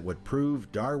that would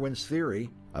prove Darwin's theory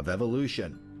of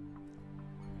evolution.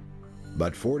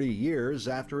 But 40 years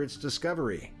after its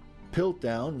discovery,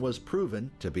 Piltdown was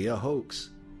proven to be a hoax.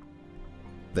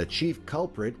 The chief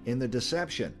culprit in the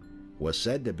deception was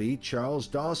said to be Charles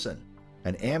Dawson,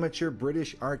 an amateur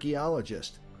British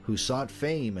archaeologist who sought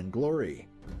fame and glory.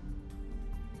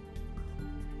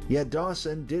 Yet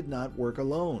Dawson did not work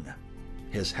alone.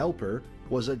 His helper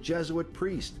was a Jesuit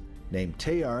priest named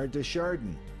Teilhard de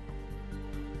Chardin.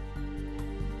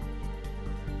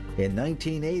 In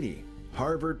 1980,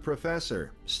 Harvard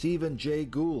professor Stephen Jay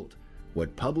Gould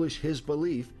would publish his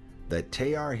belief that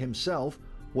Teilhard himself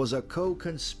was a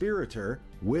co-conspirator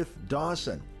with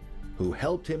Dawson, who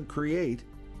helped him create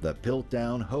the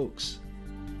Piltdown hoax.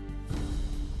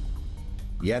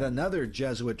 Yet another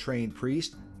Jesuit-trained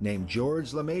priest named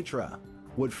Georges Lemaitre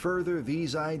would further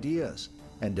these ideas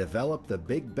and develop the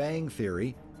Big Bang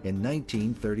Theory in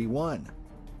 1931.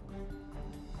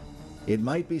 It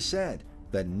might be said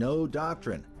that no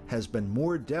doctrine has been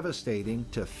more devastating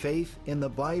to faith in the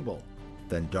Bible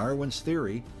than Darwin's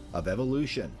theory of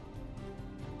evolution.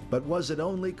 But was it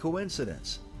only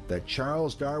coincidence that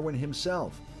Charles Darwin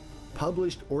himself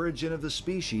published Origin of the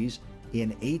Species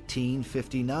in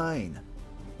 1859,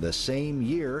 the same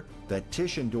year that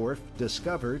Tischendorf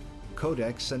discovered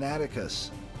Codex Sinaiticus?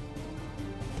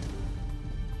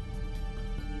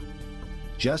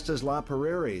 Just as La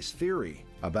Pereire's theory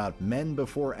about men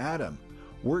before Adam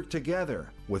worked together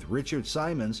with Richard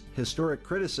Simon's historic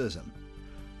criticism,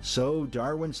 so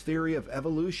Darwin's theory of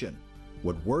evolution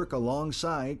would work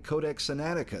alongside Codex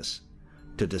Sinaiticus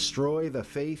to destroy the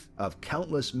faith of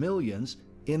countless millions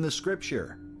in the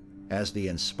Scripture as the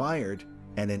inspired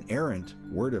and inerrant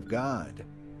Word of God.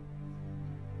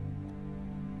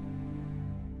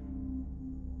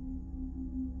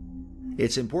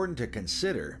 It's important to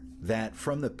consider that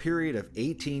from the period of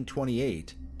 1828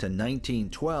 to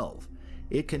 1912,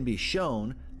 it can be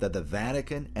shown that the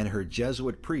Vatican and her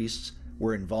Jesuit priests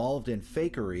were involved in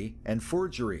fakery and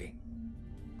forgery.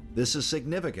 This is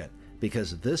significant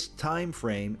because this time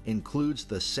frame includes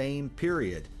the same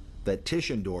period that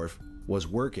Tischendorf was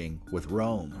working with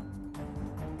Rome.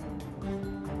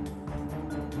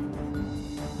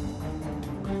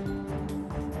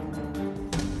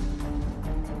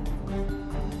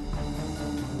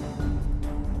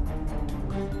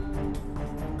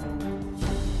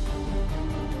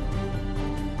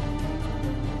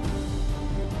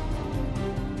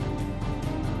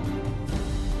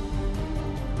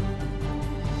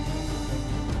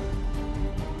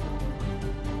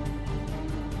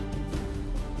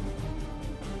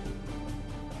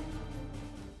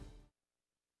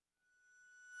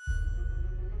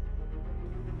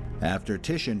 After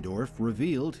Tischendorf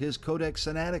revealed his Codex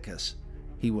Sinaiticus,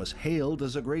 he was hailed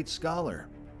as a great scholar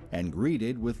and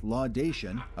greeted with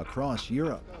laudation across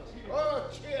Europe. Oh,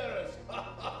 cheers!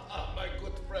 My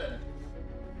good friend.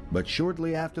 But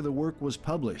shortly after the work was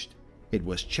published, it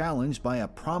was challenged by a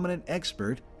prominent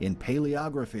expert in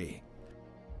paleography.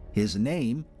 His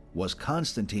name was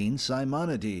Constantine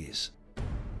Simonides.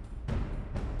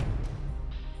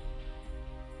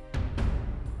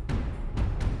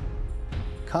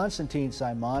 Constantine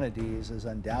Simonides is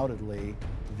undoubtedly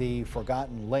the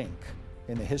forgotten link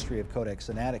in the history of Codex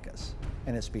Sinaiticus,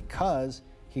 and it's because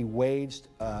he waged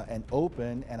an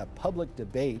open and a public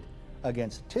debate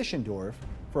against Tischendorf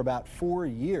for about 4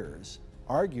 years,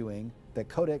 arguing that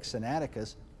Codex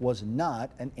Sinaiticus was not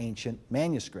an ancient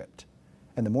manuscript.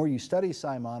 And the more you study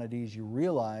Simonides, you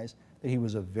realize that he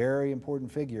was a very important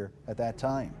figure at that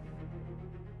time.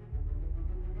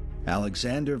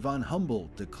 Alexander von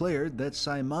Humboldt declared that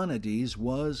Simonides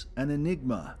was an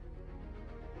enigma.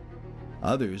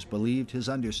 Others believed his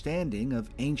understanding of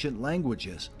ancient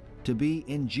languages to be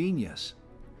ingenious.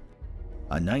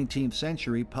 A 19th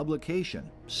century publication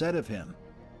said of him,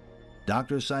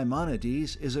 "Dr.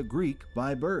 Simonides is a Greek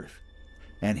by birth,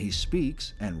 and he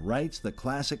speaks and writes the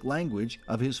classic language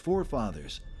of his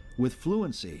forefathers with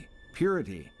fluency,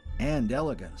 purity, and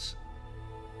elegance."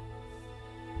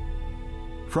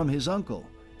 From his uncle,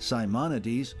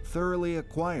 Simonides thoroughly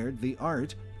acquired the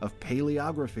art of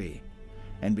paleography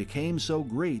and became so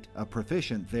great a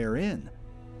proficient therein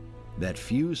that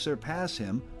few surpass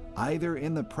him either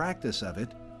in the practice of it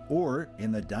or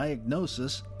in the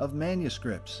diagnosis of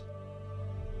manuscripts.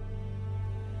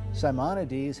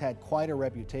 Simonides had quite a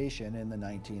reputation in the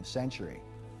 19th century.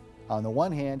 On the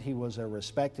one hand, he was a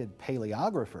respected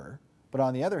paleographer, but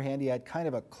on the other hand, he had kind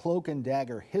of a cloak and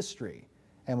dagger history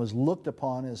and was looked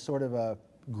upon as sort of a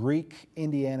Greek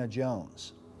Indiana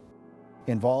Jones,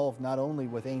 involved not only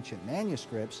with ancient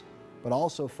manuscripts, but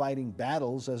also fighting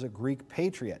battles as a Greek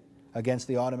patriot against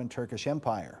the Ottoman Turkish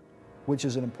Empire, which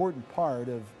is an important part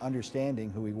of understanding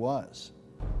who he was.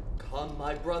 Come,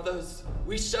 my brothers,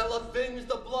 we shall avenge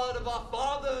the blood of our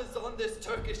fathers on this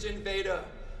Turkish invader.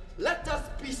 Let us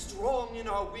be strong in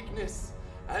our weakness,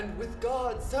 and with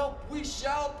God's help we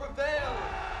shall prevail.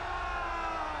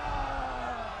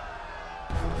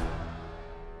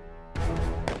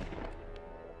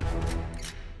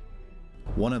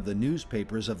 One of the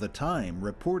newspapers of the time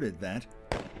reported that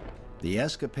The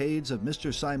escapades of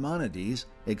Mr. Simonides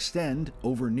extend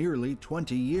over nearly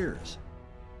 20 years.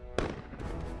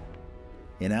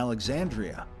 In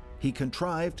Alexandria, he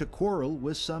contrived to quarrel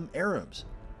with some Arabs,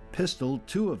 pistoled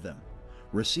 2 of them,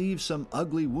 received some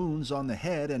ugly wounds on the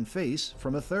head and face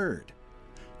from a third.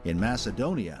 In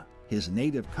Macedonia, his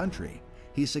native country,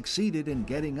 he succeeded in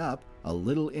getting up a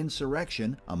little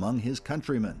insurrection among his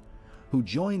countrymen, who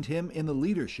joined him in the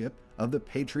leadership of the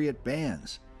patriot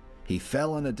bands. He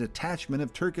fell on a detachment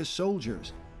of Turkish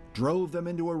soldiers, drove them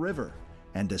into a river,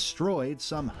 and destroyed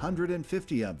some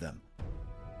 150 of them.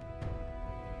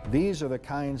 These are the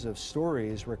kinds of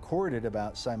stories recorded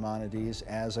about Simonides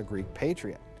as a Greek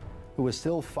patriot, who was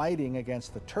still fighting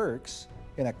against the Turks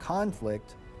in a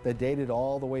conflict that dated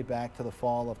all the way back to the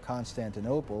fall of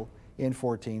Constantinople in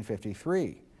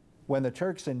 1453, when the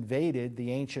Turks invaded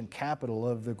the ancient capital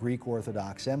of the Greek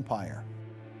Orthodox Empire.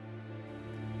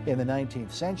 In the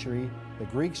 19th century, the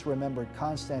Greeks remembered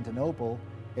Constantinople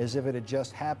as if it had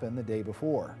just happened the day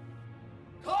before.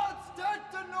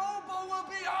 Constantinople will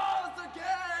be ours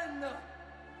again!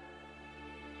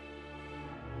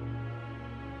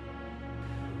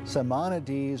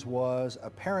 Simonides was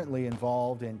apparently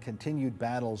involved in continued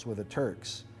battles with the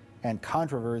Turks and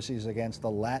controversies against the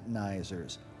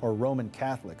Latinizers, or Roman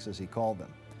Catholics as he called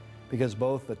them, because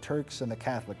both the Turks and the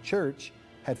Catholic Church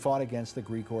had fought against the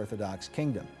Greek Orthodox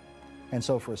kingdom. And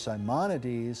so for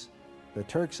Simonides, the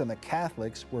Turks and the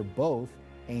Catholics were both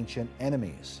ancient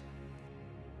enemies.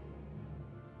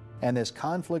 And this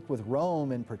conflict with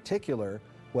Rome in particular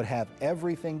would have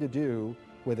everything to do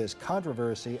with his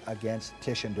controversy against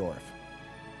Tischendorf.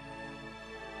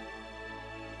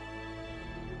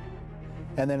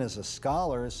 And then as a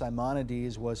scholar,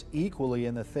 Simonides was equally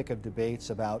in the thick of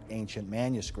debates about ancient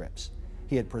manuscripts.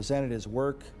 He had presented his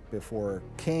work before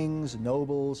kings,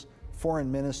 nobles,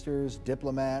 foreign ministers,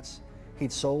 diplomats.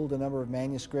 He'd sold a number of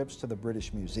manuscripts to the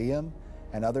British Museum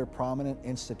and other prominent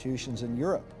institutions in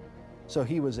Europe. So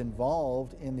he was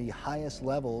involved in the highest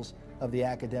levels of the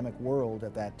academic world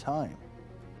at that time.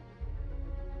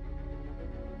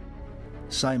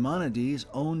 Simonides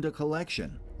owned a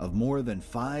collection of more than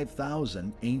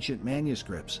 5,000 ancient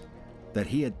manuscripts that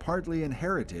he had partly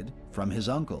inherited from his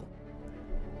uncle.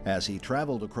 As he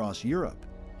traveled across Europe,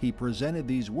 he presented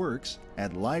these works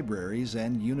at libraries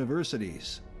and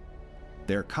universities.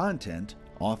 Their content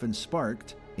often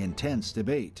sparked intense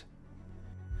debate.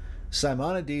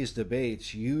 Simonides'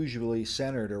 debates usually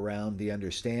centered around the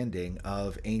understanding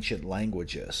of ancient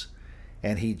languages,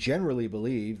 and he generally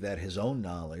believed that his own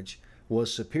knowledge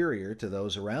was superior to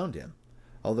those around him,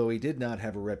 although he did not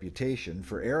have a reputation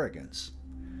for arrogance.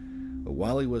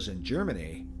 While he was in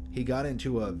Germany, he got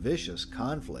into a vicious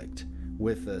conflict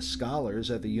with the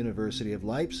scholars at the University of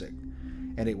Leipzig,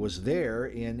 and it was there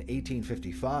in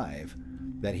 1855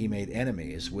 that he made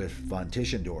enemies with von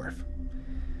Tischendorf.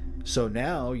 So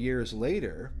now, years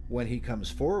later, when he comes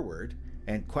forward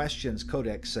and questions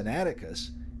Codex Sinaiticus,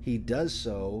 he does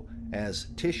so as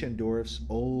Tischendorf's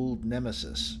old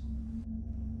nemesis.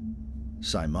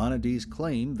 Simonides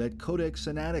claimed that Codex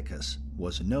Sinaiticus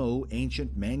was no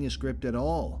ancient manuscript at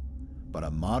all, but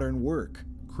a modern work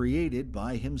created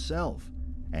by himself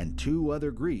and 2 other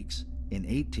Greeks in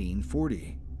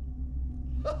 1840.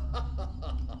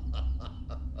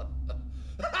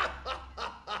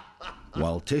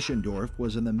 While Tischendorf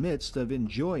was in the midst of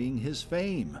enjoying his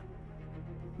fame,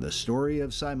 the story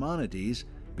of Simonides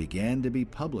began to be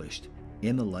published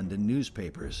in the London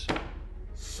newspapers.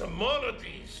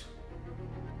 Simonides!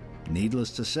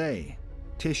 Needless to say,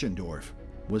 Tischendorf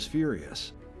was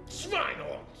furious.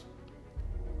 Schweinhund!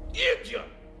 Idiot!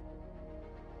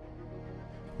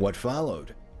 What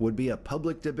followed would be a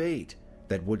public debate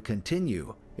that would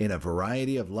continue in a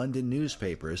variety of London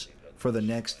newspapers for the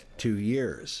next 2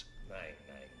 years.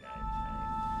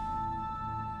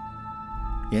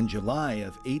 In July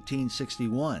of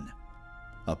 1861,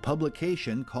 a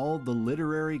publication called the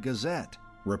Literary Gazette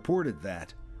reported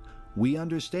that, "We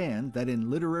understand that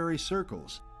in literary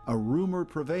circles a rumor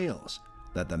prevails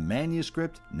that the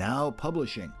manuscript now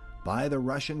publishing by the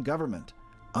Russian government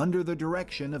under the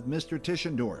direction of Mr.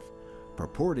 Tischendorf,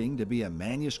 purporting to be a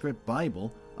manuscript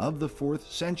Bible of the 4th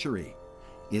century,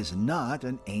 is not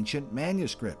an ancient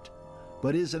manuscript,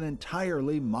 but is an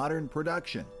entirely modern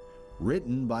production,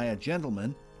 written by a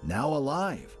gentleman now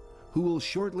alive, who will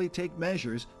shortly take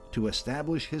measures to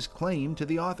establish his claim to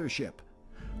the authorship.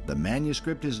 The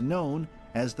manuscript is known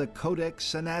as the Codex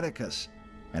Sinaiticus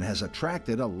and has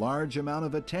attracted a large amount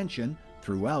of attention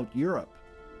throughout Europe.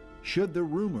 Should the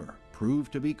rumor prove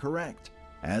to be correct,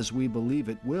 as we believe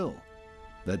it will,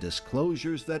 the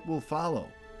disclosures that will follow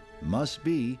must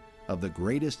be of the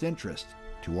greatest interest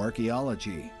to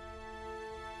archaeology.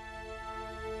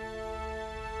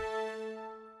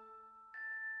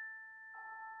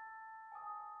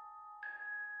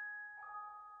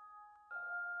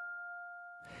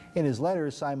 In his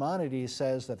letters, Simonides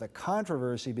says that the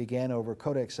controversy began over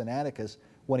Codex Sinaiticus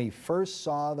when he first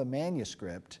saw the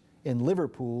manuscript in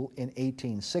Liverpool in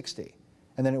 1860.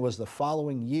 And then it was the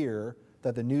following year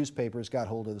that the newspapers got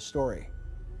hold of the story.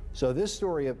 So this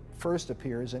story first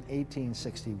appears in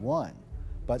 1861,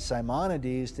 but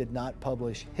Simonides did not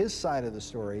publish his side of the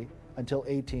story until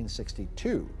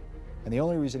 1862. And the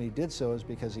only reason he did so is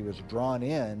because he was drawn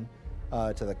in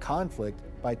to the conflict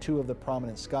by two of the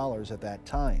prominent scholars at that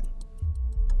time.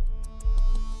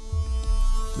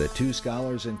 The two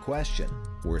scholars in question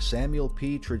were Samuel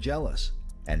P. Tregelles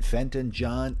and Fenton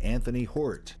John Anthony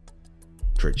Hort.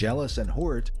 Tregelles and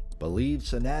Hort believed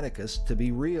Sinaiticus to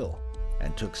be real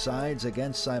and took sides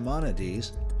against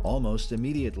Simonides almost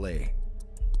immediately.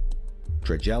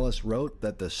 Tregelles wrote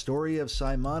that the story of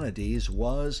Simonides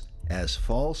was as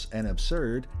false and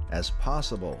absurd as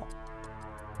possible.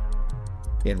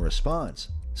 In response,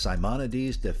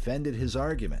 Simonides defended his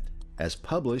argument as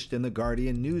published in the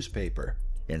Guardian newspaper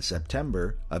in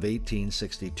September of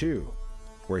 1862,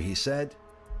 where he said,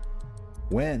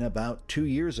 "When about 2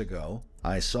 years ago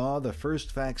I saw the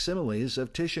first facsimiles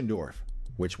of Tischendorf,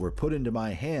 which were put into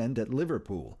my hand at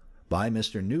Liverpool by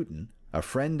Mr. Newton, a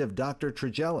friend of Dr.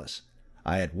 Tregelles,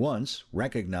 I at once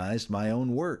recognized my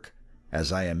own work,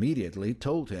 as I immediately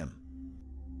told him."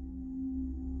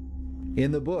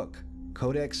 In the book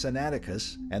Codex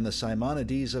Sinaiticus and the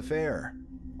Simonides Affair,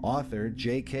 author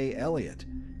J.K. Elliott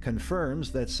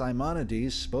confirms that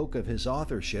Simonides spoke of his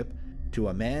authorship to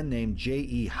a man named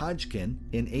J.E. Hodgkin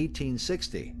in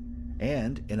 1860,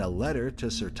 and in a letter to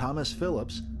Sir Thomas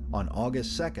Phillips on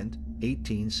August 2,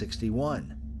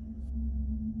 1861.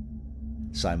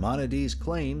 Simonides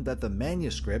claimed that the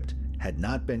manuscript had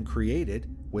not been created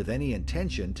with any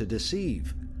intention to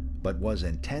deceive, but was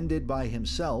intended by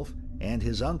himself and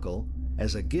his uncle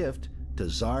as a gift to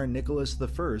Tsar Nicholas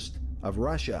I of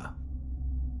Russia.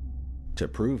 To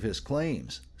prove his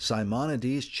claims,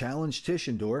 Simonides challenged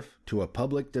Tischendorf to a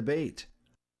public debate.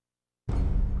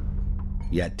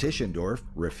 Yet Tischendorf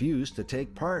refused to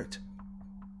take part.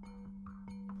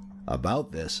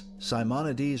 About this,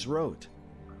 Simonides wrote,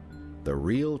 "The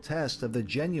real test of the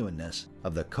genuineness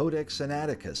of the Codex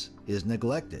Sinaiticus is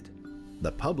neglected.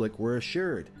 The public were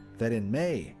assured that in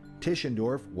May,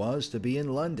 Tischendorf was to be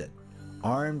in London,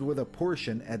 armed with a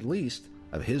portion at least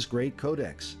of his great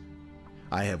codex.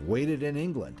 I have waited in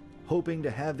England, hoping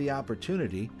to have the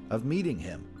opportunity of meeting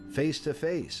him face to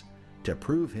face to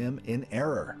prove him in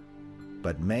error.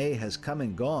 But May has come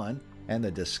and gone, and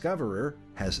the discoverer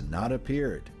has not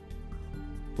appeared.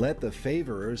 Let the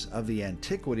favorers of the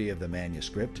antiquity of the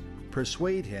manuscript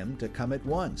persuade him to come at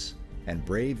once and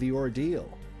brave the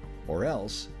ordeal, or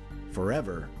else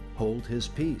forever hold his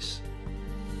peace."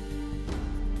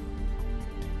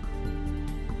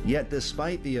 Yet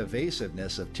despite the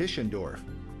evasiveness of Tischendorf,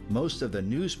 most of the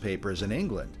newspapers in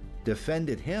England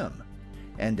defended him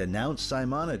and denounced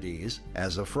Simonides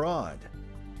as a fraud.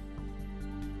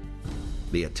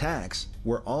 The attacks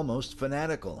were almost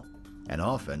fanatical and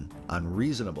often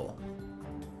unreasonable.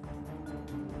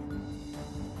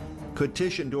 Could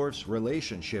Tischendorf's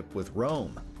relationship with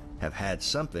Rome have had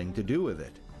something to do with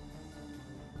it?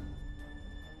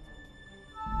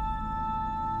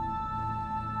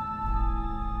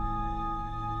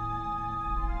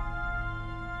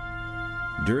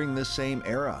 During this same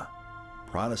era,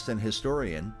 Protestant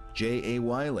historian J.A.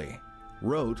 Wiley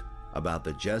wrote about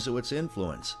the Jesuits'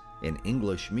 influence in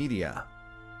English media.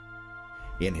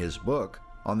 In his book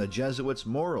on the Jesuits'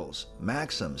 morals,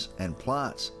 maxims, and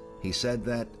plots, he said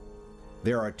that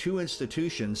there are two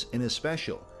institutions in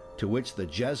especial to which the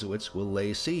Jesuits will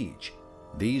lay siege.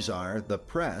 These are the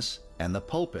press and the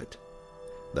pulpit.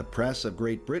 The press of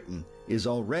Great Britain is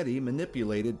already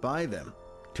manipulated by them,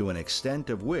 to an extent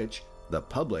of which the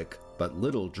public but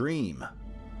little dream.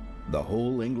 The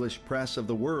whole English press of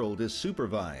the world is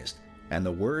supervised, and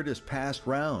the word is passed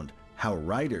round how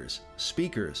writers,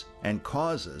 speakers, and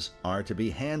causes are to be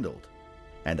handled,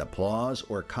 and applause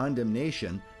or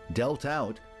condemnation dealt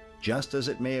out just as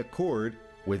it may accord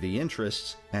with the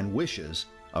interests and wishes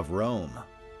of Rome.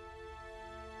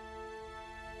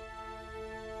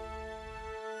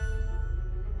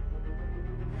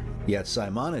 Yet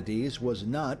Simonides was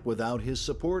not without his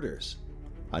supporters.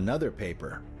 Another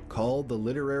paper, called the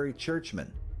Literary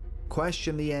Churchman,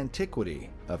 questioned the antiquity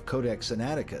of Codex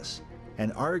Sinaiticus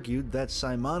and argued that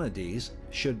Simonides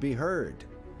should be heard.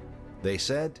 They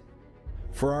said,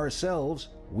 "For ourselves,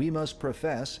 we must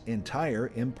profess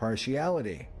entire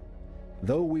impartiality.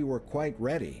 Though we were quite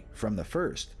ready, from the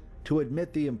first, to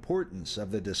admit the importance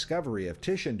of the discovery of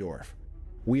Tischendorf,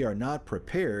 we are not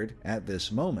prepared at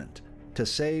this moment to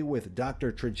say with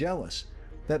Dr. Tregelles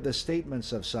that the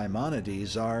statements of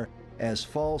Simonides are as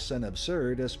false and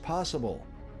absurd as possible.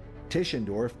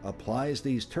 Tischendorf applies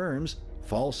these terms,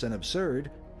 false and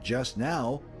absurd, just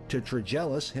now to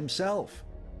Tregelles himself.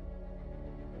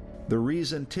 The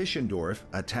reason Tischendorf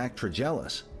attacked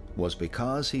Tregelles was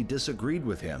because he disagreed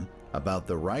with him about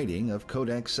the writing of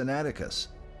Codex Sinaiticus.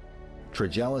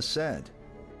 Tregelles said,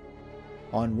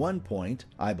 "On one point,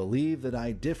 I believe that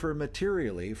I differ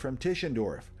materially from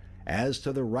Tischendorf as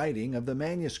to the writing of the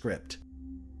manuscript.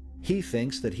 He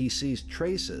thinks that he sees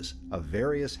traces of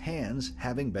various hands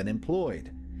having been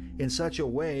employed in such a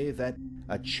way that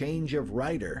a change of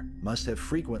writer must have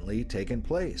frequently taken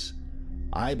place.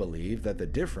 I believe that the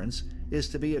difference is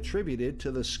to be attributed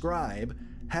to the scribe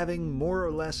having more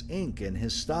or less ink in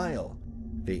his style,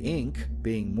 the ink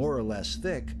being more or less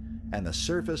thick and the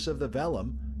surface of the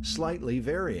vellum slightly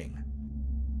varying."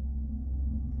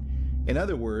 In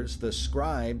other words, the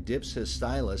scribe dips his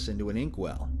stylus into an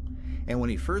inkwell, and when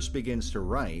he first begins to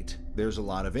write, there's a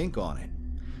lot of ink on it.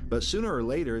 But sooner or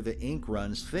later, the ink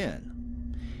runs thin.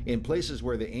 In places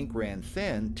where the ink ran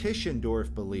thin,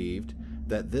 Tischendorf believed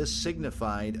that this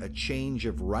signified a change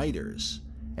of writers,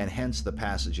 and hence the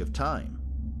passage of time.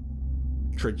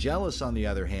 Tregelles, on the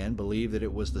other hand, believed that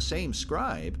it was the same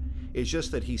scribe, it's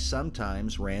just that he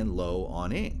sometimes ran low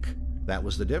on ink. That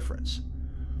was the difference.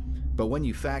 But when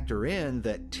you factor in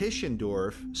that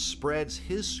Tischendorf spreads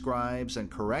his scribes and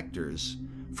correctors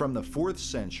from the 4th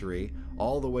century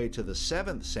all the way to the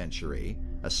 7th century,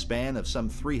 a span of some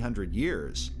 300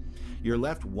 years, you're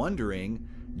left wondering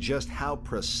just how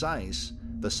precise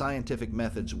the scientific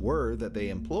methods were that they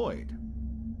employed.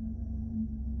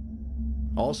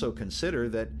 Also consider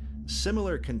that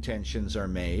similar contentions are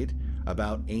made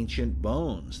about ancient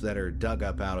bones that are dug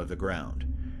up out of the ground,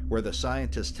 where the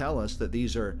scientists tell us that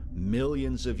these are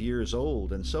millions of years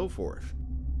old and so forth.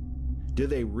 Do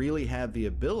they really have the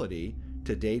ability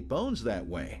to date bones that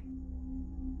way?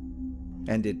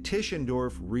 And did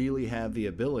Tischendorf really have the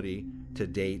ability to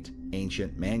date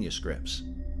ancient manuscripts?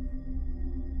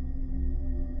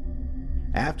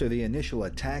 After the initial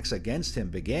attacks against him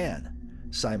began,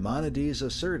 Simonides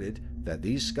asserted that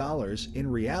these scholars in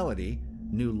reality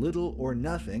knew little or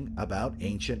nothing about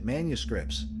ancient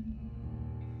manuscripts.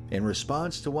 In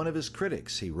response to one of his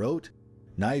critics, he wrote,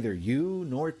 "Neither you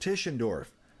nor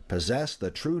Tischendorf possess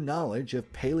the true knowledge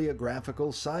of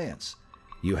paleographical science.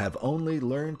 You have only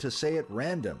learned to say at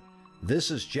random,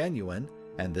 'This is genuine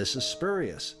and this is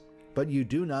spurious,' but you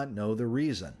do not know the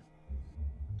reason."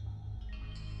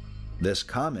 This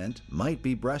comment might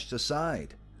be brushed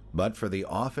aside, but for the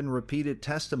often repeated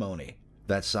testimony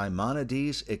that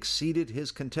Simonides exceeded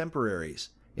his contemporaries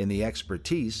in the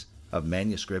expertise of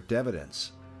manuscript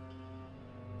evidence.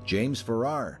 James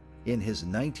Farrar, in his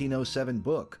 1907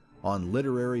 book on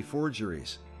literary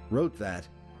forgeries, wrote that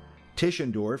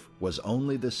Tischendorf was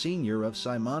only the senior of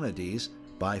Simonides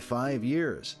by 5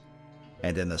 years,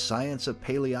 and in the science of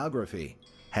paleography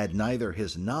had neither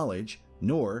his knowledge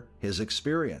nor his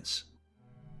experience.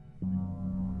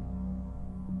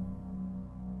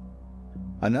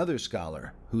 Another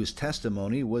scholar whose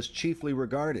testimony was chiefly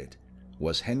regarded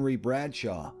was Henry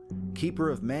Bradshaw, keeper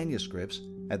of manuscripts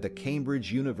at the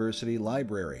Cambridge University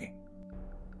Library.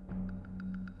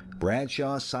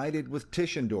 Bradshaw sided with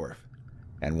Tischendorf,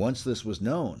 and once this was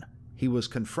known, he was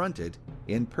confronted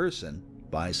in person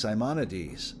by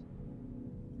Simonides.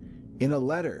 In a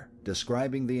letter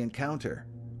describing the encounter,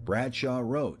 Bradshaw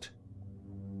wrote,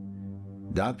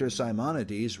 "Dr.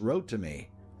 Simonides wrote to me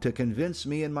to convince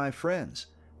me and my friends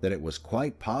that it was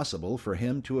quite possible for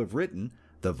him to have written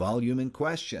the volume in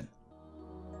question.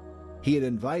 He had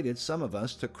invited some of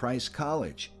us to Christ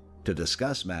College to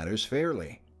discuss matters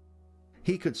fairly.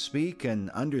 He could speak and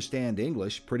understand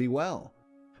English pretty well,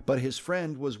 but his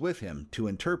friend was with him to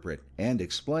interpret and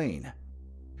explain.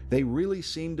 They really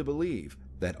seemed to believe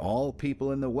that all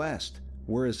people in the West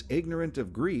were as ignorant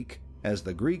of Greek as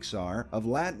the Greeks are of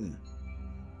Latin.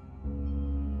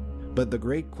 But the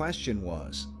great question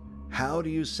was, how do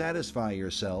you satisfy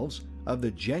yourselves of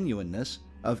the genuineness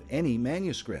of any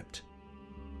manuscript?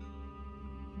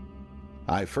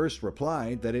 I first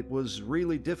replied that it was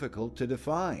really difficult to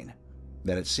define,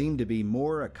 that it seemed to be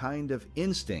more a kind of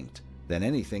instinct than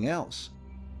anything else.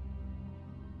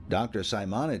 Dr.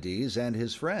 Simonides and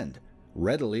his friend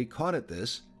readily caught at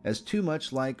this as too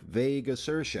much like vague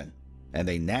assertion, and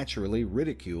they naturally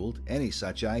ridiculed any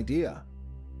such idea.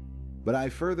 But I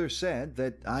further said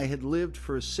that I had lived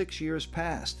for 6 years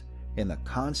past in the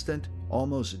constant,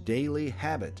 almost daily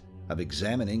habit of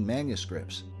examining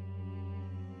manuscripts.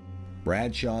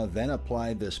 Bradshaw then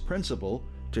applied this principle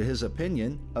to his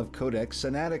opinion of Codex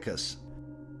Sinaiticus.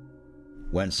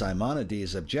 When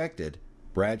Simonides objected,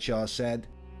 Bradshaw said,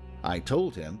 "I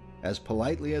told him, as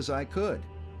politely as I could,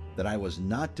 that I was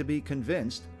not to be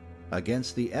convinced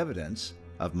against the evidence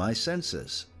of my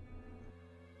senses."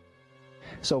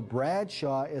 So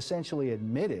Bradshaw essentially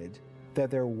admitted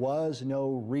that there was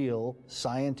no real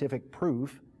scientific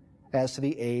proof as to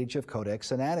the age of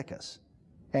Codex Sinaiticus.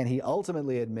 And he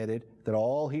ultimately admitted that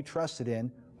all he trusted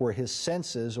in were his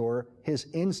senses or his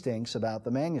instincts about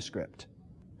the manuscript.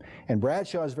 And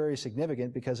Bradshaw is very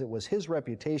significant because it was his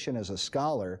reputation as a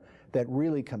scholar that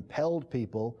really compelled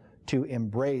people to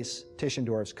embrace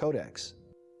Tischendorf's Codex.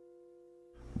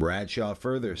 Bradshaw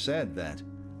further said that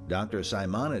Dr.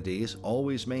 Simonides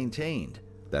always maintained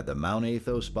that the Mount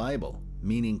Athos Bible,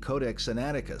 meaning Codex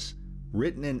Sinaiticus,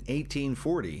 written in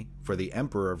 1840 for the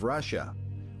Emperor of Russia,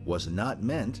 was not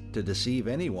meant to deceive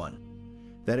anyone,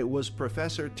 that it was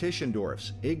Professor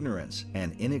Tischendorf's ignorance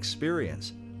and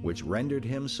inexperience which rendered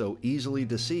him so easily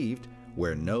deceived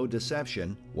where no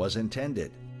deception was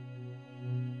intended.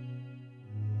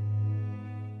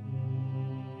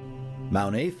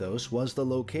 Mount Athos was the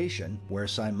location where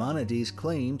Simonides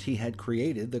claimed he had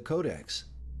created the Codex.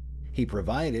 He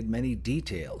provided many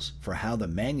details for how the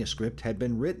manuscript had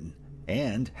been written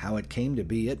and how it came to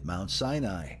be at Mount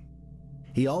Sinai.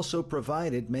 He also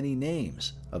provided many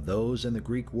names of those in the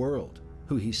Greek world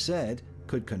who he said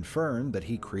could confirm that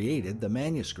he created the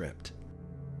manuscript.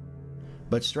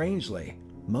 But strangely,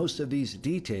 most of these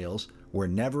details were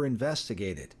never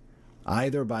investigated,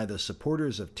 either by the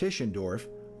supporters of Tischendorf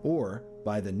or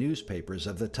by the newspapers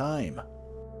of the time.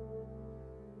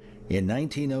 In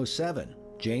 1907,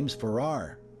 James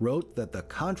Farrar wrote that the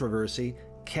controversy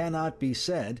cannot be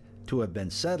said to have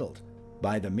been settled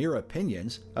by the mere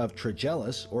opinions of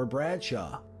Tregelles or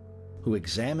Bradshaw, who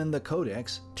examined the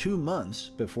Codex 2 months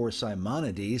before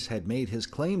Simonides had made his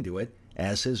claim to it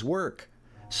as his work,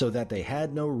 so that they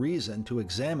had no reason to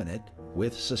examine it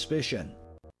with suspicion.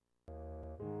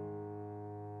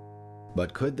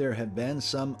 But could there have been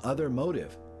some other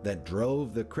motive that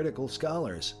drove the critical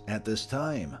scholars at this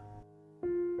time?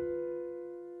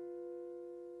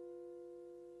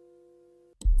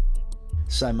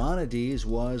 Simonides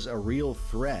was a real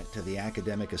threat to the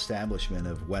academic establishment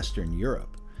of Western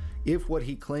Europe. If what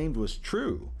he claimed was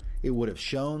true, it would have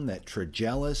shown that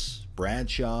Tregelles,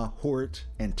 Bradshaw, Hort,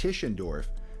 and Tischendorf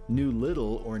knew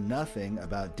little or nothing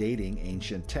about dating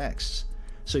ancient texts.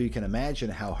 So you can imagine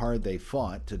how hard they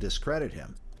fought to discredit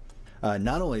him.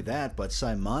 Not only that, but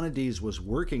Simonides was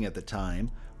working at the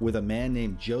time with a man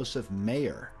named Joseph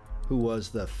Mayer, who was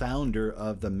the founder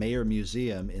of the Mayer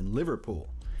Museum in Liverpool.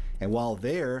 And while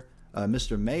there,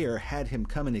 Mr. Mayer had him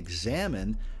come and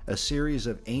examine a series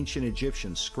of ancient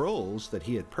Egyptian scrolls that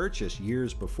he had purchased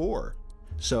years before.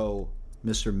 So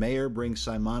Mr. Mayer brings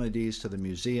Simonides to the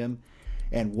museum,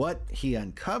 and what he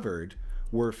uncovered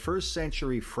were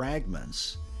first-century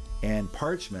fragments and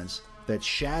parchments that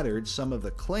shattered some of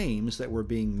the claims that were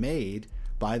being made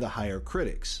by the higher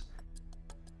critics.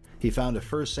 He found a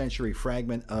first-century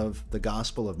fragment of the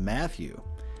Gospel of Matthew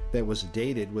that was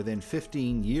dated within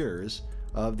 15 years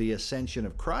of the ascension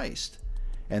of Christ.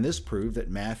 And this proved that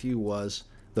Matthew was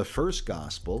the first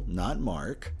gospel, not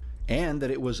Mark, and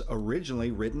that it was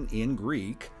originally written in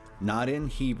Greek, not in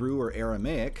Hebrew or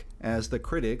Aramaic, as the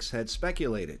critics had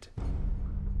speculated.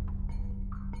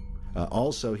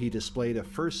 Also, he displayed a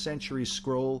first-century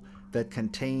scroll that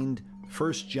contained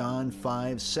 1 John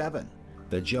 5:7,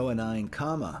 the Johannine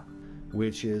comma,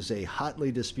 which is a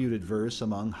hotly disputed verse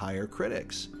among higher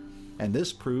critics. And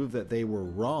this proved that they were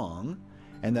wrong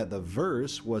and that the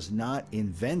verse was not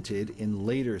invented in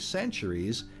later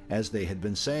centuries as they had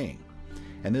been saying.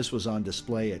 And this was on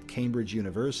display at Cambridge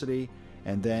University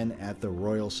and then at the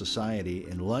Royal Society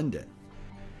in London.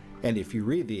 And if you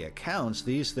read the accounts,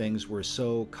 these things were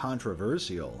so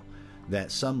controversial that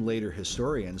some later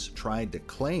historians tried to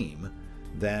claim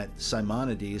that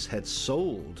Simonides had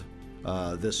sold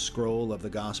this scroll of the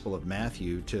Gospel of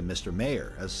Matthew to Mr.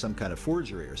 Mayer as some kind of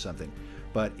forgery or something.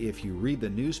 But if you read the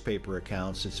newspaper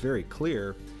accounts, it's very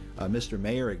clear Mr.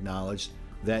 Mayer acknowledged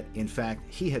that, in fact,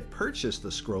 he had purchased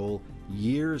the scroll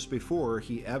years before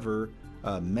he ever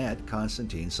met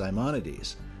Constantine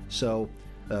Simonides. So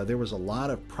there was a lot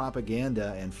of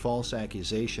propaganda and false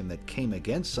accusation that came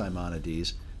against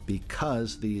Simonides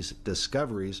because these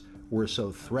discoveries were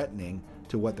so threatening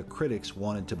to what the critics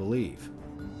wanted to believe.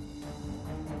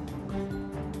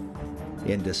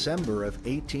 In December of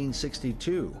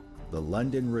 1862, the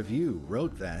London Review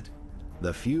wrote that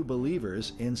the few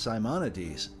believers in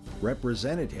Simonides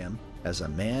represented him as a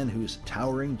man whose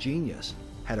towering genius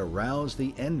had aroused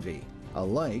the envy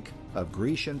alike of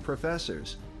Grecian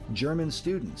professors, German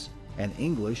students, and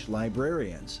English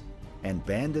librarians, and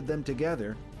banded them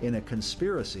together in a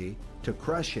conspiracy to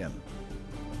crush him.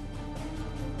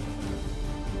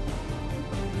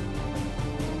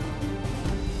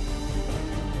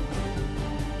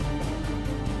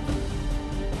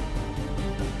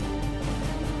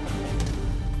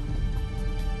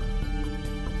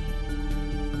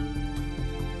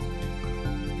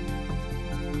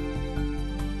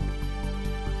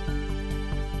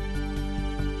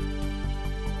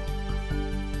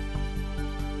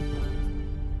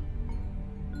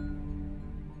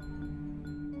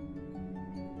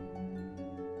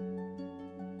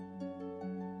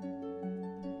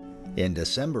 In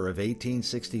December of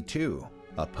 1862,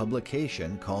 a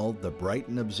publication called the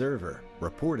Brighton Observer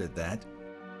reported that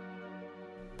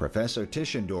Professor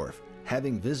Tischendorf,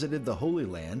 having visited the Holy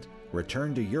Land,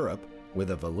 returned to Europe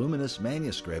with a voluminous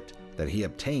manuscript that he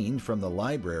obtained from the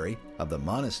library of the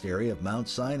monastery of Mount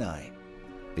Sinai,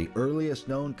 the earliest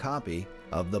known copy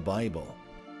of the Bible.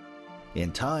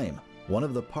 In time, one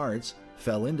of the parts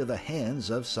fell into the hands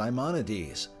of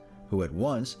Simonides, who at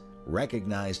once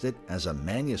recognized it as a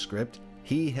manuscript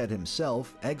he had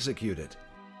himself executed.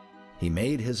 He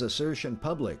made his assertion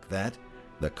public that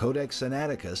the Codex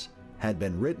Sinaiticus had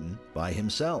been written by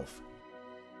himself.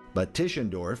 But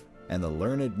Tischendorf and the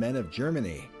learned men of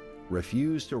Germany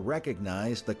refused to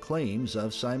recognize the claims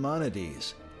of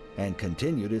Simonides and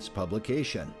continued its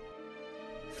publication.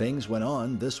 Things went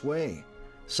on this way,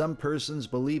 some persons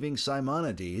believing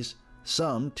Simonides,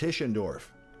 some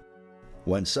Tischendorf,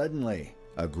 when suddenly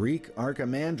a Greek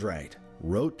archimandrite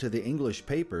wrote to the English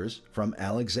papers from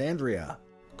Alexandria,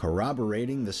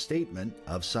 corroborating the statement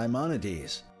of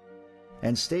Simonides,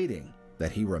 and stating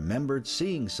that he remembered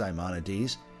seeing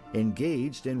Simonides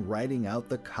engaged in writing out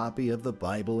the copy of the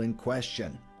Bible in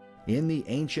question in the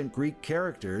ancient Greek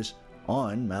characters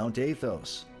on Mount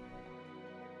Athos.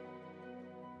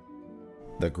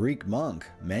 The Greek monk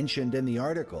mentioned in the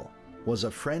article was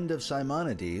a friend of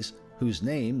Simonides whose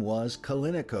name was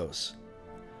Callinicos.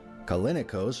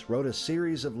 Callinicos wrote a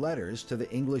series of letters to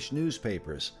the English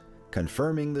newspapers,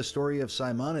 confirming the story of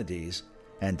Simonides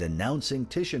and denouncing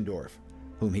Tischendorf,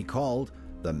 whom he called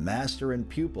the master and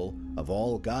pupil of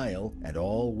all guile and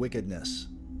all wickedness.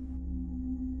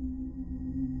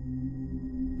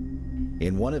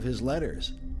 In one of his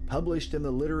letters, published in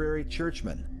the Literary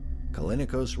Churchman,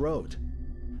 Callinicos wrote,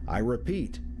 "I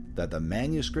repeat that the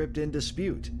manuscript in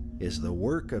dispute is the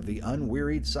work of the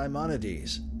unwearied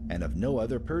Simonides, and of no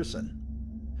other person.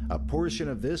 A portion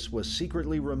of this was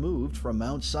secretly removed from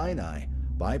Mount Sinai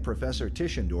by Professor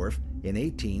Tischendorf in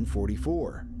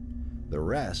 1844. The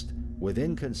rest, with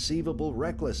inconceivable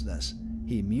recklessness,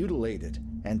 he mutilated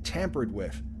and tampered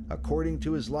with, according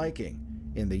to his liking,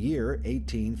 in the year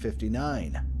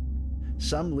 1859.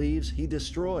 Some leaves he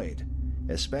destroyed,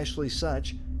 especially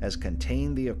such as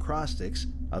contained the acrostics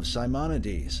of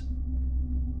Simonides."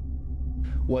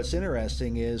 What's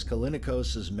interesting is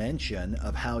Callinicos' mention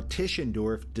of how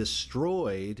Tischendorf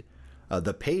destroyed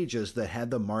the pages that had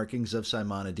the markings of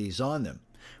Simonides on them,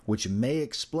 which may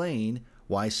explain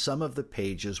why some of the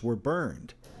pages were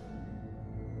burned.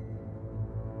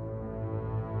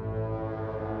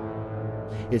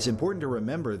 It's important to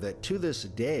remember that to this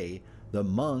day, the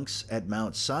monks at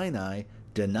Mount Sinai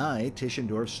deny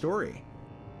Tischendorf's story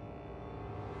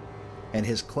and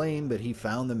his claim that he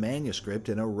found the manuscript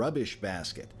in a rubbish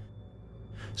basket.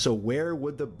 So where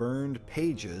would the burned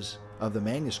pages of the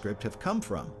manuscript have come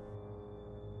from?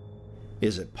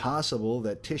 Is it possible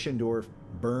that Tischendorf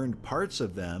burned parts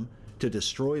of them to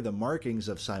destroy the markings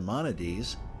of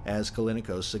Simonides, as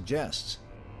Callinicos suggests?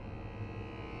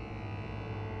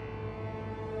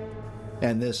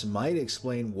 And this might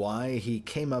explain why he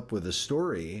came up with a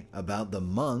story about the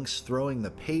monks throwing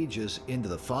the pages into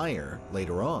the fire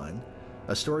later on,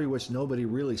 a story which nobody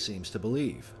really seems to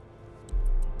believe.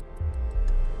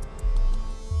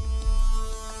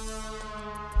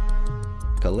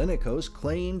 Callinicos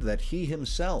claimed that he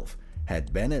himself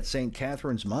had been at St.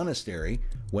 Catherine's Monastery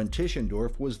when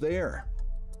Tischendorf was there,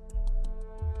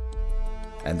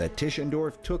 and that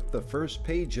Tischendorf took the first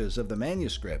pages of the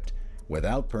manuscript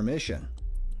without permission.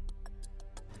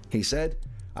 He said,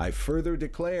 "I further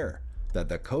declare that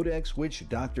the codex which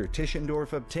Dr.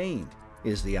 Tischendorf obtained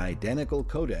is the identical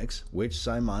codex which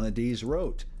Simonides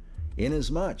wrote,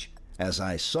 inasmuch as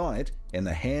I saw it in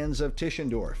the hands of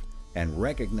Tischendorf and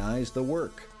recognized the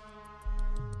work."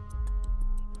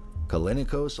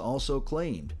 Callinicos also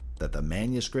claimed that the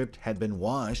manuscript had been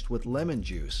washed with lemon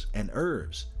juice and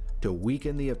herbs to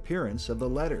weaken the appearance of the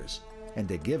letters and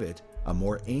to give it a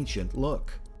more ancient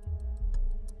look.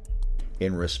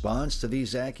 In response to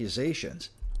these accusations,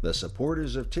 the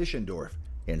supporters of Tischendorf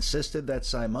insisted that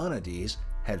Simonides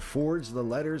had forged the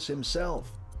letters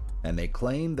himself, and they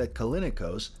claimed that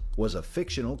Callinicos was a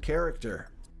fictional character.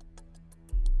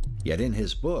 Yet in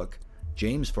his book,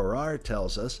 James Farrar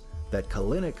tells us that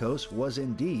Callinicos was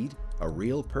indeed a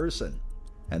real person,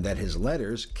 and that his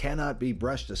letters cannot be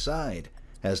brushed aside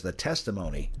as the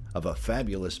testimony of a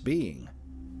fabulous being.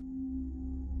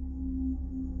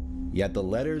 Yet the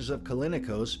letters of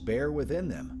Callinicos bear within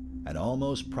them an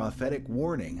almost prophetic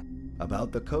warning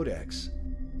about the Codex.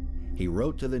 He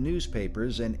wrote to the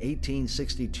newspapers in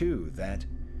 1862 that,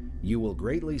 "You will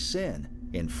greatly sin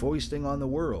in foisting on the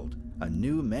world a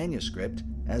new manuscript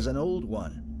as an old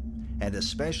one, and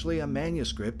especially a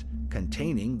manuscript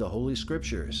containing the Holy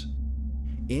Scriptures.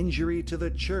 Injury to the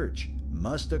Church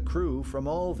must accrue from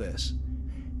all this,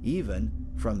 even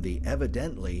from the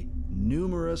evidently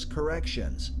numerous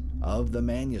corrections of the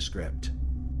manuscript."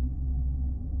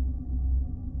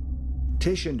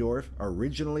 Tischendorf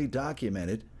originally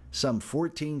documented some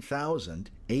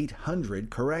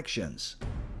 14,800 corrections.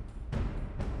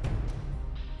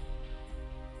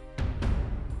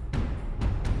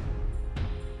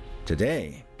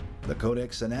 Today, the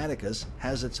Codex Sinaiticus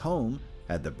has its home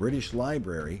at the British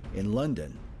Library in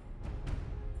London.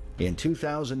 In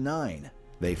 2009,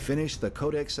 they finished the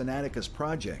Codex Sinaiticus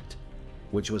project,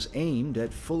 which was aimed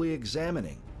at fully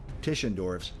examining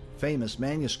Tischendorf's famous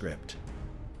manuscript.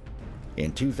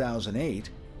 In 2008,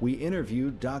 we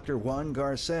interviewed Dr. Juan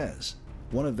Garces,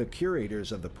 one of the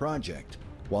curators of the project,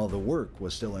 while the work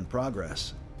was still in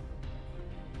progress.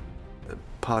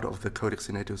 Part of the Codex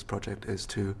Sinaiticus project is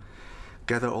to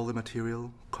gather all the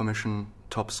material, commission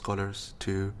top scholars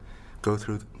to go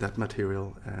through that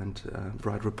material and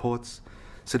write reports,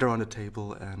 sit around a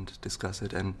table and discuss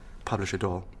it and publish it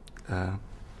all.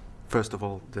 First of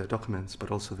all, the documents,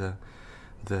 but also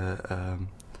the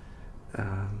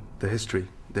history,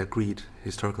 the agreed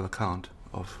historical account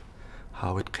of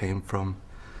how it came from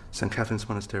St. Catherine's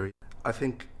Monastery. I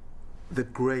think the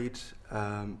great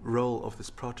role of this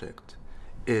project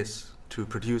is to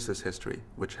produce this history,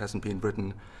 which hasn't been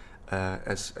written,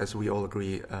 as we all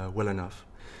agree, well enough.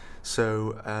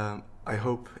 So I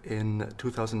hope in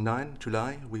 2009,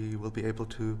 July, we will be able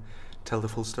to tell the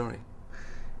full story.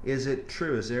 Is it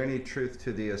true, is there any truth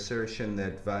to the assertion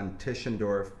that von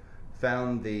Tischendorf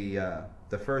found the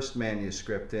first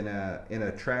manuscript in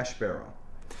a trash barrel?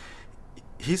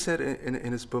 He said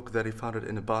in his book that he found it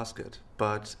in a basket,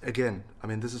 but again, I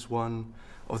mean, this is one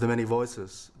of the many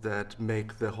voices that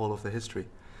make the whole of the history,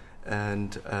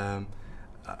 and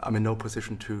I'm in no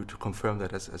position to confirm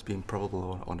that as being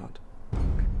probable or not.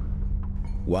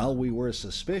 While we were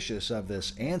suspicious of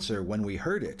this answer when we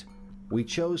heard it, we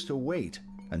chose to wait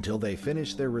until they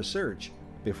finished their research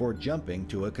before jumping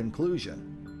to a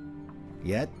conclusion.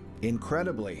 Yet,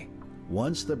 incredibly,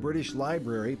 once the British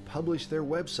Library published their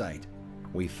website,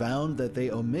 we found that they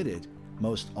omitted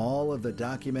most all of the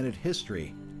documented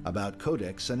history about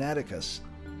Codex Sinaiticus.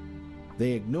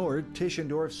 They ignored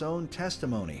Tischendorf's own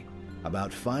testimony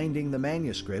about finding the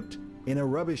manuscript in a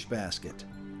rubbish basket.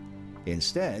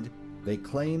 Instead, they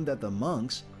claimed that the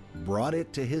monks brought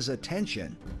it to his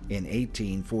attention in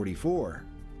 1844.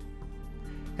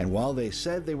 And while they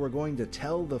said they were going to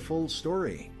tell the full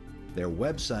story, their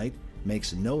website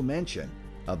makes no mention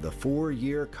of the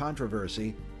 4-year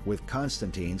controversy with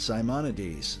Constantine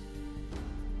Simonides.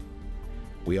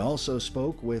 We also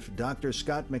spoke with Dr.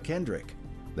 Scott McKendrick,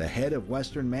 the head of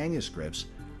Western Manuscripts,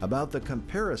 about the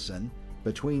comparison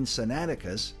between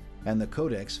Sinaiticus and the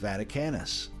Codex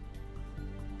Vaticanus.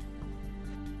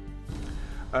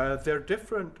 They're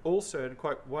different also in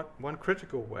quite one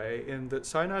critical way, in that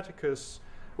Sinaiticus,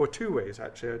 or two ways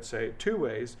actually, I'd say, two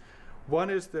ways. One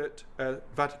is that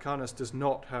Vaticanus does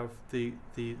not have the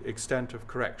extent of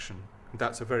correction.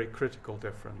 That's a very critical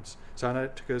difference.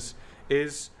 Sinaiticus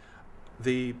is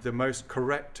the most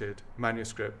corrected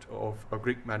manuscript of a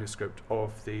Greek manuscript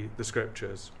of the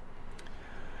scriptures.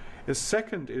 The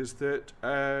second is that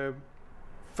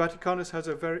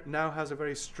Vaticanus now has a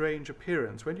very strange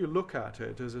appearance. When you look at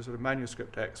it as a sort of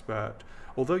manuscript expert,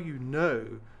 although you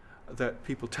know that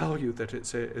people tell you that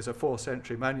it's a 4th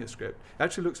century manuscript, it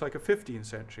actually looks like a 15th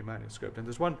century manuscript. And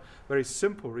there's one very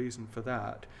simple reason for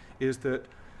that, is that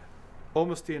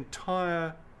almost the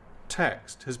entire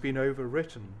text has been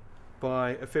overwritten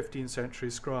by a 15th century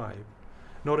scribe.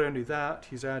 Not only that,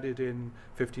 he's added in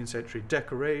 15th century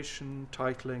decoration,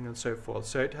 titling, and so forth.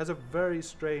 So it has a very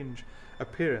strange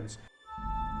appearance.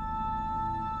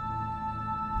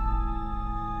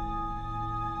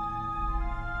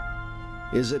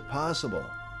 Is it possible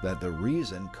that the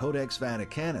reason Codex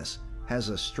Vaticanus has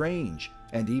a strange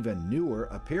and even newer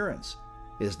appearance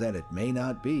is that it may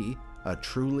not be a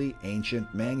truly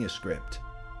ancient manuscript?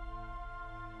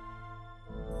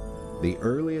 The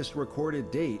earliest recorded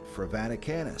date for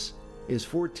Vaticanus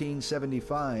is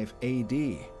 1475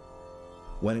 AD,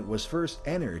 when it was first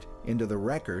entered into the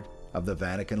record of the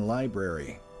Vatican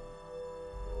Library.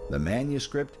 The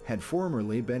manuscript had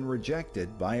formerly been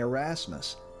rejected by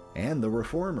Erasmus and the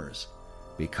Reformers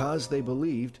because they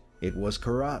believed it was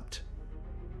corrupt.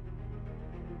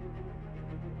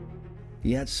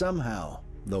 Yet somehow,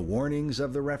 the warnings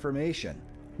of the Reformation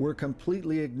were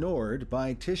completely ignored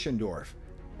by Tischendorf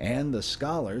and the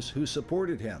scholars who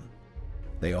supported him.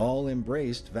 They all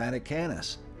embraced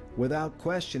Vaticanus without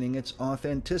questioning its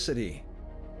authenticity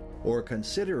or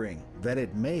considering that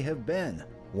it may have been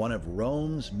one of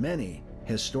Rome's many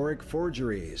historic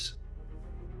forgeries.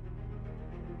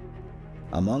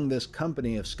 Among this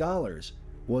company of scholars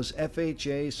was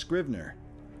F.H.A. Scrivener,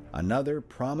 another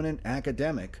prominent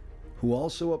academic who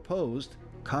also opposed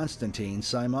Constantine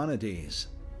Simonides.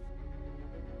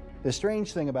 The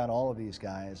strange thing about all of these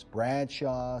guys,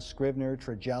 Bradshaw, Scrivener,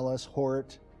 Tregellus,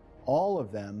 Hort, all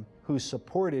of them who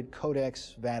supported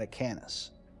Codex Vaticanus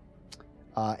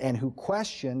and who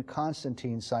questioned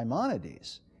Constantine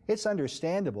Simonides. It's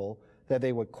understandable that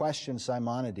they would question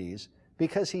Simonides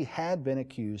because he had been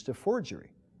accused of forgery.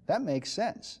 That makes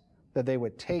sense, that they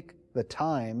would take the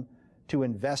time to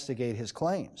investigate his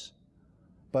claims.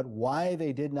 But why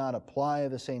they did not apply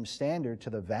the same standard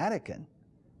to the Vatican,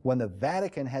 when the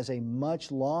Vatican has a much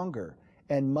longer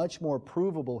and much more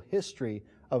provable history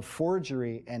of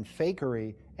forgery and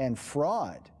fakery and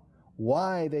fraud,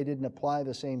 why they didn't apply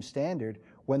the same standard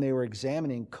when they were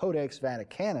examining Codex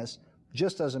Vaticanus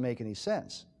just doesn't make any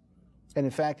sense. And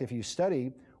in fact, if you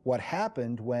study what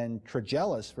happened when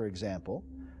Tregellus, for example,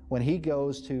 when he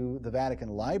goes to the Vatican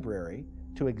Library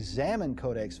to examine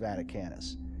Codex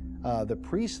Vaticanus, the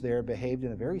priest there behaved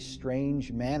in a very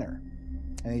strange manner.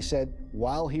 And he said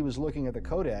while he was looking at the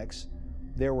Codex,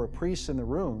 there were priests in the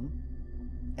room,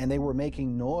 and they were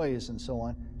making noise and so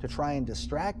on to try and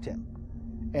distract him.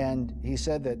 And he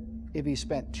said that if he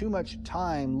spent too much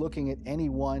time looking at any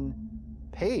one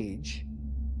page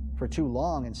for too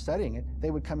long and studying it, they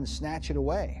would come and snatch it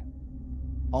away,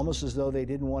 almost as though they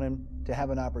didn't want him to have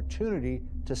an opportunity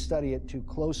to study it too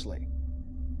closely.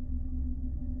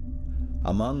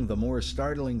 Among the more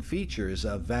startling features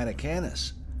of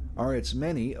Vaticanus are its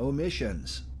many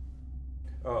omissions.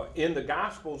 In the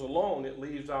Gospels alone, it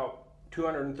leaves out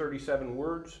 237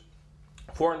 words,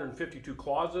 452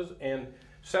 clauses, and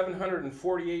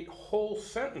 748 whole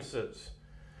sentences.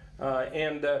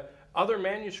 And other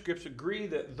manuscripts agree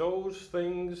that those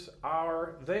things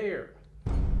are there.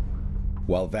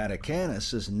 While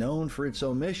Vaticanus is known for its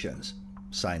omissions,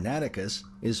 Sinaiticus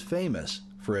is famous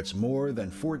for its more than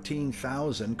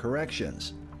 14,000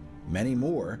 corrections, many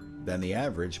more than the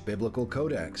average biblical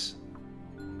codex.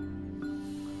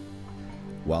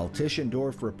 While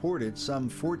Tischendorf reported some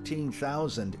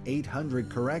 14,800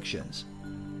 corrections,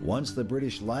 once the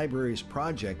British Library's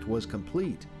project was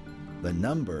complete, the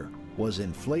number was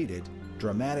inflated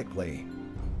dramatically,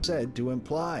 said to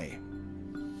imply.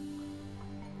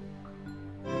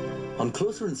 On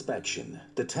closer inspection,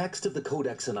 the text of the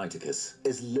Codex Sinaiticus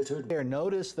is littered.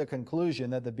 Notice the conclusion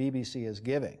that the BBC is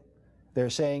giving. They're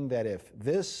saying that if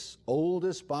this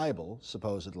oldest Bible,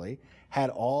 supposedly, had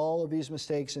all of these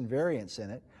mistakes and variants in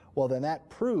it, well, then that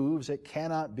proves it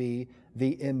cannot be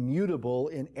the immutable,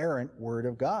 inerrant Word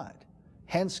of God,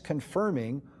 hence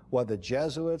confirming what the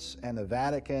Jesuits and the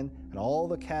Vatican and all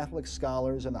the Catholic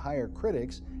scholars and the higher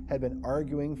critics had been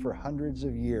arguing for hundreds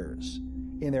of years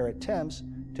in their attempts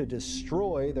to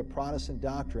destroy the Protestant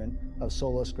doctrine of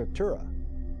sola scriptura.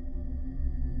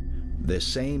 This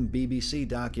same BBC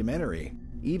documentary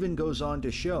even goes on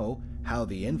to show how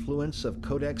the influence of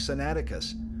Codex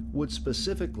Sinaiticus would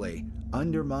specifically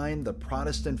undermine the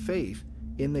Protestant faith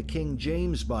in the King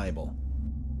James Bible.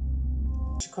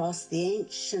 Across the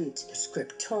ancient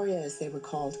scriptoria, as they were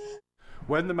called.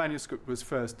 When the manuscript was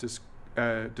first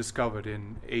discovered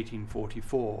in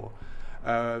 1844,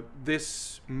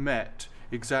 this met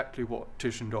exactly what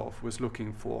Tischendorf was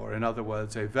looking for. In other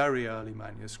words, a very early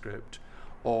manuscript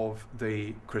of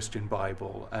the Christian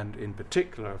Bible, and in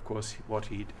particular, of course, what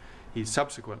he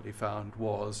subsequently found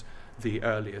was the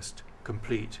earliest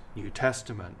complete New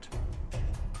Testament.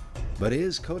 But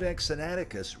is Codex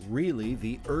Sinaiticus really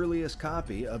the earliest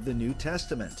copy of the New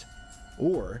Testament?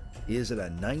 Or is it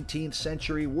a 19th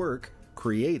century work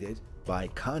created by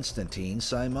Constantine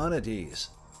Simonides?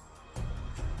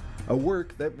 A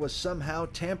work that was somehow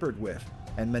tampered with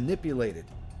and manipulated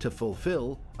to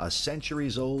fulfill a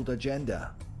centuries-old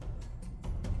agenda.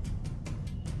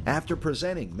 After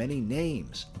presenting many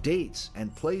names, dates,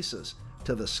 and places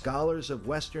to the scholars of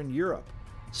Western Europe,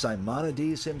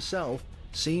 Simonides himself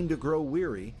seemed to grow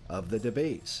weary of the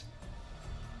debates.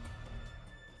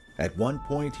 At one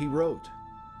point he wrote,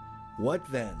 "What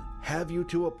then have you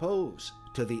to oppose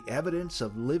to the evidence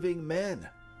of living men,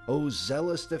 O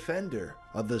zealous defender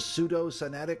of the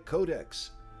pseudo-Sinaitic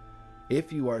Codex?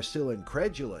 If you are still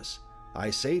incredulous, I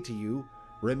say to you,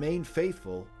 remain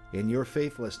faithful in your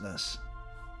faithlessness.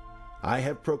 I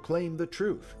have proclaimed the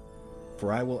truth,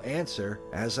 for I will answer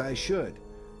as I should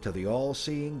to the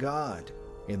all-seeing God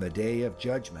in the day of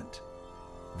judgment.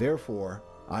 Therefore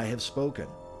I have spoken.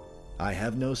 I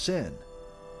have no sin.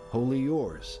 Wholly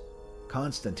yours,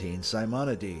 Constantine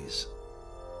Simonides."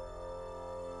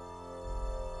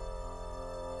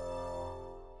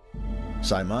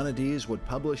 Simonides would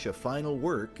publish a final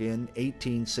work in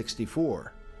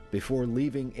 1864 before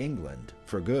leaving England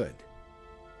for good.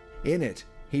 In it,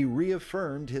 he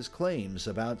reaffirmed his claims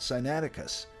about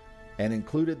Sinaiticus and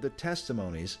included the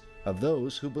testimonies of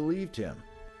those who believed him.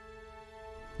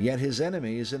 Yet his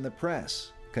enemies in the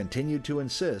press continued to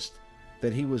insist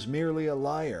that he was merely a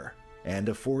liar and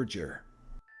a forger.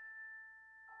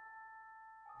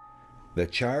 The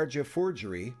charge of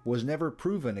forgery was never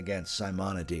proven against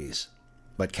Simonides,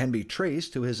 but can be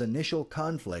traced to his initial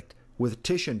conflict with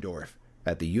Tischendorf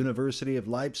at the University of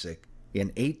Leipzig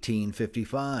in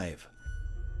 1855,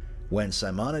 when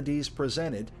Simonides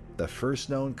presented the first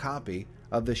known copy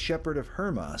of the Shepherd of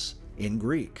Hermas in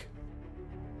Greek.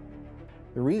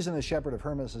 The reason the Shepherd of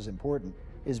Hermas is important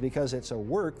is because it's a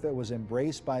work that was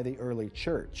embraced by the early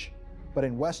church. But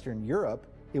in Western Europe,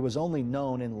 it was only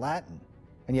known in Latin,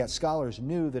 and yet scholars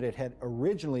knew that it had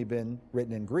originally been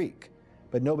written in Greek,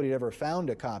 but nobody had ever found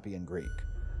a copy in Greek.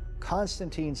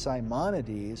 Constantine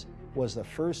Simonides was the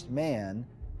first man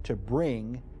to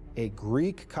bring a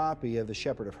Greek copy of the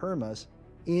Shepherd of Hermas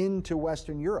into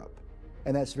Western Europe.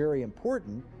 And that's very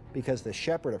important because the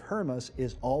Shepherd of Hermas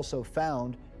is also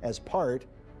found as part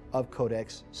of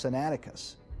Codex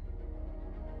Sinaiticus.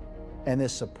 And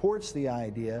this supports the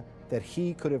idea that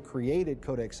he could have created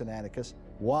Codex Sinaiticus.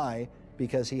 Why?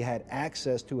 Because he had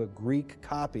access to a Greek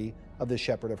copy of the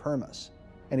Shepherd of Hermas.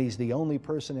 And he's the only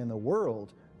person in the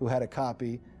world who had a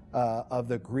copy of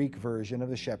the Greek version of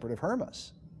the Shepherd of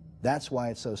Hermas. That's why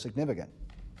it's so significant.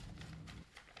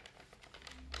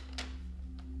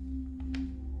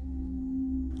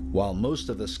 While most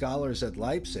of the scholars at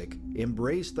Leipzig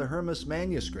embraced the Hermas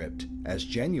manuscript as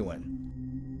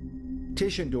genuine,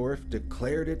 Tischendorf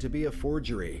declared it to be a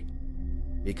forgery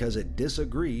because it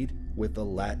disagreed with the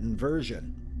Latin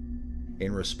version.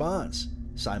 In response,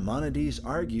 Simonides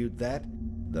argued that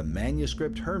the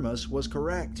manuscript Hermas was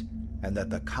correct and that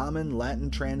the common Latin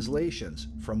translations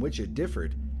from which it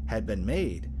differed had been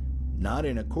made not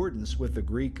in accordance with the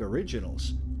Greek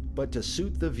originals, but to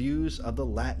suit the views of the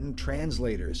Latin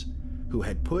translators, who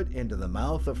had put into the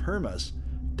mouth of Hermas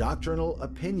doctrinal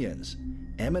opinions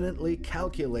eminently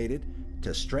calculated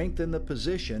to strengthen the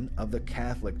position of the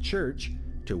Catholic Church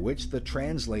to which the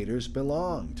translators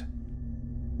belonged.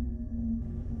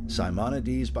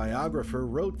 Simonides' biographer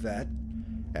wrote that,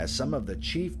 as some of the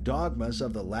chief dogmas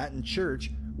of the Latin Church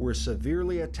were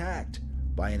severely attacked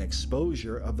by an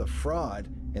exposure of the fraud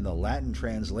in the Latin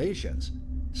translations,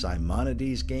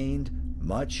 Simonides gained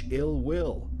much ill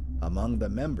will among the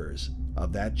members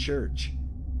of that church.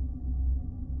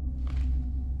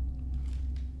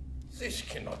 This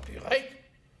cannot be right.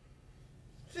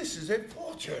 This is a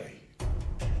forgery.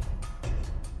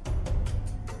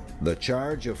 The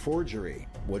charge of forgery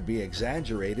would be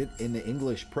exaggerated in the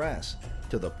English press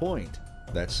to the point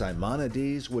that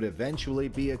Simonides would eventually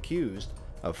be accused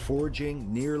of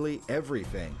forging nearly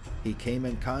everything he came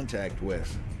in contact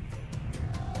with.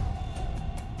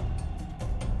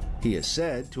 He is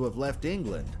said to have left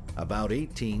England about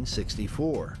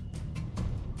 1864.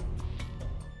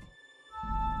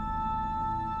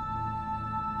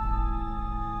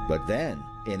 But then,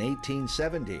 in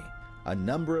 1870, a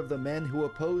number of the men who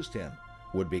opposed him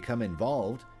would become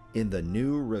involved in the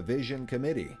new revision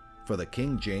committee for the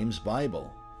King James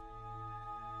Bible.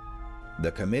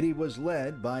 The committee was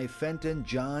led by Fenton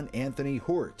John Anthony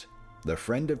Hort, the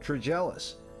friend of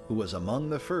Tregellus, who was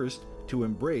among the first to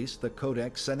embrace the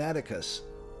Codex Sinaiticus.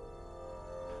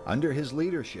 Under his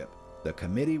leadership, the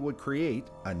committee would create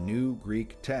a new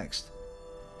Greek text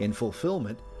in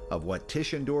fulfillment of what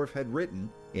Tischendorf had written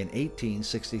in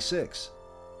 1866.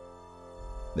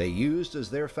 They used as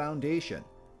their foundation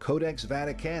Codex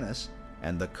Vaticanus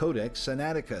and the Codex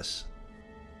Sinaiticus.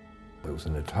 It was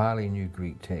an entirely new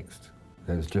Greek text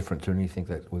that was different to anything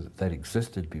that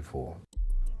existed before.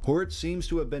 Hort seems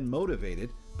to have been motivated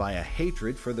by a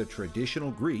hatred for the traditional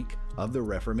Greek of the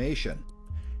Reformation.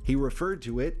 He referred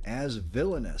to it as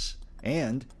villainous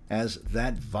and as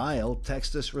that vile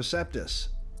Textus Receptus.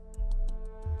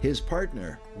 His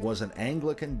partner was an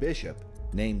Anglican bishop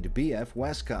named B.F.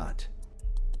 Westcott.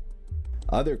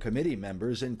 Other committee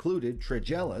members included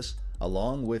Tregellus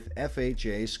along with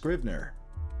F.H.A. Scrivener.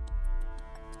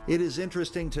 It is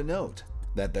interesting to note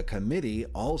that the committee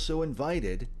also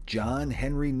invited John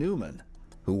Henry Newman,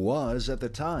 who was at the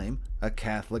time a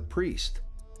Catholic priest.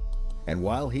 And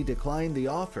while he declined the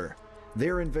offer,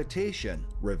 their invitation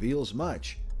reveals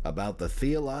much about the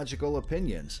theological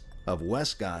opinions of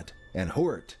Westcott and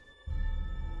Hort.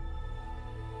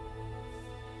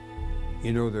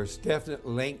 You know, there's definite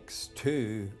links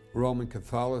to Roman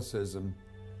Catholicism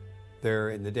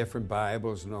there in the different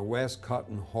Bibles. You know, Westcott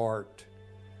and Hort,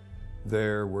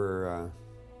 there were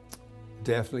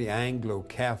definitely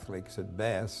Anglo-Catholics at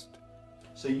best.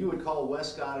 So you would call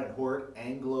Westcott and Hort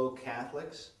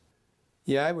Anglo-Catholics?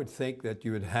 Yeah, I would think that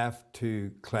you would have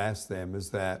to class them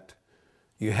as that.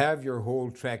 You have your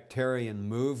whole Tractarian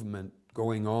movement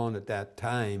going on at that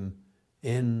time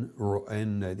in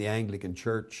the Anglican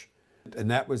Church.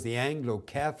 And that was the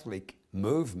Anglo-Catholic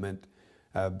movement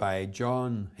by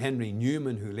John Henry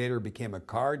Newman, who later became a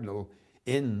cardinal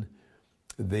in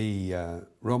the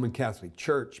Roman Catholic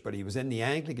Church, but he was in the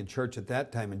Anglican Church at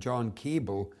that time, and John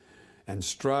Keble and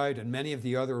Stroud and many of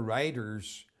the other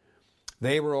writers,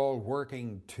 they were all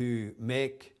working to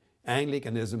make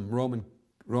Anglicanism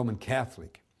Roman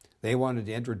Catholic. They wanted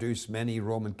to introduce many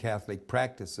Roman Catholic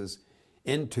practices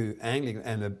into Anglican,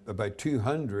 and about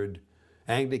 200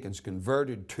 Anglicans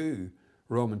converted to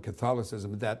Roman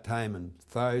Catholicism at that time, and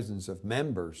thousands of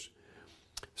members.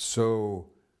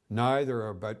 So now there are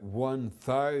about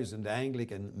 1,000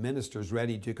 Anglican ministers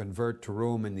ready to convert to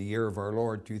Rome in the year of our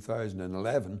Lord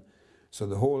 2011. So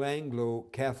the whole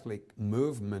Anglo-Catholic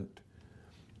movement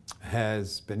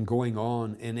has been going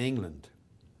on in England.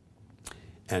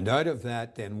 And out of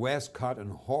that, then Westcott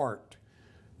and Hort,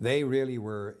 they really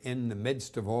were in the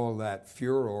midst of all that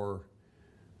furor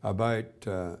about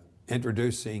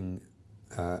introducing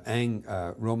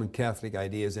Roman Catholic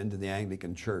ideas into the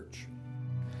Anglican Church.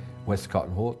 Westcott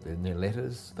and Hort, in their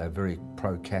letters, they're very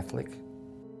pro-Catholic.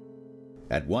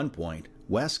 At one point,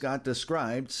 Westcott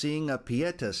described seeing a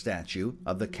Pieta statue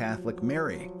of the Catholic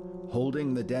Mary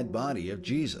holding the dead body of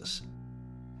Jesus.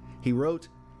 He wrote,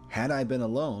 "Had I been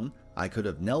alone, I could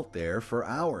have knelt there for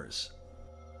hours."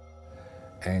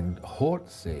 And Hort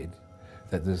said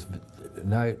that there's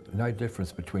no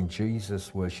difference between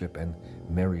Jesus worship and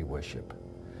Mary worship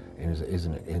in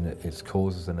its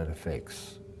causes and its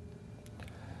effects.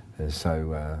 And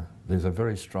so there's a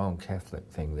very strong Catholic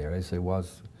thing there, as there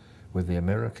was with the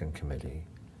American Committee,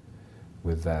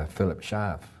 with Philip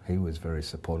Schaff. He was very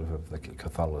supportive of the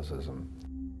Catholicism.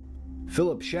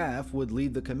 Philip Schaff would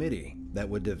lead the committee that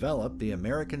would develop the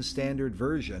American Standard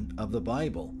Version of the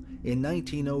Bible in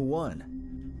 1901,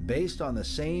 based on the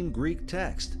same Greek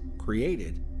text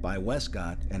created by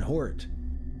Westcott and Hort.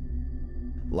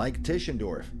 Like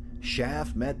Tischendorf,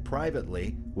 Schaff met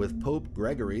privately with Pope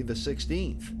Gregory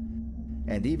XVI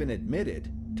and even admitted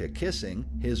to kissing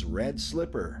his red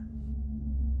slipper.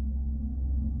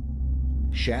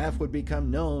 Schaff would become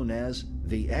known as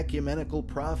the ecumenical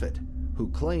prophet who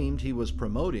claimed he was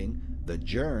promoting the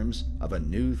germs of a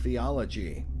new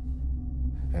theology.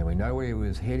 And we know where he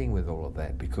was heading with all of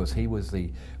that, because he was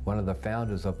one of the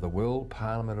founders of the World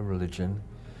Parliament of Religion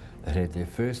that had their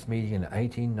first meeting in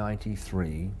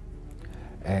 1893,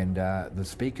 and the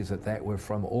speakers at that were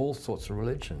from all sorts of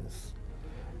religions.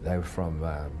 They were from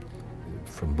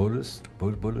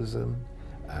Buddhism,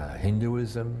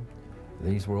 Hinduism.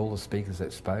 These were all the speakers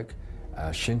that spoke.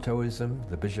 Shintoism,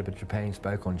 the Bishop of Japan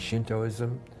spoke on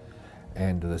Shintoism,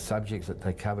 and the subjects that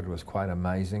they covered was quite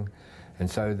amazing. And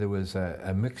so there was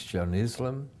a mixture in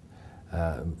Islam,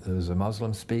 there was a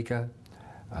Muslim speaker,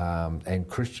 and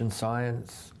Christian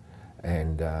Science,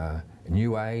 and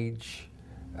New Age.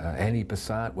 Annie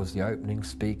Besant was the opening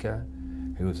speaker,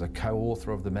 who was a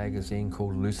co-author of the magazine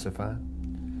called Lucifer,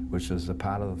 which was a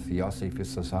part of the Theosophy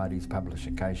Society's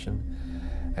publication.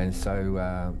 And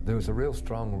so there was a real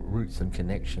strong roots and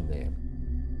connection there.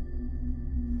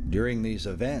 During these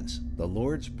events, the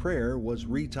Lord's Prayer was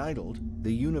retitled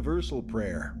the Universal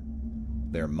Prayer.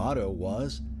 Their motto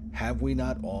was, "Have we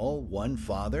not all one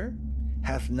Father?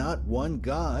 Hath not one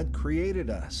God created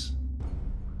us?"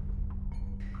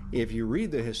 If you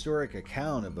read the historic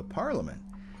account of the Parliament,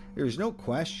 there's no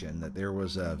question that there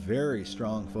was a very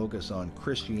strong focus on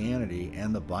Christianity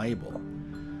and the Bible.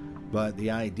 But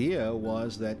the idea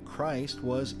was that Christ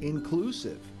was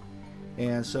inclusive.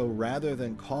 And so rather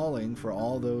than calling for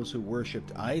all those who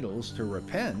worshipped idols to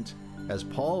repent, as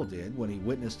Paul did when he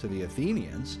witnessed to the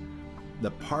Athenians,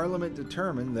 the Parliament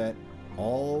determined that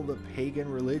all the pagan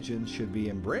religions should be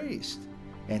embraced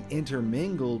and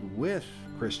intermingled with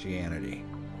Christianity.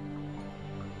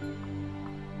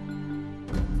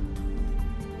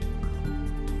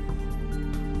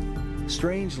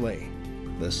 Strangely,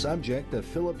 the subject of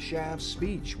Philip Schaff's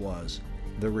speech was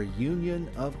the reunion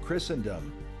of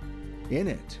Christendom. In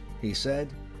it, he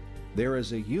said, "There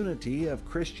is a unity of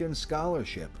Christian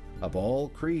scholarship of all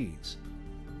creeds.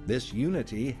 This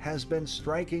unity has been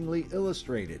strikingly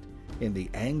illustrated in the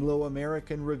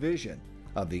Anglo-American revision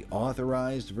of the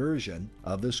authorized version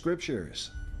of the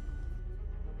Scriptures."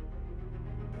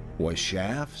 Was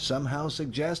Schaff somehow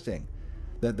suggesting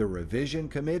that the Revision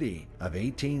Committee of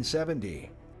 1870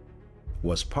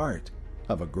 was part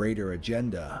of a greater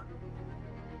agenda?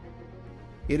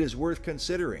 It is worth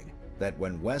considering that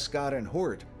when Westcott and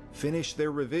Hort finished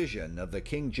their revision of the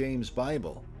King James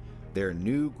Bible, their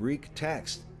new Greek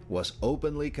text was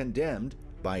openly condemned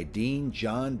by Dean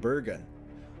John Bergen,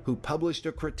 who published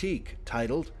a critique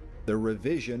titled "The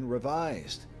Revision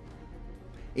Revised."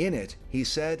 In it, he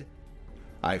said,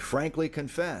 "I frankly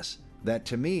confess that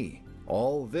to me,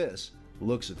 all this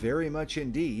looks very much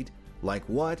indeed like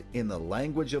what, in the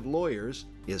language of lawyers,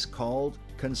 is called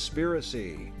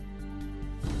conspiracy."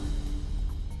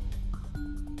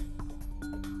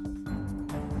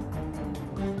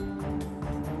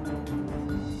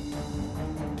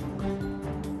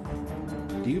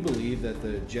 Do you believe that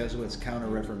the Jesuits'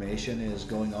 Counter-Reformation is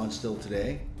going on still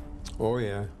today? Oh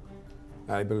yeah,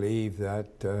 I believe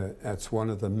that that's one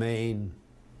of the main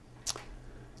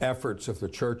efforts of the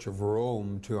Church of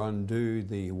Rome to undo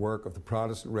the work of the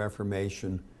Protestant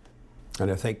Reformation. And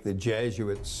I think the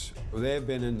Jesuits, they've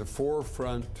been in the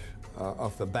forefront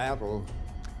of the battle,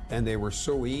 and they were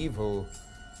so evil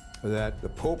that the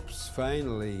popes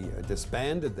finally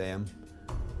disbanded them.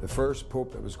 The first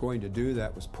pope that was going to do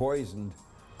that was poisoned,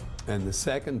 and the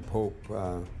second pope,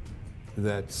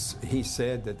 he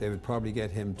said that they would probably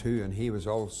get him too, and he was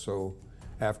also,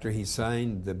 after he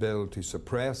signed the bill to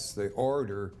suppress the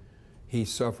order, he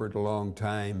suffered a long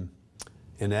time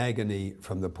in agony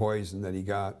from the poison that he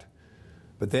got.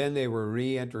 But then they were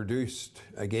reintroduced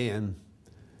again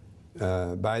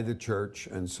by the church,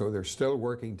 and so they're still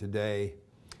working today.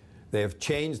 They have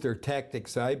changed their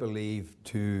tactics, I believe,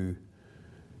 to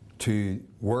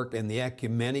work in the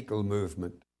ecumenical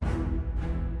movement.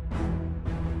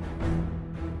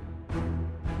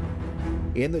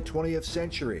 In the 20th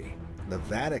century, the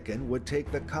Vatican would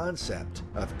take the concept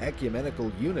of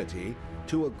ecumenical unity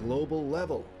to a global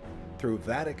level through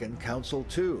Vatican Council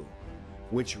II,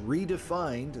 which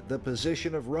redefined the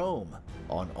position of Rome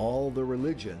on all the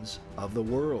religions of the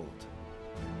world.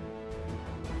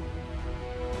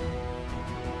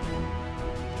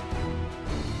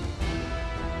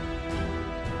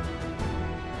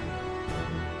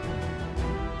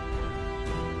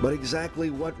 But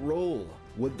exactly what role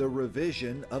would the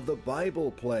revision of the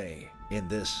Bible play in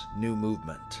this new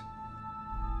movement?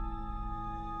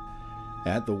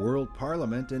 At the World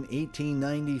Parliament in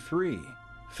 1893,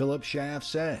 Philip Schaff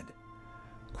said,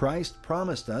 "Christ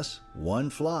promised us one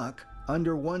flock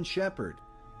under one shepherd,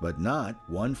 but not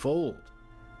one fold."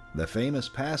 The famous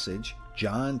passage,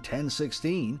 John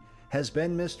 10:16, has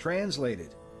been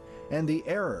mistranslated, and the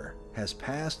error has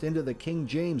passed into the King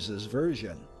James's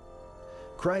version.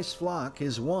 Christ's flock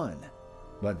is one,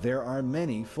 but there are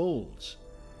many folds.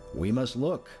 We must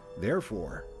look,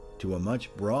 therefore, to a much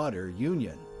broader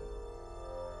union.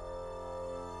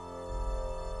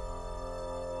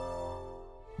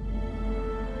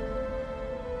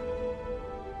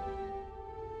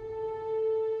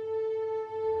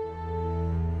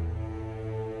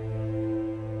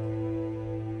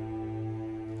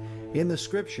 In the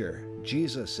Scripture,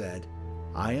 Jesus said,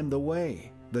 "I am the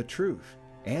way, the truth,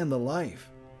 and the life.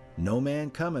 No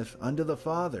man cometh unto the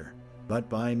Father, but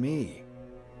by me."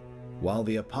 While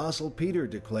the Apostle Peter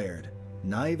declared,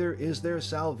 "Neither is there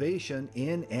salvation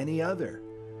in any other,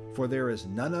 for there is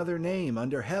none other name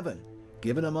under heaven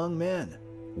given among men,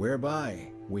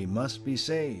 whereby we must be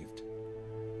saved."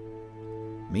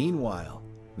 Meanwhile,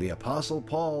 the Apostle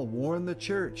Paul warned the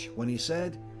church when he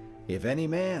said, "If any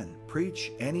man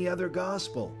preach any other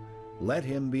gospel, let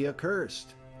him be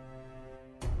accursed."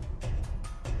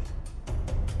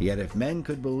 Yet if men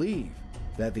could believe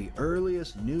that the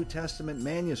earliest New Testament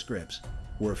manuscripts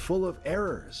were full of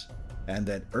errors and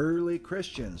that early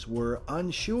Christians were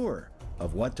unsure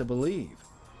of what to believe,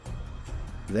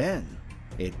 then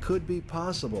it could be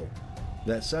possible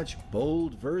that such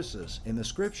bold verses in the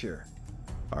Scripture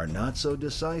are not so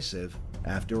decisive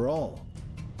after all.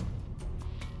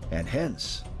 And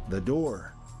hence, the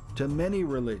door to many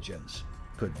religions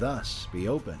could thus be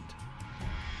opened.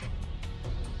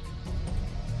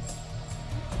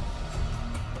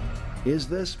 Is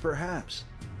this perhaps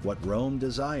what Rome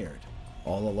desired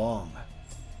all along?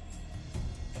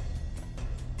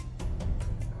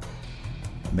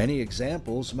 Many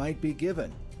examples might be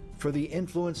given for the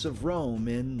influence of Rome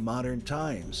in modern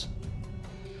times.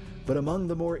 But among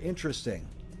the more interesting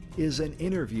is an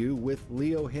interview with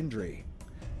Leo Hendry,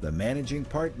 the managing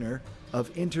partner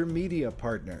of Intermedia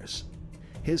Partners.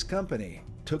 His company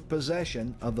took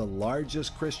possession of the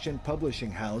largest Christian publishing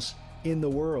house in the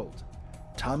world,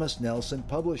 Thomas Nelson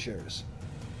Publishers.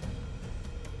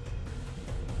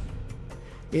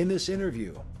 In this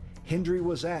interview, Hendry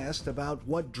was asked about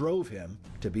what drove him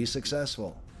to be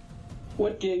successful.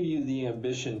 What gave you the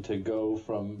ambition to go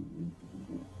from,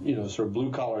 sort of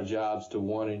blue-collar jobs to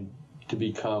wanting to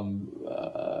become,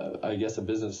 I guess, a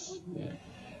business?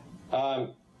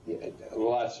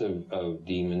 Lots of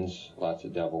demons, lots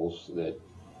of devils that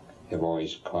have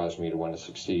always caused me to want to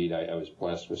succeed. I was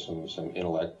blessed with some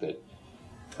intellect that,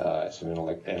 some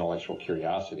intellectual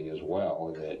curiosity as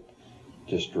well that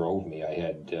just drove me. I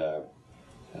had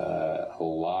a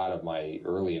lot of my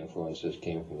early influences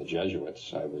came from the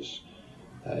Jesuits. I was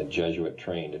Jesuit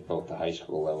trained at both the high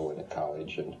school level and at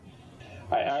college, and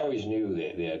I always knew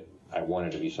that I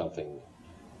wanted to be something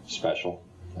special.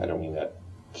 I don't mean that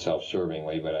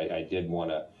self-servingly, but I did want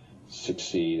to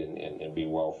succeed and be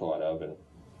well thought of, and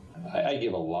I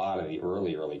give a lot of the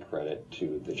early credit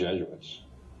to the Jesuits.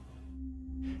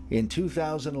 In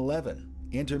 2011,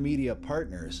 Intermedia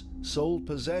Partners sold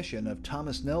possession of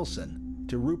Thomas Nelson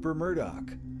to Rupert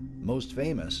Murdoch, most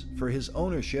famous for his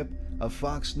ownership of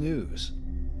Fox News.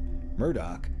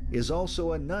 Murdoch is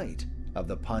also a Knight of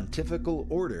the Pontifical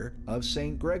Order of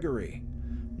St. Gregory,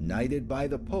 knighted by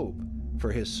the Pope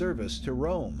for his service to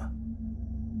Rome.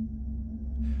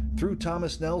 Through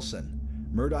Thomas Nelson,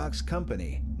 Murdoch's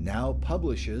company now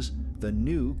publishes the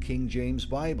New King James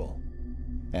Bible,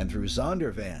 and through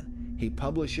Zondervan, he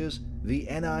publishes the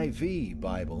NIV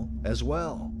Bible as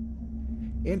well.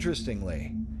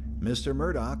 Interestingly, Mr.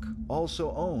 Murdoch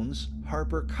also owns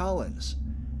HarperCollins,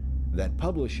 that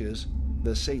publishes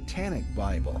the Satanic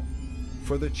Bible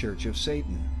for the Church of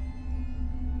Satan.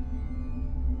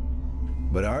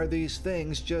 But are these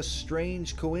things just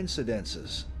strange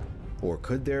coincidences, or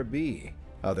could there be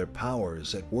other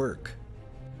powers at work?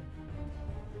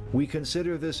 We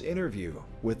consider this interview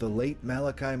with the late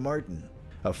Malachi Martin,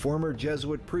 a former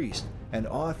Jesuit priest and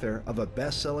author of a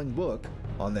best-selling book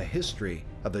on the history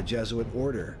of the Jesuit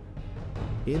order.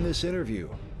 In this interview,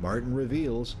 Martin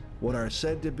reveals what are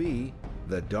said to be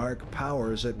the dark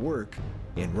powers at work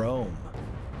in Rome.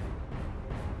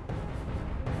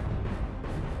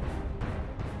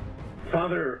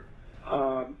 Father,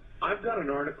 I've got an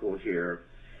article here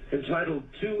entitled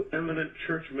 "Two Eminent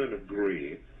Churchmen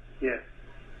Agree." Yes.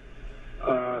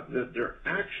 That there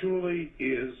actually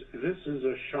is, this is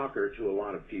a shocker to a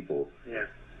lot of people. Yes.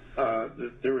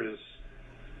 That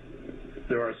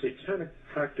there are satanic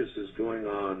practices going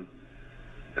on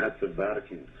at the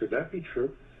Vatican. Could that be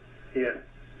true? Yes.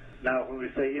 Now, when we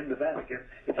say in the Vatican,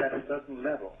 it's at a certain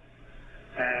level.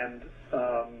 And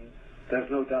there's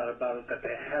no doubt about it that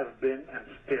there have been and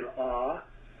still are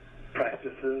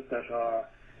practices that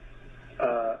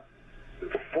are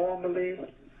formally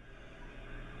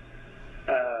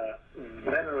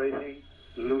venerating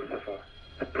Lucifer,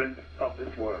 the prince of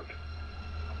this world.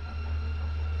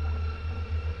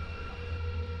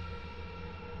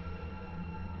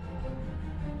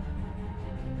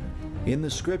 In the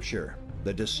Scripture,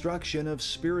 the destruction of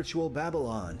spiritual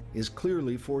Babylon is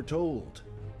clearly foretold.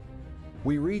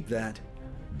 We read that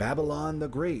Babylon the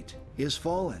Great is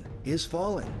fallen,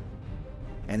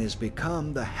 and is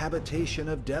become the habitation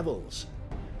of devils,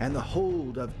 and the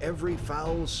hold of every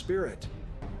foul spirit,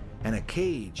 and a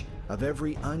cage of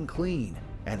every unclean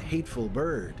and hateful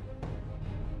bird.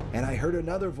 And I heard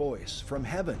another voice from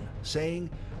heaven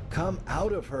saying, "Come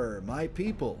out of her, my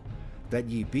people, that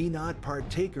ye be not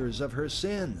partakers of her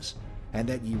sins, and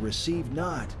that ye receive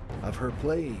not of her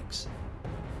plagues.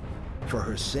 For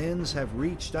her sins have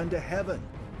reached unto heaven,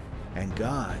 and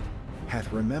God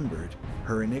hath remembered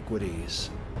her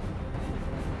iniquities."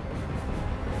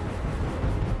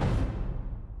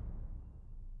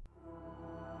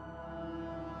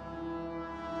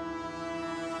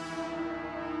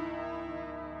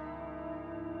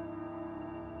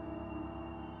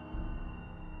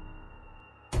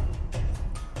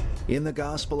 In the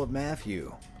Gospel of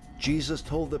Matthew, Jesus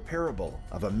told the parable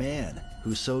of a man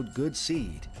who sowed good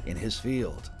seed in his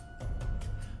field.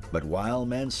 But while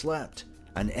men slept,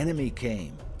 an enemy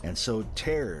came and sowed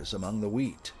tares among the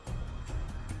wheat.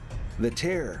 The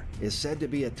tare is said to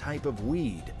be a type of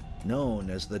weed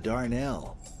known as the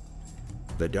darnel.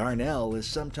 The darnel is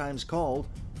sometimes called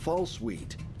false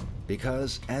wheat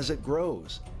because as it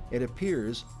grows, it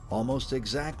appears almost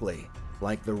exactly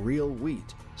like the real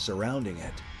wheat surrounding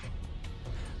it.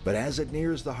 But as it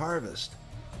nears the harvest,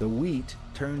 the wheat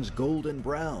turns golden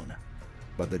brown,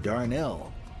 but the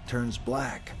darnel turns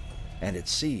black, and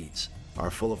its seeds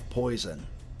are full of poison.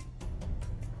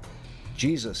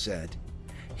 Jesus said,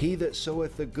 "He that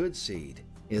soweth the good seed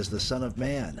is the Son of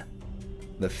Man.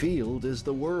 The field is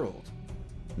the world.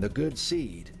 The good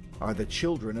seed are the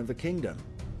children of the kingdom,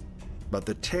 but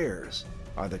the tares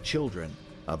are the children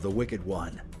of the wicked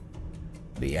one.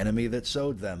 The enemy that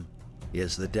sowed them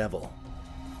is the devil."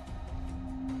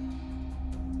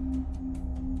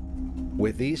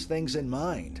 With these things in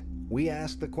mind, we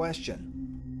ask the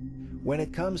question, when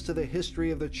it comes to the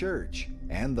history of the church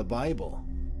and the Bible,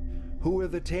 who are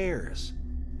the tares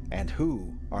and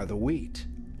who are the wheat?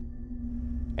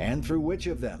 And through which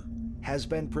of them has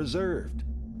been preserved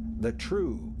the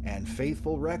true and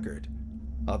faithful record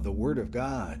of the Word of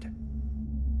God?